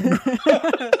 world.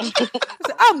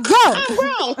 I'm grown.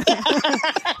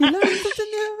 You learn something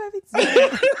new every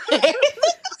time.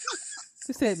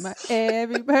 She said, my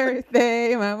every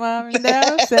birthday, my mom and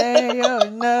dad say,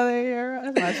 another year.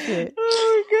 That's my shit.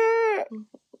 Oh, God.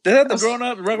 Is that the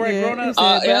grown-up, Rugrat grown-up?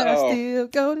 I still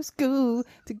go to school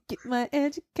to get my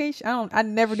education. I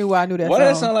never knew why I knew that song. Why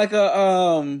does that sound like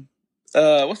a,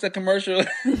 what's that commercial?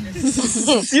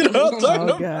 You know what I'm talking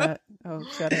about? God. Oh,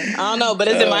 shut up. I don't know, but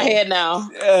it's in my head now.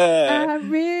 I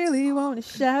really want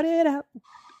to shout it out.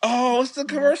 Oh, what's the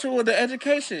commercial with the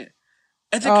education?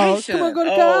 Oh, come on, go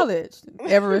to college.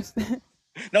 Everest.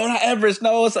 No, not Everest.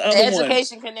 No, it's the other one.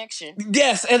 Education Connection.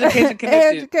 Yes, Education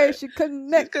Connection. Education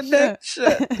Connection.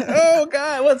 Oh,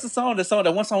 God. What's the song?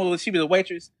 That one song where she was a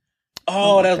waitress?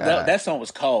 Oh, that song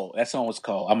was cold. That song was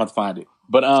cold. I'm going to find it.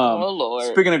 But Oh, Lord.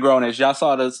 speaking of grown-ish, y'all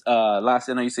saw this last.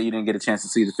 I know you said you didn't get a chance to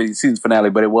see the season finale,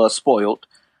 but it was spoiled.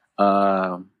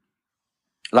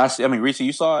 Reese,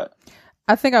 you saw it?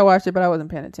 I think I watched it, but I wasn't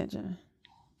paying attention.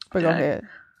 But go Okay. ahead.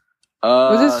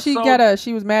 Was this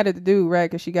she was mad at the dude,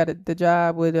 right? Because she got the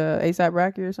job with ASAP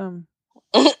Rocky or something.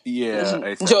 Yeah,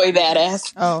 Joey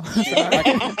Badass. Oh,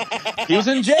 he was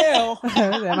in jail.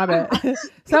 Yeah, my bad.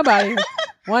 Somebody,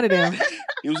 one of them.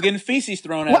 He was getting feces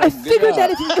thrown at Well, him. I Good figured job.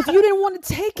 that if you didn't want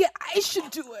to take it, I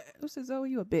should do it. Who says, "Oh,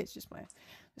 you a bitch"? Just playing.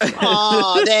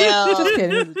 Oh, damn. Just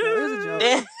kidding. It was a joke.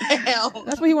 Damn.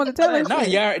 That's what he wanted to tell us. Not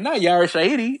Yara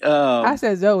Shahidi. I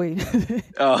said Zoe.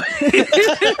 Oh.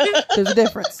 There's a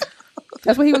difference.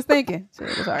 That's what he was thinking. So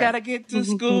it was all right. Gotta get to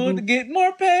school to get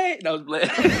more pay. No, I was playing.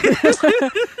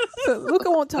 So Luca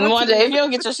won't talk One to day, me. if you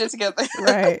don't get your shit together.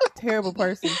 Right. Terrible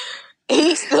person.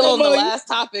 He's still on the Boy. last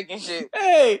topic and shit.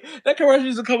 Hey, that commercial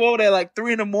used to come over at like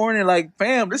 3 a.m. Like,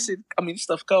 fam, this shit. This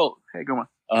stuff's cold. Hey, come on.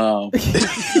 I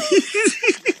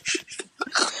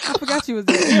forgot you was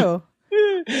there. Ew.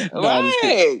 No, I'm just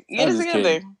kidding. Right. Get I'm it just together.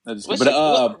 kidding. I'm just What's kidding.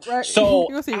 your- But Right. so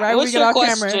You'll see right when we what's get your off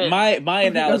question? camera. my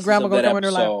analysis grandma of gonna that come in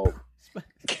her lap. episode.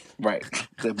 Right.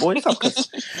 The boy, stop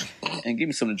cussing. And give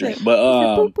me something to drink. Yeah. But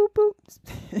Boop, boop, boop.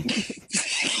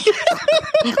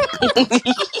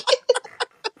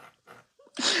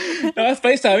 no, that's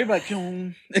FaceTime. He's like,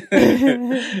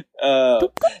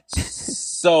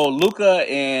 so Luca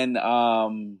and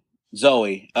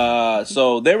Zoe.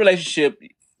 So their relationship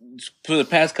for the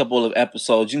past couple of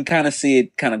episodes, you can kind of see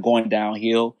it kind of going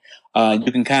downhill.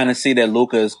 You can kind of see that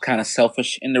Luca is kind of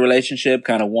selfish in the relationship,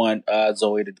 kind of want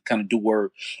Zoe to kind of do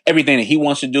everything that he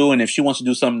wants to do. And if she wants to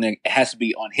do something, it has to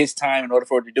be on his time in order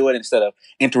for her to do it instead of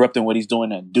interrupting what he's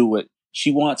doing and do what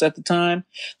she wants at the time.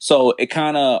 So it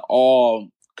kind of all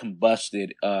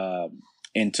combusted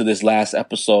into this last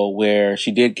episode where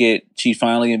she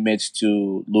finally admits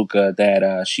to Luca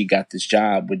that she got this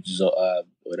job with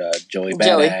Joey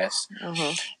Badass.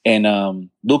 Uh-huh. And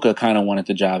Luca kind of wanted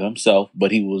the job himself,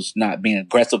 but he was not being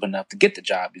aggressive enough to get the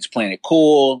job. He's playing it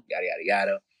cool, yada,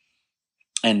 yada,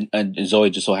 yada. And Zoe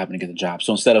just so happened to get the job.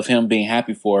 So instead of him being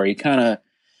happy for her, it kind of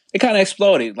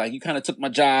exploded. Like, you kind of took my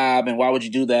job, and why would you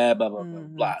do that? Blah, blah, blah,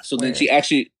 blah. So then she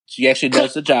actually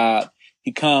does the job.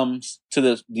 He comes to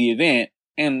the event,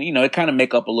 and, it kind of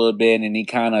make up a little bit. And he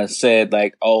kind of said,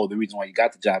 like, oh, the reason why you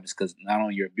got the job is because not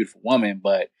only you're a beautiful woman,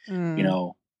 but,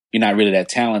 you're not really that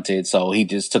talented. So he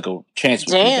just took a chance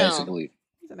with you, basically.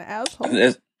 He's an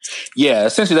asshole. Yeah,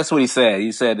 essentially that's what he said.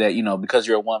 He said that, because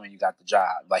you're a woman, you got the job.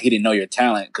 Like, he didn't know your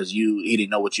talent because he didn't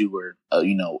know what you were,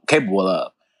 capable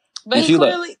of. But he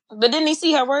clearly, but didn't he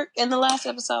see her work in the last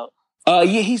episode? Yeah,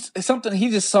 he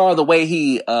just saw the way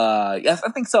yes,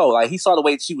 I think so. Like, he saw the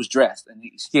way she was dressed, and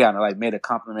she kind of like made a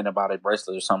compliment about a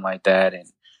bracelet or something like that. And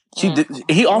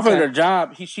he offered her a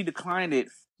job. She declined it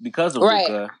because of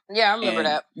Luca. Yeah, I remember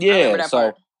that. Yeah, I remember that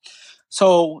part.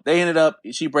 So they ended up.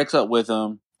 She breaks up with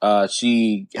him.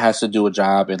 She has to do a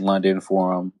job in London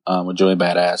for him with Joey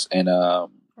Badass and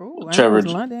Trevor.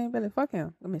 London, better fuck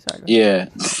him. Let me sorry. Yeah,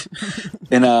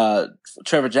 and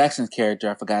Trevor Jackson's character,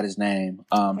 I forgot his name.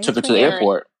 Took her to the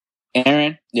airport.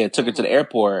 Aaron, took her to the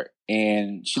airport,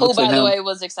 and she who, by the way,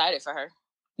 was excited for her.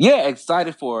 Yeah,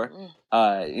 excited for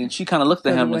her. And she kind of looked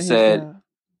at him and said,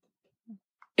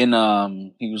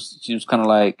 and she was kind of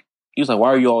like, he was like, "Why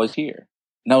are you always here?"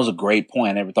 And that was a great point.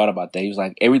 I never thought about that. He was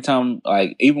like, every time,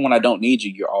 like, even when I don't need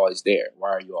you, you're always there. Why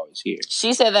are you always here?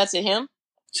 She said that to him?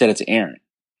 Said it to Aaron.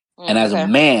 And as a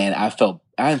man, I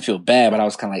didn't feel bad, but I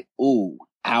was kind of like, ooh,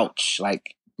 ouch.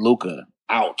 Like, Luca,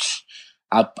 ouch.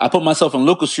 I put myself in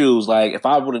Luca's shoes. Like, if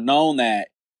I would have known that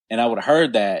and I would have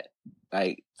heard that,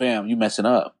 like, fam, you messing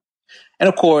up. And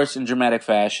of course, in dramatic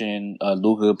fashion,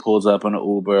 Luca pulls up on an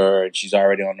Uber and she's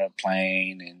already on the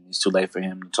plane and it's too late for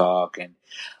him to talk. And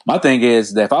my thing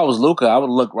is that if I was Luca, I would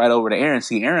look right over to Aaron,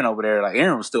 see Aaron over there. Like,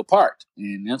 Aaron was still parked.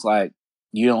 And it's like,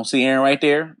 you don't see Aaron right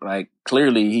there? Like,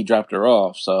 clearly he dropped her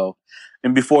off. So,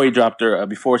 and before he dropped her,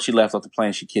 before she left off the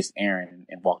plane, she kissed Aaron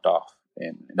and walked off.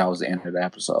 And that was the end of the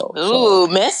episode. Ooh,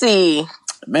 so,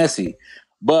 messy.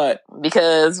 But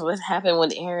because what happened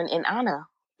with Aaron and Anna?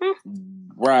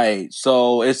 Right.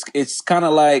 So it's kind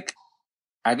of like,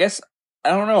 I guess, I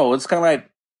don't know. It's kind of like,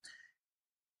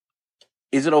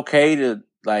 is it okay to,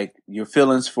 like, your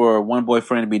feelings for one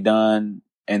boyfriend to be done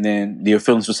and then your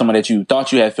feelings for someone that you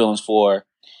thought you had feelings for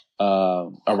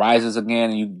arises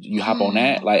again and you hop on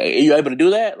that? Like, are you able to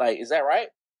do that? Like, is that right?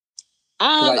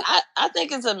 I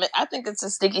think it's a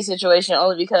sticky situation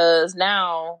only because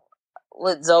now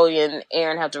what Zoe and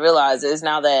Aaron have to realize is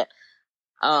now that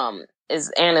is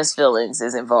Anna's feelings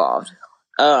is involved.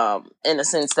 In the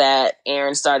sense that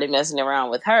Aaron started messing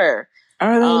around with her.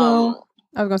 Are they though?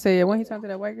 I was gonna say, yeah, when he talked to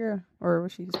that white girl, or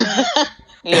was she Hispanic?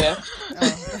 Yeah.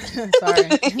 Oh, sorry.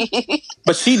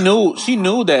 But she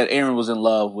knew that Aaron was in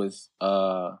love with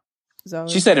Zoe.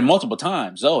 she said it multiple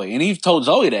times, Zoe, and he told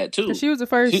Zoe that too. Cause she was the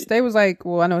first. They was like,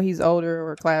 well, I know he's older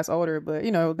or class older, but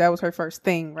you know that was her first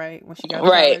thing, right? When she got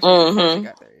right. Before she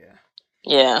got there,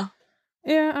 yeah.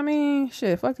 Yeah, I mean,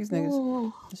 shit, fuck these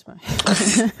niggas. It's fine.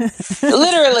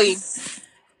 Literally.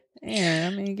 Yeah,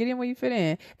 I mean, get in where you fit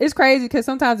in. It's crazy because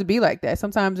sometimes it be like that.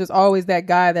 Sometimes there's always that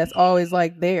guy that's always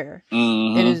like there,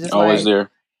 and it's just always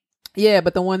there. Yeah,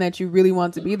 but the one that you really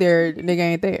want to be there, the nigga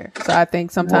ain't there. So I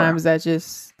think sometimes that's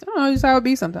just, I don't know, just how it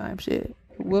be sometimes. Shit,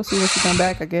 we'll see when she come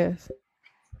back, I guess.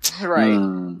 Right.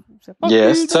 So, yeah,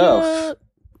 it's tough.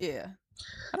 Yeah.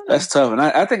 That's tough, and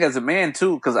I think as a man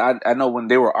too, because I know when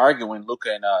they were arguing,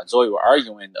 Luca and Zoe were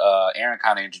arguing. Aaron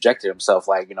kind of interjected himself,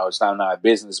 like, you know, it's not our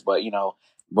business, but you know,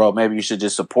 bro, maybe you should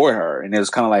just support her. And it was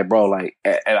kind of like, bro, like,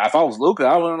 and if I was Luca,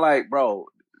 I would have like, bro,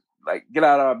 like, get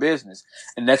out of our business.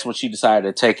 And that's when she decided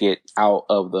to take it out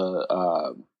of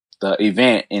the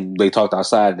event, and they talked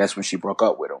outside. And that's when she broke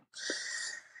up with him.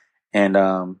 And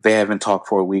they haven't talked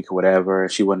for a week or whatever.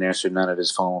 She wouldn't answer none of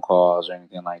his phone calls or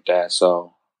anything like that.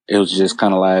 So it was just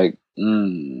kind of like,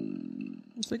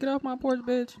 So get off my porch,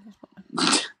 bitch.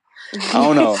 I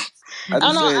don't know. I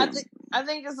don't know. I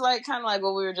think it's like kind of like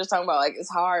what we were just talking about. Like, it's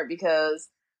hard because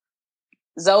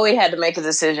Zoe had to make a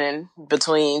decision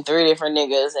between 3 different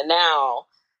niggas, and now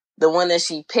the one that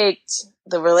she picked,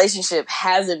 the relationship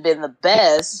hasn't been the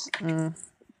best.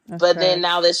 But then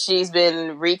now that she's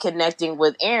been reconnecting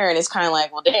with Aaron, it's kind of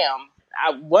like, well, damn,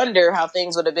 I wonder how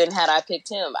things would have been had I picked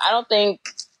him. I don't think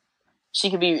she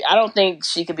could be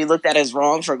looked at as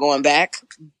wrong for going back.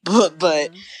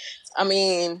 But I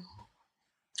mean,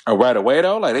 right away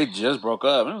though, like they just broke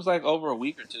up. It was like over a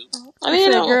week or 2. I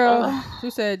mean, girl, she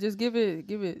said, just give it.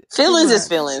 Feelings is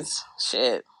feelings.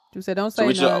 Shit. She said, don't say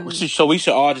nothing. So we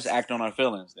should all just act on our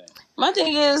feelings then. My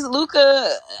thing is,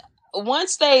 Luca,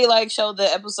 once they like showed the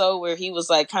episode where he was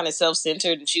like kind of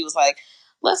self-centered, and she was like,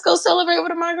 let's go celebrate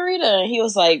with a margarita, and he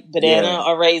was like, banana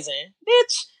or raisin.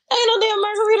 Bitch, ain't no damn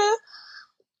margarita.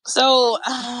 So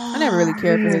I never really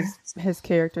cared for his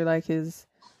character, like his.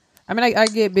 I mean, I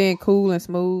get being cool and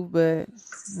smooth, but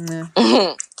nah.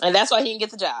 And that's why he didn't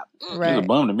get the job. Right. It was a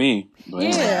bum to me. But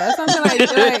yeah, that's what I'm saying. Like,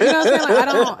 you know what I'm saying?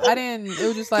 Like, I didn't. It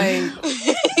was just like,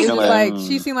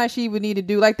 she seemed like she would need to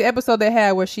do like the episode they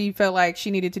had where she felt like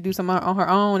she needed to do something on her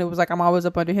own. It was like, I'm always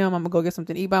up under him. I'm gonna go get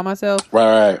something to eat by myself.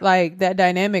 Right. Like that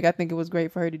dynamic, I think it was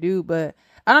great for her to do. But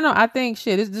I don't know. I think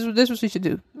shit. This is what she should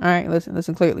do. All right,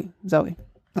 listen clearly, Zoe.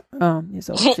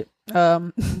 So shit. I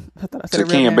thought I said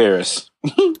to King Barris.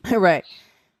 Right.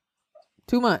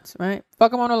 2 months, right?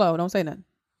 Fuck him on the low. Don't say nothing.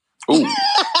 Ooh.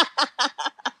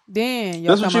 Then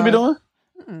that's what you be doing?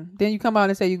 Then you come out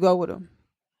and say you go with him.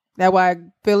 That's why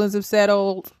feelings have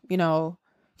settled. You know,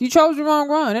 you chose the wrong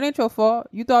run. It ain't your fault.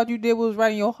 You thought you did what was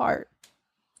right in your heart.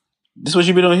 This what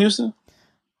you be doing in Houston?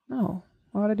 No.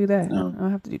 Why would I do that? No. I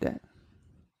don't have to do that.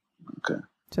 Okay.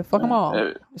 So fuck them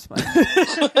all. It's fine.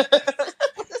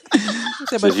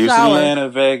 Said, but Houston, shower. Atlanta,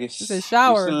 Vegas. She said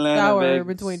shower Vegas.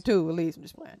 Between 2 at least. I'm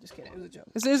just playing. Just kidding. It was a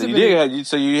joke.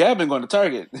 So you have been going to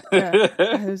Target.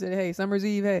 I said, hey, summer's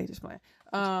eve. Hey, just playing.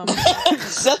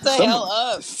 Shut the hell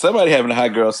up. Somebody having a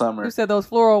hot girl summer. Who said those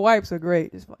floral wipes are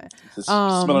great? Just playing.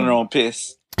 Smelling their own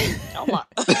piss. Oh my.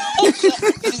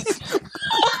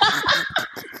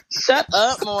 Shut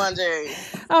up,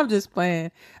 Mwanje. I'm just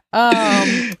playing.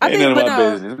 I ain't none of my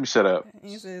business. Let me shut up.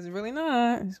 He says, really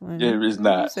not. Yeah, it's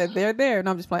not. You said they're there.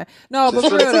 No, I'm just playing. No, but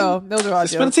for real though, those are all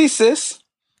jokes. Tea, sis.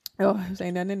 Oh, there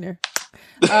ain't nothing in there.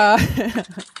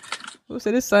 Who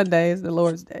said it's Sunday? It's the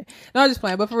Lord's Day. No, I'm just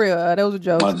playing. But for real, those are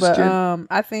jokes. But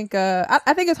I think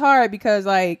I think it's hard because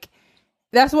like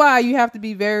that's why you have to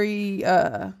be very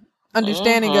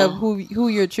understanding of who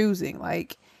you're choosing.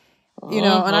 Like. You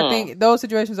know, and I think those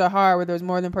situations are hard where there's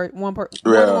more than one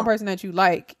person that you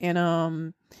like,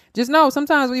 and just know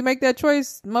sometimes when you make that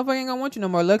choice, motherfucker ain't gonna want you no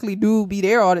more. Luckily, dude be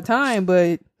there all the time,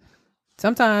 but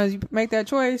sometimes you make that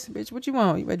choice, bitch. What you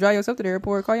want? You better drive yourself to the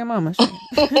airport, call your mama.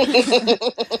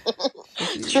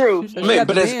 True, but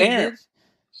that's Aaron.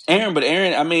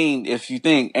 Aaron, I mean, if you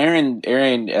think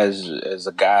Aaron as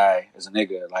a guy, as a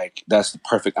nigga, like that's the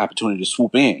perfect opportunity to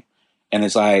swoop in, and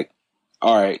it's like.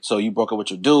 All right, so you broke up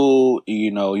with your dude, you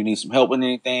know, you need some help with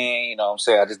anything, you know what I'm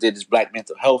saying? I just did this black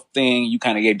mental health thing. You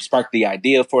kind of sparked the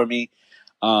idea for me.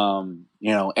 You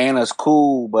know, Anna's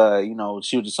cool, but, you know,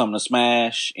 she was just something to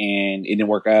smash and it didn't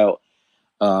work out.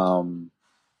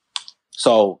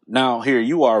 So now here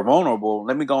you are vulnerable.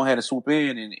 Let me go ahead and swoop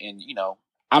in and you know,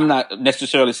 I'm not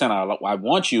necessarily saying I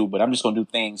want you, but I'm just going to do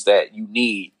things that you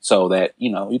need so that,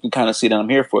 you know, you can kind of see that I'm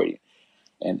here for you.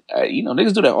 And, you know,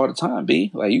 niggas do that all the time,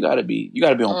 B. Like, you gotta be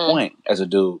on point as a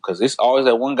dude. Because it's always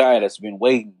that one guy that's been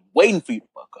waiting for you to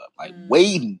fuck up. Like,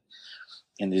 waiting.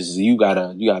 And this is, you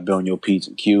gotta be on your P's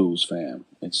and Q's, fam.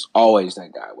 It's always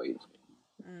that guy waiting for you.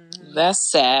 That's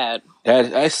sad.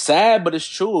 That's sad, but it's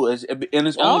true. I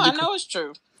know it's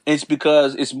true. It's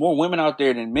because it's more women out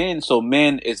there than men. So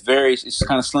men, it's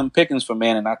kind of slim pickings for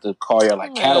men, and not to call you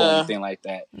like cattle or anything like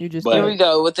that. Here we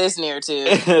go with this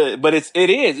narrative. But it's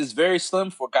very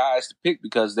slim for guys to pick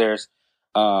because there's,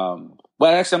 well,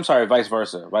 actually, I'm sorry, vice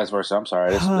versa. I'm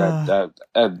sorry.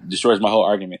 That destroys my whole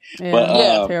argument. Yeah,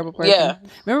 but terrible person. Yeah.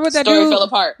 Remember what that Story dude fell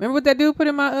apart. Remember what that dude put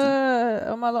in my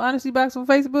little honesty box on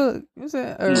Facebook? What's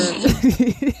that?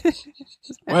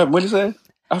 What did you say?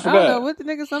 I forgot. I don't know. What the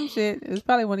nigga? Some shit. It's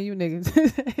probably one of you niggas.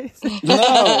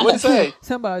 No, what'd you say?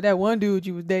 Something about that one dude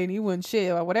you was dating. He wasn't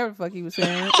shit or whatever the fuck he was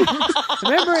saying.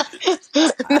 Remember?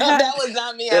 That was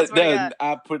not me.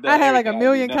 I had like a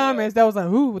million comments that was like,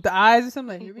 "Who?" with the eyes or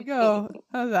something. Like, here we go.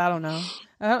 I was like, I don't know.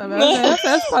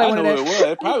 That's probably one of that. It was.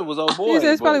 It probably was old boy. He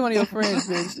said it's probably one of your friends,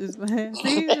 bitch.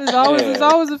 See, it's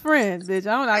always a friend, bitch.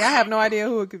 I have no idea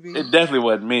who it could be. It definitely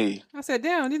wasn't me. I said,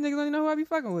 damn, these niggas don't even know who I be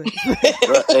fucking with.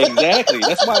 Exactly.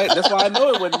 That's why I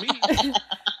know it wasn't me.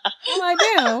 I'm like,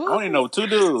 damn. I only know 2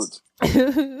 dudes. I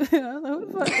was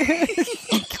like, who the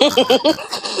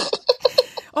fuck?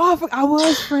 Oh, I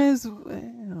was friends.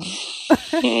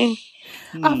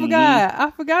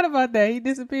 I forgot about that. He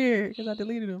disappeared because I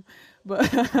deleted him.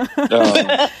 But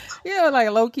yeah, like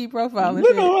a low key profile and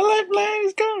shit. My lifeline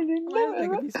is coming. I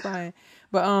think he's spying.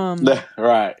 But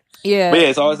right. Yeah. But yeah,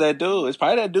 it's always that dude. It's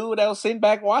probably that dude that was sitting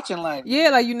back watching, like, yeah,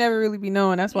 like you never really be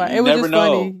knowing. That's why it was just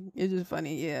funny. It's just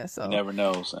funny, yeah. So you never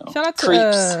know. So shout out to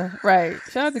Creeps. right.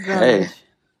 Shout out to Grunge. Hey,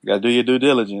 you gotta do your due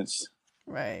diligence.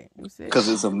 Right. Because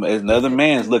it's another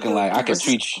man's looking like I can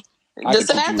treat you. The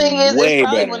sad thing is, it's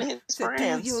probably one of his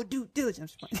friends. Your due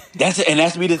diligence. That's it, and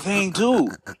that's be the thing too.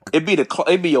 It be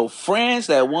your friends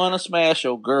that want to smash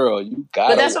your girl. You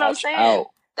gotta. But that's what I'm watch saying. out.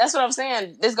 That's what I'm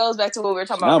saying. This goes back to what we were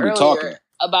talking about earlier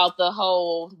about the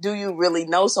whole, do you really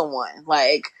know someone?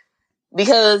 Like,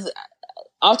 because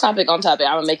on topic, I'm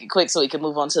gonna make it quick so we can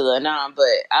move on to the Anon. But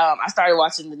I started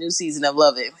watching the new season of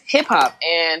Love and Hip Hop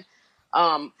and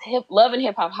Love and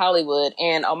Hip Hop Hollywood,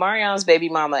 and Omarion's baby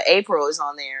mama April is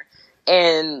on there.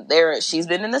 And she's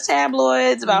been in the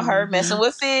tabloids about her messing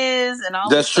with Fizz and all.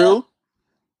 That's true.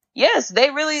 Yes,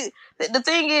 they really. The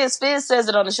thing is, Fizz says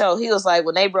it on the show. He was like,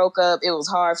 when they broke up, it was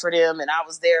hard for them, and I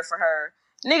was there for her.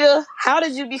 Nigga, how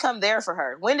did you become there for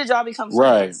her? When did y'all become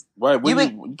friends? Right. You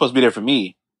supposed to be there for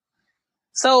me.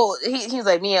 So he's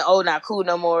like, me and O not cool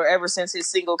no more. Ever since his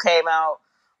single came out,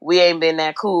 we ain't been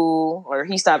that cool. Or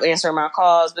he stopped answering my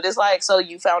calls. But it's like, so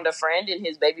you found a friend in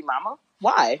his baby mama?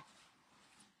 Why?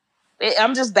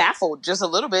 I'm just baffled, just a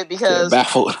little bit, because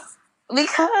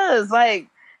like,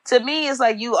 to me, it's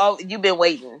like you've been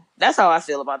waiting. That's how I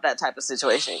feel about that type of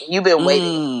situation. You've been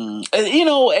waiting. You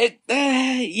know,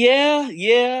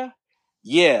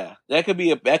 yeah. That could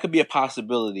be a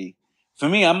possibility. For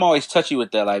me, I'm always touchy with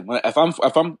that. Like,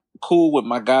 if I'm cool with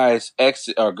my guy's ex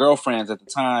or girlfriends at the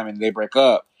time and they break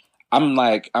up, I'm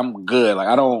good. Like,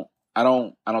 I don't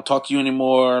talk to you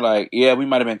anymore. Like, yeah, we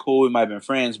might have been cool, we might have been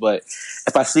friends, but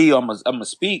if I see you, I'm gonna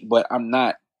speak, but I'm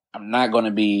not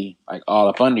gonna be like all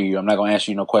up under you. I'm not gonna ask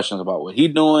you no questions about what he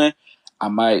doing. I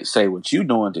might say what you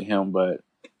doing to him, but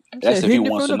that's if he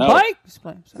wants to know.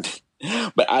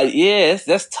 But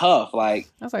that's tough. Like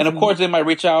and of course they might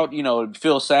reach out, you know,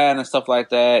 feel sad and stuff like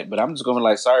that. But I'm just gonna be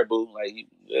like, sorry, boo. Like,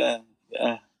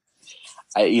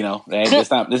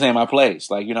 this ain't my place.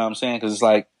 Like, you know what I'm saying? Because it's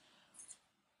like,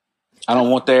 I don't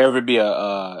want there ever be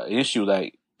a issue.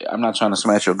 Like, I'm not trying to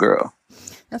smash your girl.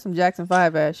 That's some Jackson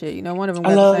 5 ass shit. You know, one of them.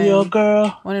 I love your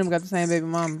girl. One of them got the same baby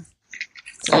mama.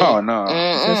 So,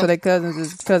 no. So they cousins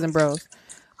is cousin bros.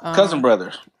 Cousin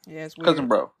brothers. Yeah, it's weird. Cousin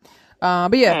bro.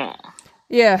 But yeah,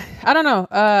 I don't know.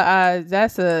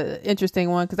 That's a interesting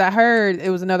one because I heard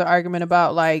it was another argument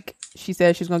about like she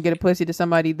said she was gonna get a pussy to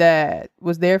somebody that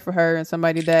was there for her and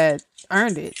somebody that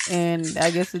earned it, and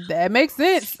I guess that makes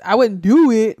sense. I wouldn't do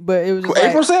it, but it was just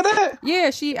April said that. Yeah,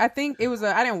 I think it was.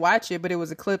 I didn't watch it, but it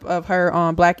was a clip of her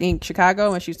on Black Ink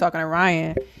Chicago, and she was talking to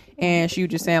Ryan, and she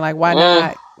was just saying like, why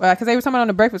not? because they were talking about on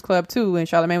the Breakfast Club too, and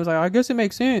Charlamagne was like, I guess it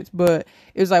makes sense, but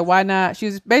it was like, why not? She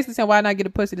was basically saying, why not get a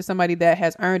pussy to somebody that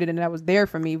has earned it and that was there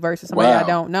for me versus somebody I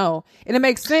don't know? And it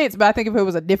makes sense, but I think if it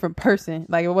was a different person,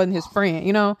 like it wasn't his friend,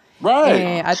 you know? Right.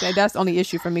 And I think that's the only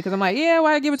issue for me, because I'm like, yeah,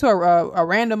 why give it to a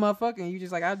random motherfucker? And you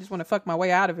just like, I just want to fuck my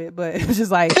way out of it. But it was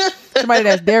just like somebody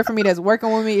that's there for me, that's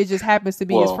working with me. It just happens to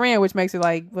be his friend, which makes it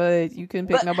like, but you couldn't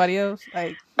pick nobody else.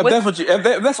 Like,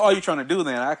 if that's all you're trying to do,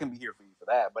 then I can be here for you for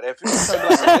that. But if it's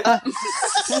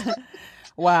like,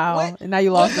 wow, and now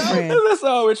you lost a friend. That's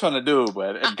all we're trying to do.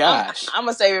 But gosh, I'm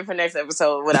gonna save it for next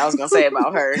episode. What I was gonna say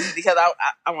about her, because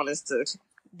I want us to,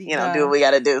 do what we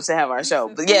got to do to have our show.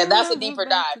 But yeah, that's a deeper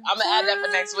dive. I'm gonna add that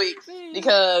for next week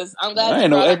because I'm glad you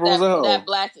brought up that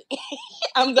black.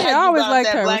 I'm glad I always liked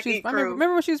her.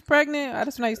 Remember when she was pregnant?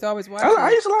 That's when I used to always watch.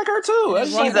 I used to like her too.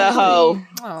 She's a hoe.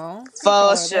 Oh,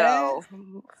 for sure.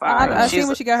 I seen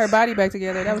when she got her body back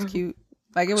together. That was cute.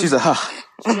 Like it was. She's a hoe.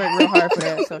 She worked real hard for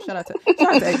that. So shout out to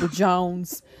April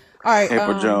Jones. All right,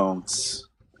 April Jones.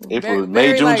 April,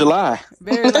 May, June, July.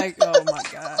 Very like, oh my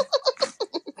god.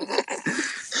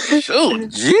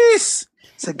 Shoot, jeez.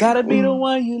 So gotta be the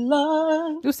one you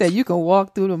love. You said you can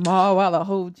walk through the mall while I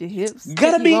hold your hips.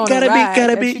 Gotta be your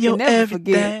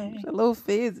everything. A little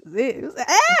fizz is it. It was like,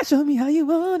 show me how you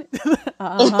want it.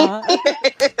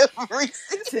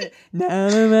 Said,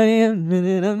 I'm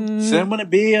gonna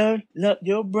be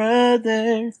your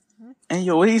brother. And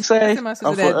what do you say? My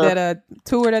sister that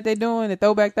tour that they doing, the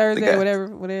Throwback Thursday,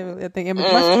 whatever. I think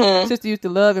my sister used to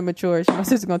love Immature. My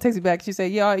sister gonna text me back. She said,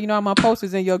 "Yeah, you know my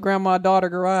posters in your grandma daughter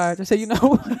garage." I said, "You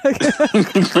know,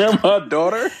 grandma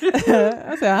daughter."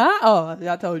 I said, "Huh? Oh,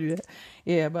 I told you that."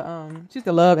 Yeah, but she used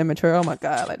to love Immature. Oh my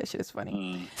god, like that shit is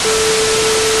funny.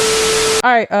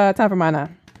 All right, time for mine now.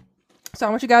 So I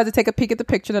want you guys to take a peek at the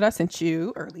picture that I sent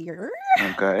you earlier.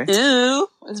 Okay. Ooh,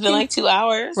 it's been like 2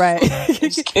 hours. Right.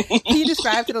 Can you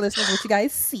describe to the listeners what you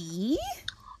guys see?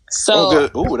 So,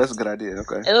 that's a good idea.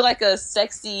 Okay. It looked like a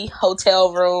sexy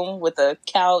hotel room with a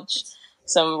couch,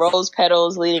 some rose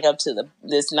petals leading up to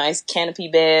this nice canopy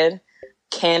bed,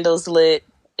 candles lit.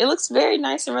 It looks very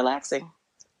nice and relaxing.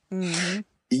 Mm-hmm.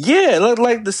 Yeah, it looked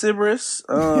like the Sybaris.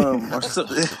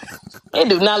 It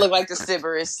do not look like the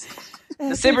Sybaris.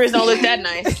 The Sybaris don't look that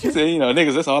nice. So,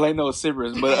 niggas, that's all I know is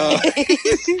Sybaris. But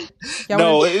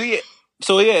no, it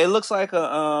looks like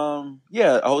a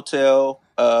hotel.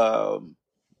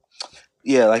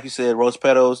 Like you said, rose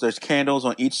petals. There's candles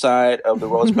on each side of the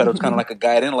rose petals, kind of like a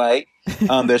guiding light.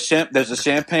 There's a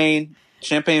champagne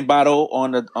bottle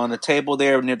on the table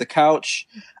there near the couch.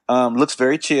 Looks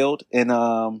very chilled, and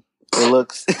it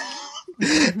looks.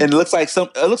 And it looks like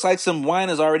some wine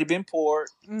has already been poured,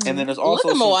 and then there's also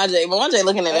look at Mwanje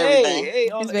looking at everything.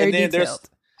 It's very detailed.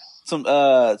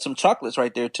 There's some chocolates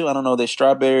right there too. I don't know, they're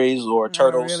strawberries or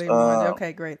turtles. Really,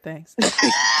 okay, great, thanks.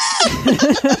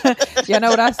 Y'all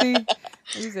know what I see?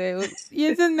 He said,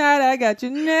 "Yeah, tonight I got your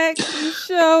neck, your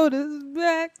shoulders,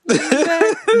 back.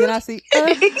 Then I see.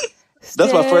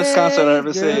 That's my first concert I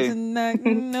ever seen. Tonight,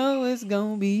 you know it's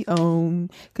gonna be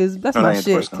on, cause that's my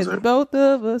shit. Cause both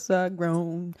of us are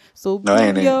grown, so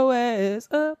bring your ass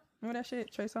up." Remember that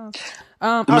shit, Trey Songz?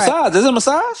 Massage. Right. Is it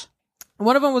Massage?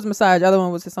 One of them was Massage. The other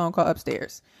one was a song called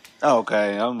Upstairs. Oh,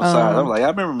 okay, I'm Massage. I'm like, I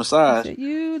remember Massage.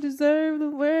 You deserve the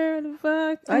world of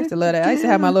fuck. I used to love that. I used to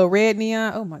have my little red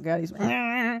neon. Oh my god, he's all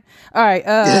right.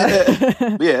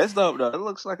 Yeah, it's dope though. It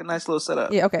looks like a nice little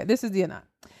setup. Yeah. Okay, this is the Anat.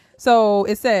 So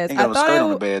it says, ain't got a skirt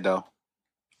on the bed though.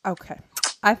 Okay.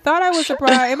 I thought I was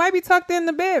surprised. It might be tucked in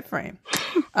the bed frame.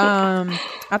 I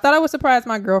thought I would surprise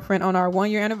my girlfriend on our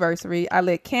 1-year anniversary. I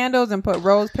lit candles and put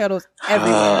rose petals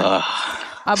everywhere.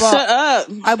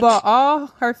 I bought all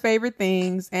her favorite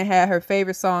things and had her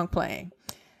favorite song playing.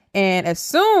 And as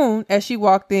soon as she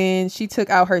walked in, she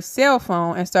took out her cell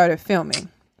phone and started filming.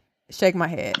 Shake my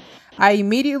head. I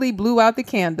immediately blew out the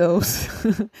candles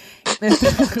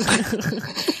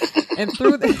and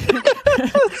threw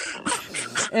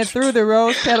the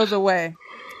rose petals away.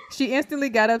 She instantly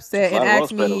got upset and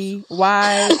asked me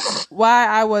why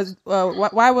was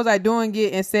I doing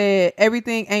it, and said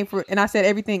everything ain't for. And I said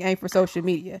everything ain't for social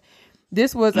media.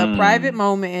 This was a private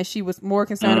moment, and she was more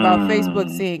concerned about Facebook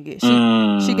seeing it.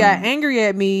 She got angry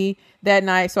at me that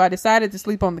night, so I decided to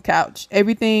sleep on the couch.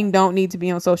 Everything don't need to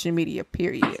be on social media,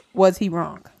 period. Was he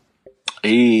wrong?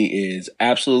 He is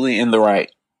absolutely in the right.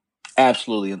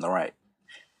 Absolutely in the right.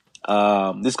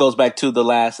 This goes back to the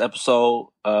last episode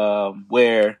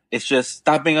where it's just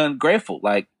stop being ungrateful.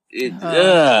 Like,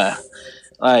 and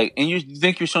you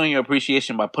think you're showing your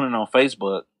appreciation by putting it on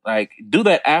Facebook. Like, do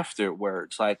that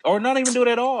afterwards. Like, or not even do it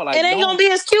at all. Like, it ain't gonna be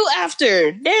as cute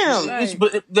after. Damn.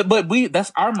 But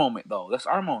that's our moment though. That's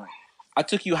our moment. I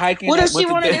took you hiking. What if she went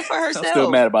to wanted din- it for I'm still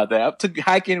herself? mad about that. I took you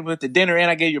hiking, went to dinner, and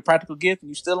I gave you a practical gift, and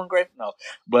you still ungrateful. No,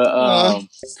 but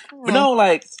no,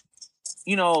 like,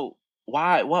 you know,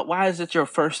 why is it your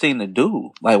first thing to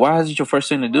do? Like, why is it your first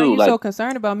thing to Why do? are you Like, so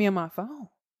concerned about me on my phone,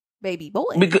 baby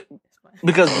boy?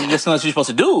 because that's not what you're supposed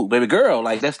to do, baby girl.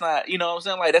 Like, that's not, you know what I'm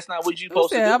saying? Like, that's not what you're Who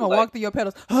supposed to said do. I'm gonna Like, walk through your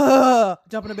pedals?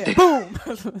 Jump in the bed,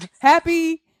 boom,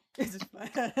 happy. It's just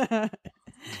fun.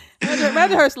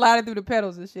 Imagine her sliding through the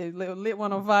pedals and shit, lit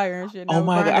one on fire and shit. oh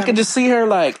my god, I can just see her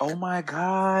like, oh my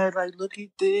god, like look at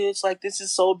this, like this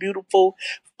is so beautiful.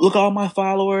 Look, all my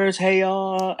followers. Hey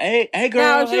y'all, hey girl.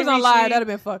 Now if she was on Reese. live, that'd have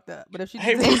been fucked up. But if she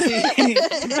Hey, just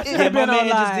yeah, my man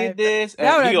just did this.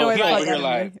 that would He annoy the over fuck here out of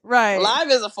like, me. Right. Live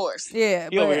is a force. Yeah,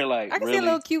 he but over here like, I can see a really?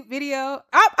 little cute video.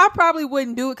 I probably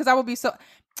wouldn't do it because I would be so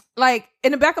like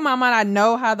in the back of my mind. I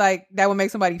know how like that would make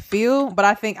somebody feel, but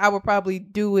I think I would probably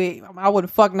do it. I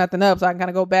wouldn't fuck nothing up, so I can kind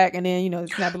of go back and then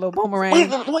snap a little boomerang.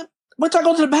 Wait till I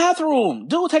go to the bathroom.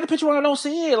 Dude, take a picture when I don't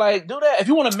see it. Like, do that. If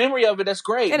you want a memory of it, that's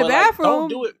great. In the but, bathroom? Like, don't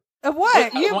do it. Of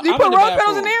what? You I'm put in the rose petals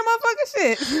bathroom. in there,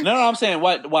 motherfucking shit. No, I'm saying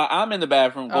while I'm in the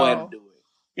bathroom, go ahead and do it.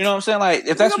 You know what I'm saying? Like,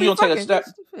 if that's what you don't take a step,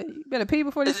 you better pee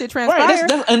before this shit transpires.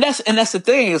 Right? That's the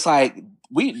thing. It's like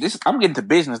I'm getting to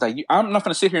business. Like, I'm not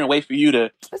gonna sit here and wait for you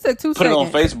to That's like 2 put seconds. it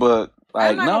on Facebook.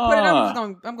 Like, I'm not gonna put it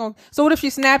up. I'm going. So what if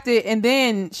she snapped it and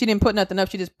then she didn't put nothing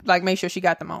up? She just like made sure she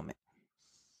got the moment.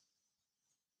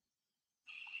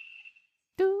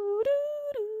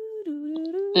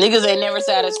 Niggas ain't never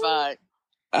satisfied.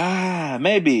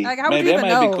 Maybe. Like, how would maybe you that even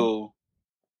might know? be cool.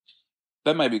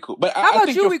 That might be cool. But How I about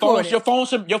think you your record it? your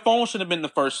phone should have been the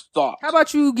first thought. How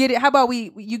about you get it? How about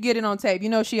you get it on tape? You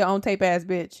know she an on tape ass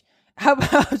bitch. How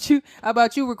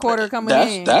about you record her coming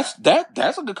in? That's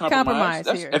a good compromise.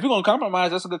 Here. If you're gonna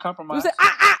compromise, that's a good compromise. You said,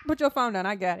 put your phone down.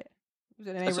 I got it. You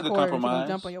said it ain't That's a good recorded. She gonna compromise.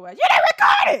 jump on your ass. You didn't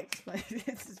record it. Like,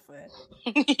 this is fun.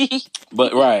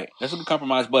 But right, that's a good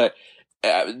compromise. But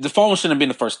the phone shouldn't have been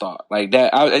the first thought. Like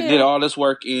that, I did all this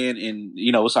work in, and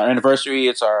it's our anniversary.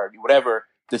 It's our whatever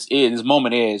this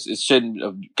moment is. It shouldn't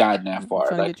have gotten that far.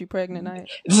 Trying to like, get you pregnant, night.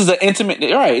 This is an intimate.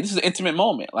 Right, this is an intimate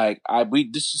moment. Like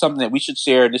this is something that we should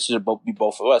share. This should be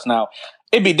both of us. Now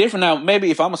it'd be different. Now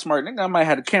maybe if I'm a smart nigga, I might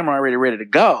have the camera already ready to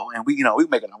go, and we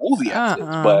making a movie out of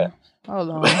this. But hold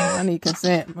on, I need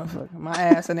consent, motherfucker. My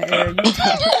ass in the air.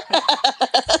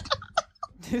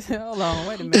 Hold on,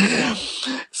 wait a minute.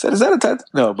 So is that a tattoo?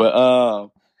 No, but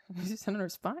You just sent her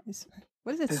response.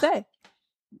 What does it say?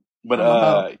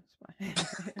 But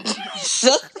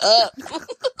Shut up.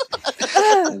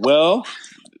 well,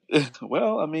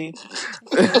 I mean,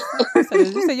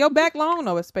 you said your back long?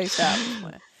 No, it's spaced out.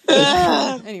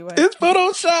 Anyway, it's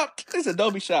photoshopped. It's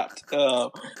Adobe shopped.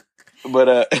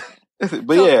 But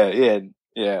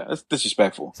yeah, it's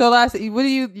disrespectful. So, Lassie, what do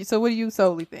you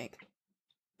solely think?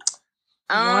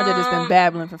 Wanda just been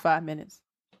babbling for 5 minutes.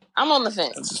 I'm on the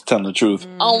fence. Just telling the truth.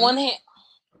 Mm-hmm. On one hand,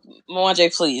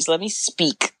 Mwanje, please let me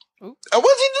speak. What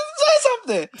you just say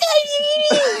something?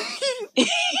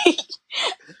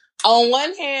 On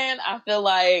one hand, I feel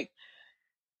like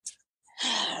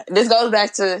this goes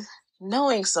back to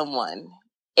knowing someone.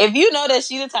 If you know that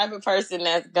she's the type of person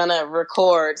that's gonna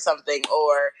record something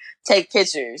or take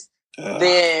pictures,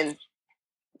 then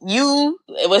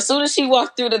as soon as she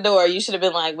walked through the door, you should have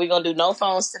been like, "We're gonna do no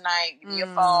phones tonight. Give me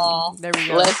your phone. There we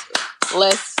go.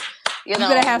 Let's you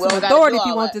better have some authority if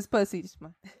you want this pussy.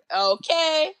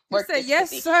 Okay. You say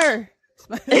yes, sir.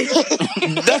 That's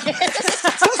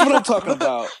what I'm talking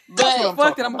about. But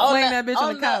fuck it, I'm gonna flame that bitch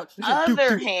on the couch.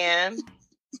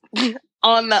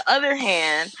 On the other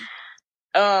hand,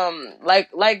 like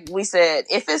we said,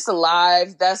 if it's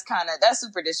alive, that's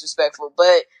super disrespectful.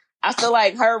 But I feel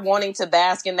like her wanting to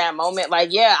bask in that moment,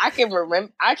 like, yeah, I can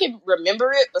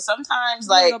remember it, but sometimes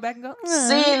like go back and go,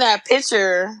 seeing that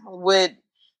picture would,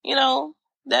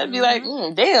 that'd be like,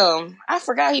 damn, I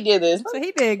forgot he did this. So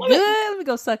he did good. Let me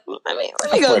go suck. Let me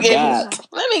go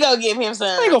give him some.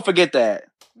 I ain't gonna forget that.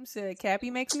 You said Cappy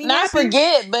makes me not happy.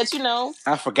 Forget, but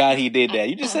I forgot he did that.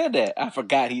 You just said that. I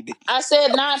forgot he did. I said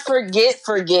not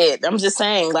forget. I'm just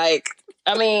saying, like,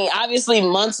 I mean, obviously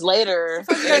months later,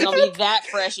 it's gonna be that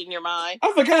fresh in your mind.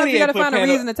 I forgot he You had gotta put find a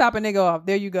Panda- reason to top a nigga off.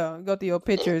 There you go. Go through your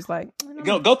pictures, like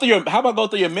Go through your. How about go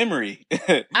through your memory?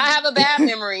 I have a bad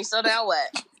memory, so now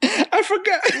what? I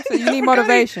forgot. So you need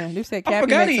motivation. You said Cappy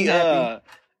makes him happy.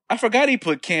 I forgot he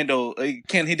put candle. He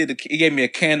gave me a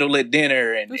candlelit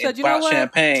dinner and bought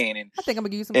champagne and I think I'm gonna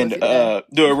give you some and pussy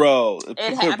do a roll.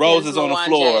 Put roses on the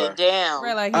floor. Damn.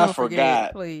 Right, like, I don't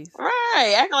forgot. Forget, please.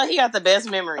 Right, acting like he got the best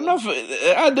memory.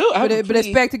 I do. But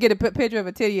expect to get a picture of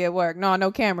a titty at work.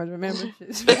 No cameras. Remember,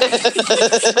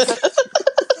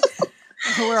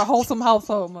 we're a wholesome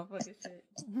household, motherfucker.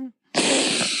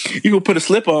 You gonna put a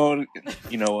slip on?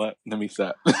 You know what? Let me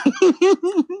stop.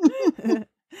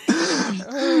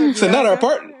 So not our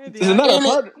partner. So not our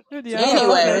partner.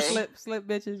 Anyway. Slip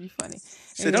bitches, you funny.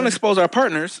 So don't expose our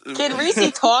partners. Can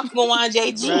Reese talk,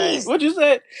 Mwanje? Jeez. What'd you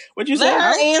say? What'd you say? Let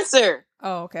her answer.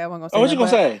 Oh, okay. I wasn't gonna say. Oh, what you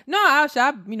gonna say? No,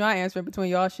 I answer in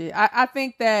between y'all shit. I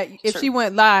think that if she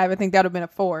went live, I think that would have been a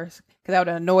force because that would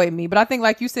have annoyed me. But I think,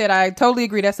 like you said, I totally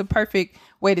agree. That's a perfect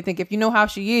way to think. If you know how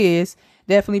she is,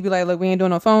 definitely be like, look, we ain't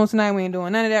doing no phones tonight. We ain't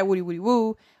doing none of that. Woody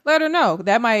woo. Let her know.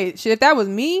 That might shit. If that was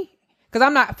me. Because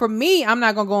I'm not going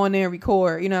to go in there and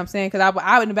record, you know what I'm saying? Because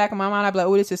I in the back of my mind, I'd be like,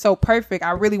 oh, this is so perfect.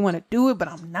 I really want to do it, but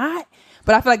I'm not.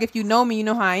 But I feel like if you know me, you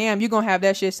know how I am, you're going to have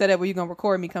that shit set up where you're going to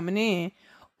record me coming in.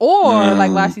 Or, like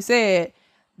Lassie said,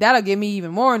 that'll get me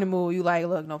even more in the mood. You like,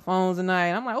 look, no phones tonight.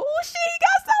 And I'm like, oh, shit, you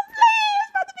got something planned.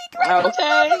 It's about to be crazy.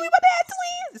 Okay. We about to have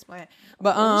twins. Just playing.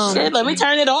 But, shit, let me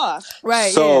turn it off.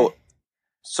 Right,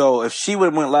 So if she would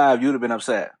have went live, you'd have been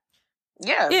upset.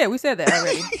 Yeah. Yeah, we said that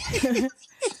already.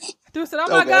 Dude said, oh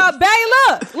my God, babe,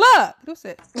 look. Dude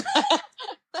said,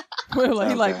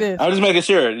 he like this. I was just making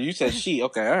sure. You said she.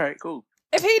 Okay, all right, cool.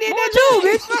 If he did that too,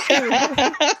 bitch, fuck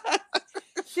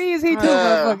you. She is he too,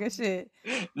 motherfucking shit.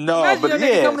 No, imagine but your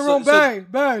nigga come in the room,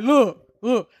 babe,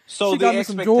 look. So she the got me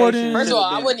some Jordans. First of all,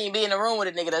 I wouldn't even be in the room with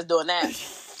a nigga that's doing that.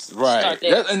 Right.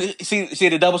 And see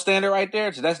the double standard right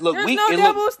there? So that's look There's weak. no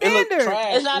double standard. It look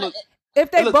trash. It's not. If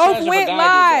they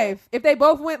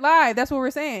both went live, that's what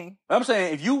we're saying. I'm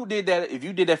saying if you did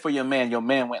that for your man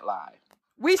went live.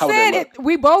 We said it.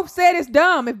 We both said it's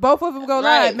dumb if both of them go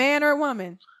live, man or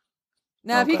woman.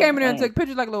 Now, if he came in there and took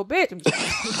pictures like a little bitch, I'm just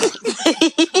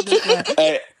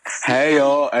hey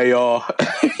y'all.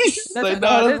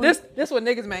 This what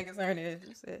niggas' main concern is.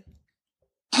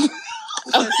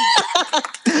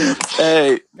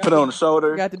 Hey, put it on the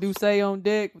shoulder. Got the Douce on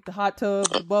deck with the hot tub,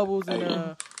 the bubbles,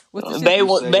 and what's the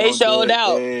shit? Bay showed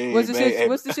out. Hey,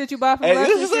 what's the shit you buy from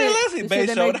Leslie? Bay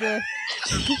showed out.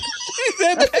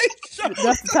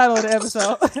 That's the title of the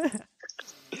episode.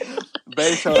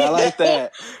 Bay showed out. I like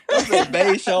that. I said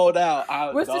Bay showed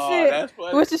out. What's the shit?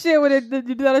 What's the shit with it?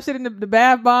 You do that shit in the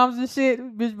bath bombs and shit?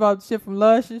 Bitch bought shit from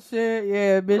Lush and shit.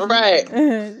 Yeah, bitch.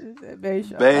 Right.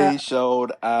 Bay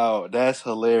showed out. That's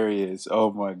hilarious.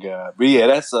 Oh my God. But yeah,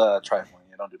 that's trifling.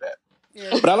 Yeah, don't do that.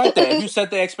 Yeah. But I like that. If you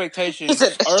set the expectations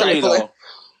early though.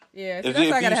 Yeah, so that's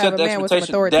why I gotta have a man with some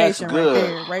authoritative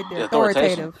right there.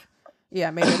 Authoritative. Yeah,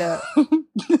 I made it up.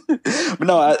 But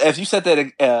no, if you set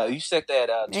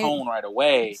that tone right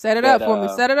away, set it up for me.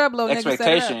 Set it up, little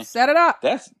expectation. Nigga. Set it up.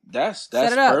 That's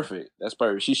perfect. That's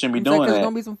perfect. She shouldn't be doing that. There's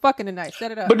gonna be some fucking tonight.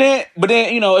 Set it up. But then,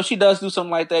 if she does do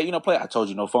something like that, play. I told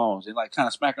you no phones, and like kind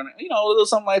of smack her, a little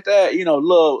something like that,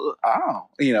 little. No,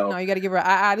 you got to give her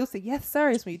I. Do say yes, sir.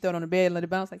 It's when you throw it on the bed and let it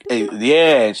bounce like.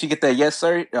 Yeah, she get that yes,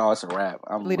 sir. Oh, it's a wrap.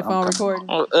 Leave the phone recording.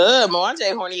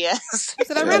 Mwanje horny ass. I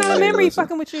said I ran out of memory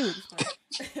fucking with you.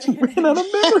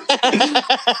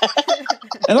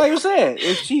 And like you said,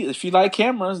 if she like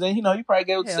cameras, then you probably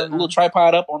get a little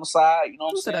tripod up on the side. You know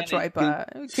what I'm saying? A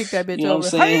tripod. Kick that bitch over.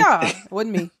 Hey,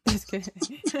 wasn't me. Just kidding.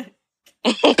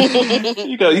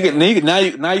 Now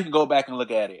you can go back and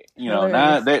look at it.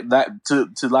 Now that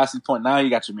to Lassie's point, now you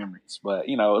got your memories. But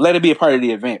let it be a part of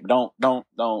the event. But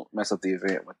don't mess up the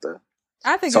event with the.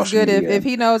 I think it's good if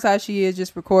he knows how she is,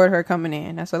 just record her coming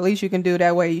in. That's the least you can do.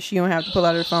 That way she don't have to pull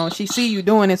out her phone. She see you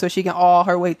doing it, so she can all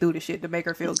her way through the shit to make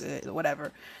her feel good or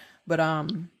whatever. But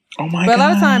God. A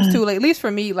lot of times too, like, at least for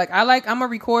me, like I'm a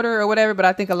recorder or whatever. But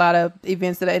I think a lot of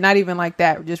events that not even like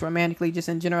that, just romantically, just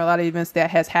in general, a lot of events that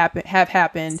have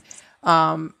happened.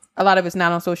 A lot of it's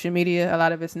not on social media. A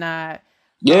lot of it's not.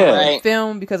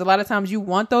 Film, because a lot of times you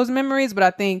want those memories, but I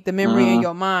think the memory in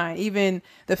your mind, even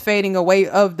the fading away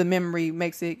of the memory,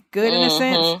 makes it good in a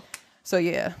sense.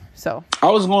 So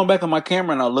I was going back on my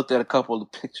camera and I looked at a couple of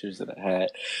the pictures that I had,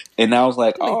 and I was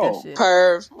like,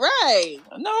 perv, right?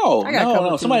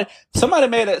 No.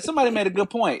 Somebody made a good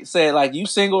point. Said like, you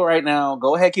single right now,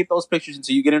 go ahead, keep those pictures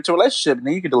until you get into a relationship, and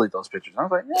then you can delete those pictures. I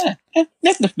was like,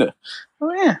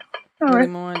 oh yeah. All right.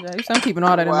 I'm keeping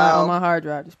all that on my hard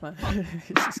drive. Just playing.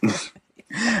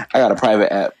 I got a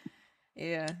private app.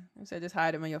 Yeah, I said just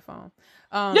hide them on your phone.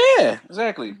 Yeah,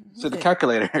 exactly. So the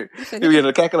calculator.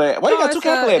 The calculator. Why you got two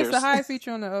calculators? It's a hide feature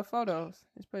on the photos.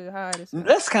 It's pretty hide.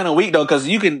 That's kind of weak though, because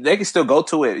they can still go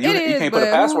to it. You can't put a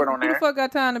password on there. Who the fuck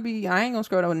got time to be? I ain't gonna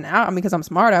scroll down now. I mean, because I'm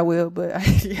smart, I will. But I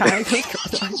ain't gonna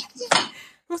scroll down.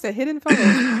 What's that hidden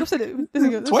photos?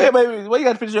 Wait, baby, why you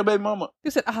got to picture your baby mama?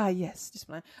 You said, yes, just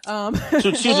playing. She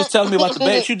was just telling me about the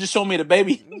baby. She just showed me the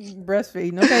baby.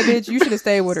 Breastfeeding. Okay, bitch, you should have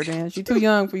stayed with her then. She's too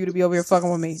young for you to be over here fucking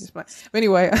with me. Just playing. But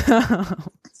anyway,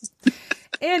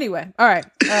 Anyway, all right,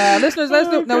 listeners,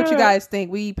 let's know what you guys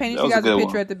think. We painted That you was a guys a good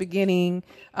picture one. at the beginning.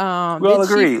 We all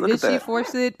agree. Look Did at she that.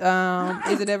 force it?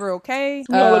 Is it ever okay?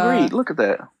 We all agreed. Look at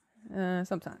that.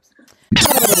 Sometimes.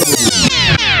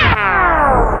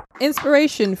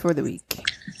 Inspiration for the week.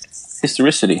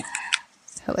 Historicity.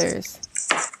 Hilarious.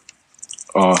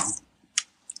 Oh,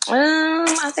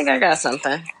 I think I got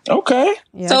something. okay.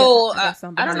 Yeah, So got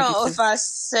some I don't behind know you, if too. I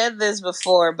said this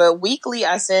before, but weekly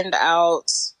I send out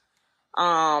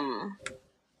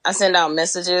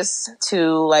messages to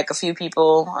like a few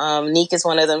people. Neek is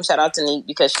one of them. Shout out to Neek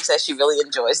because she says she really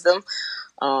enjoys them.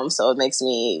 So it makes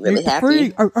me really happy.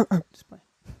 Just play.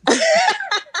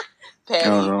 Petty.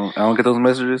 I don't get those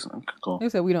messages. Okay, cool. Who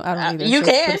said we don't? I don't either. You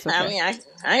so can. it's okay. I mean, I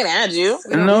can add you.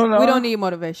 We don't, No. we don't need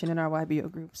motivation in our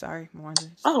YBO group. Sorry, Mwanja.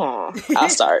 Oh, I'll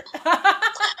start.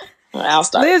 I'll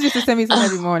start. Liz used to send me some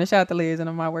every morning. Shout out to Liz and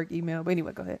on my work email. But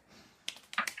anyway, go ahead.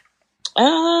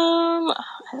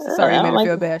 Sorry, I made her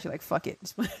feel bad. She's like, fuck it.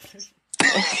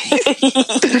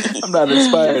 I'm not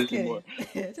inspired Just anymore.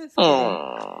 kidding. Just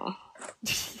Mm,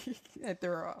 kidding. That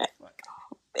threw her off. Fuck.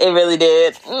 it really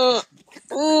did.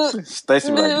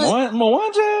 Stacy be like,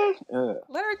 Mwanja? Yeah.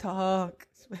 Let her talk.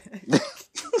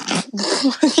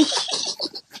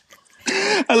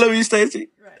 I love you, Stacy.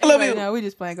 I love you. No, we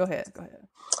just playing. Go ahead.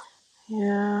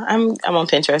 Yeah, I'm on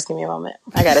Pinterest. Give me a moment.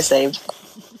 I got it saved.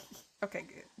 Okay,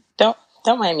 good.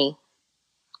 Don't mind me.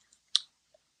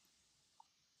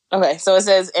 Okay, so it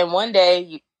says, in one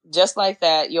day, just like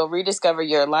that, you'll rediscover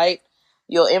your light,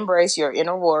 you'll embrace your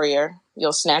inner warrior,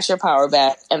 you'll snatch your power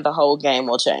back, and the whole game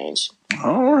will change.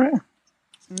 All right.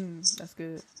 That's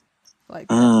good. Like,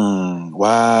 Wow.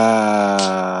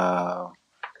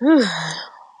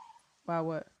 wow,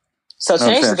 what? So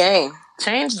change the Okay. game.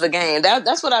 Change the game.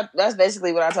 That's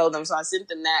basically what I told them. So I sent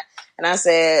them that, and I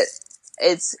said,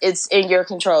 it's in your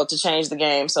control to change the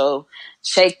game. So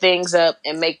shake things up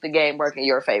and make the game work in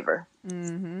your favor.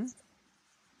 Mm-hmm.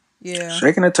 Yeah.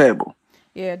 Shaking the table.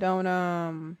 Yeah,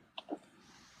 don't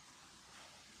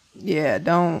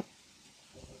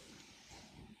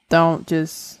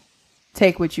just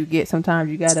take what you get. Sometimes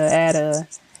you gotta add a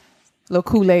little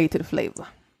Kool-Aid to the flavor.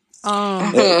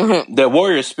 That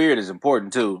warrior spirit is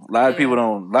important too. A lot of people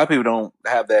don't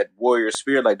have that warrior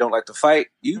spirit, like don't like to fight.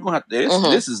 You gonna have to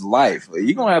this is life.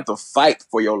 You're gonna have to fight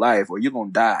for your life or you're gonna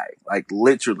die. Like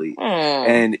literally.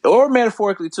 And or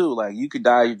metaphorically too. Like you could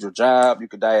die at your job, you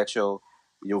could die at your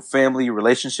family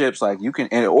relationships, like you can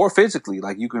or physically,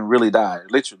 like you can really die,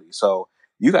 literally. So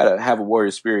you gotta have a warrior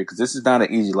spirit because this is not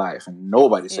an easy life and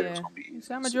nobody said it's gonna be easy.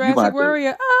 So I'm a So you gonna Jurassic have to-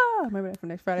 warrior. Maybe that's for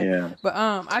next Friday. Yeah. But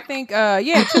I think too.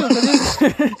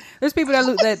 'Cause there's people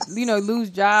that lose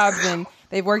jobs and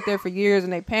they've worked there for years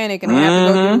and they panic and they have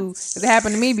to go do. Cause it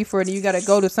happened to me before. Then you got to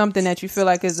go to something that you feel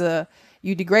like is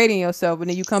you degrading yourself, and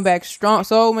then you come back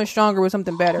so much stronger with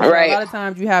something better. So Right. a lot of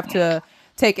times you have to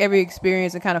take every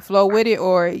experience and kind of flow with it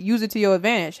or use it to your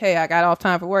advantage. Hey, I got off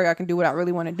time for work. I can do what I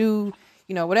really want to do.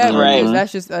 Whatever. Right.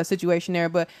 That's just a situation there.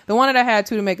 But the one that I had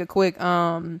to make it quick,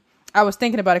 I was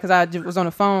thinking about it because I was on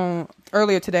the phone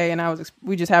earlier today and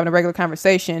we just having a regular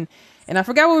conversation. And I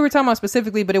forgot what we were talking about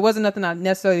specifically, but it wasn't nothing I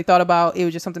necessarily thought about. It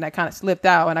was just something that kind of slipped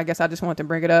out. And I guess I just wanted to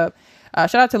bring it up.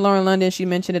 Shout out to Lauren London. She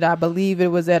mentioned it. I believe it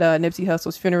was at Nipsey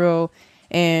Hussle's funeral.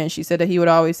 And she said that he would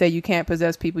always say, you can't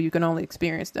possess people, you can only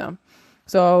experience them.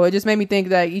 So it just made me think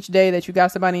that each day that you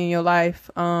got somebody in your life,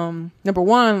 number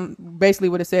one, basically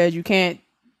what it says, you can't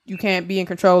be in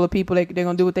control of people. They're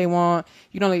going to do what they want.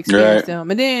 You can only experience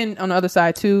them. And then on the other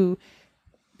side too,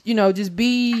 just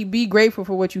be grateful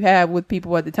for what you have with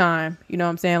people at the time. You know what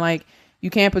I'm saying? Like you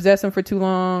can't possess them for too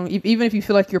long. Even if you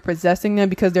feel like you're possessing them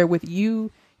because they're with you,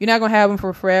 you're not going to have them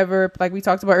for forever. Like we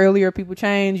talked about earlier, people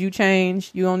change,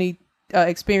 you only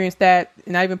experience that.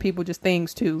 And not even people, just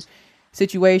things too.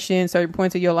 Situations, certain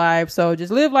points of your life. So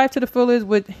just live life to the fullest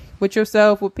with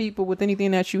yourself, with people, with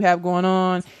anything that you have going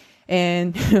on.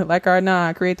 And like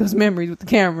R9, create those memories with the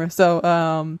camera. So,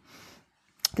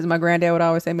 because my granddad would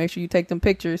always say, make sure you take them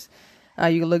pictures.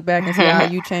 You can look back and see how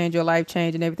you change, your life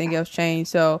changed, and everything else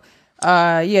changed. So,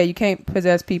 you can't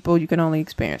possess people. You can only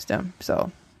experience them.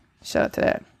 So, shout out to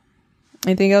that.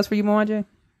 Anything else for you, Mwanja?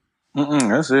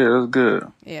 That's it. That's good.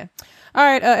 Yeah. All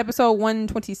right. Episode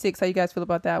 126. How you guys feel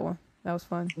about that one? That was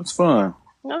fun. It's fun.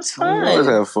 That's We always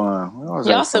fun. have fun. We always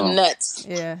Y'all have some fun. nuts.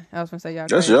 Yeah. I was going to say y'all.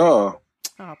 Just crazy. y'all.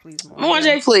 Oh, please. More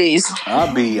J, please.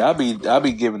 I'll be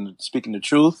speaking the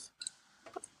truth.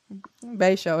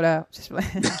 Bay showed out. Just like-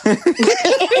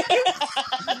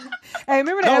 Hey,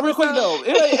 remember that No, episode? real quick though.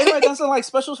 Anybody done something like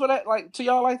specials for that? Like to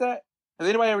y'all like that? Has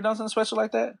anybody ever done something special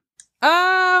like that?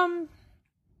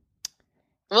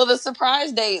 Well, the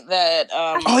surprise date that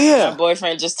my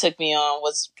boyfriend just took me on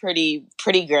was pretty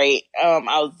great. I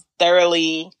was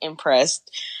thoroughly impressed.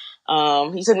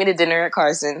 He took me to dinner at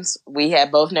Carson's. We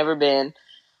had both never been.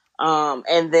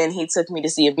 And then he took me to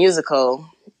see a musical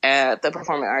at the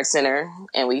Performing Arts Center,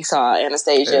 and we saw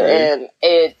Anastasia. Hey. And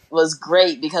it was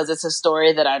great because it's a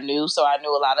story that I knew, so I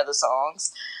knew a lot of the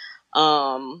songs.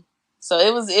 So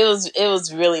it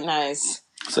was really nice.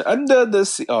 So under the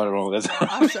sea. Oh, wrong. That's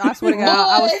I swear to God,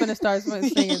 I was finna start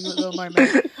singing Little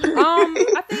Mermaid.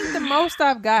 I think the most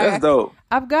I've got. That's dope.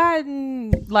 I've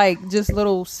gotten like just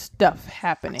little stuff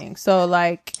happening. So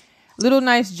like little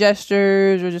nice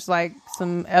gestures or just like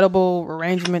some edible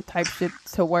arrangement type shit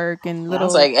to work and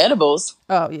little. Sounds like edibles.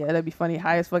 Oh yeah, that'd be funny.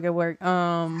 High as fuck at work.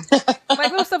 Like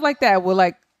little stuff like that with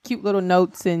like cute little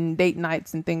notes and date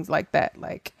nights and things like that.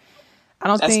 Like.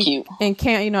 That's think, cute. And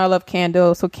I love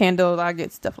candles, so candles, I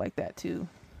get stuff like that too,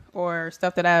 or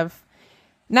stuff that I've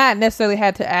not necessarily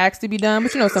had to ask to be done,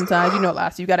 but sometimes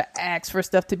you got to ask for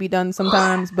stuff to be done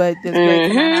sometimes, but it's great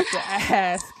to not have to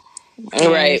ask.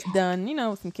 Right, it's done,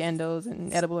 some candles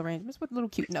and edible arrangements with little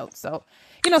cute notes. So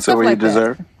so stuff were like you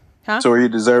deserve? That. Huh? So were you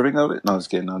deserving of it? No,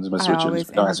 just kidding. No, just messing with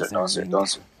you.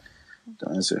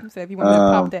 Don't answer. You said if you want me to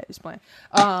pop that, just playing.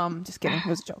 Just kidding. It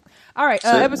was a joke. All right,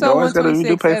 episode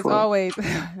 126. As always,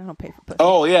 I don't pay for pussy.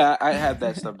 Oh yeah, I had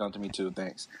that stuff done to me too.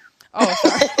 Thanks. Oh,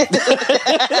 sorry.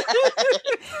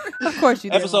 Of course you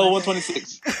did. Episode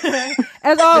 126.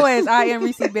 As always, I am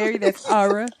Reese Berry. That's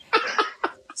Ara.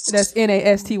 That's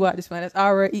Nasty. Just fine. That's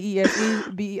Ara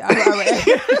EESE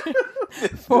BERRA.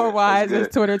 4 Ys.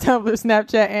 That's Twitter, Tumblr,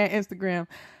 Snapchat, and Instagram.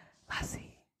 Lassie.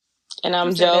 And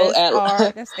I'm Joe.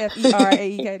 That's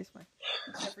FERAEK.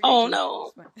 Oh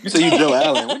no! You say you Joe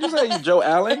Allen? What did you say? You Joe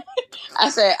Allen? I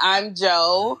said I'm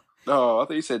Joe. Oh, I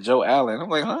thought you said Joe Allen. I'm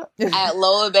like, huh? At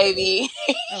Lola Baby.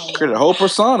 You're the whole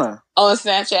persona. On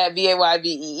Snapchat,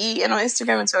 BAYBEE, and on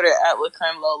Instagram and Twitter at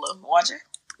LaCreme Lola. Watch it.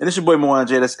 And it's your boy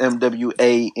Mwanje. That's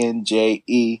MWANJE.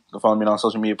 You can follow me on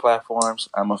social media platforms.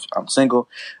 I'm single.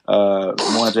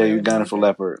 Mwanje Uganda for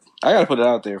Leopard. I gotta put it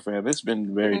out there, fam. It's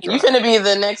been very dry. You're gonna be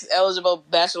the next eligible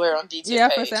bachelor on DTip. Yeah,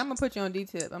 page. I'm gonna put you on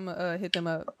DTip. I'm gonna hit them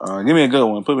up. Give me a good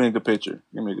one. Put me in a good picture.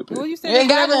 Give me a good picture. Well, you ain't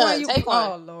got one. Take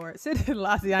one. Oh Lord, send it,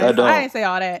 Lassie. I ain't say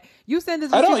all that. You send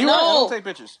this. I don't. You right. I don't take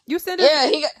pictures. You send it. Yeah,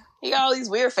 he got all these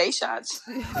weird face shots.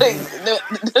 Do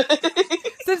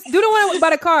the one by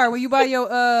the car when you buy your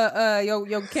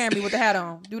Camry with the hat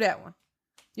on. Do that one.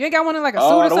 You ain't got one in like a suit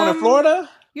or something? The one in Florida?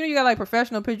 You got like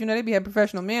professional pictures. They be having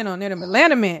professional men on there. Them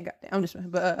Atlanta men. Goddamn, I'm just.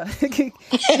 But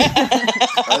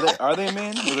are they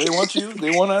men? Do they want you?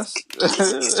 They want us? I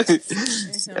think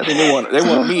they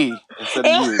want me instead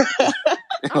of you.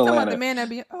 I'm talking about the man that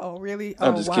be. Oh really?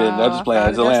 I'm just kidding. I'm just playing.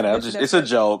 It's Atlanta. It's a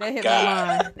joke. That hit my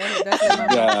line. That hit my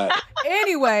line.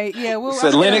 Anyway, yeah. It's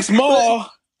at Lenox Mall.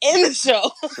 In the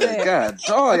show. God,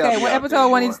 y'all okay, well, episode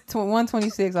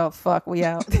 126. Oh fuck, we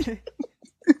out. Peace.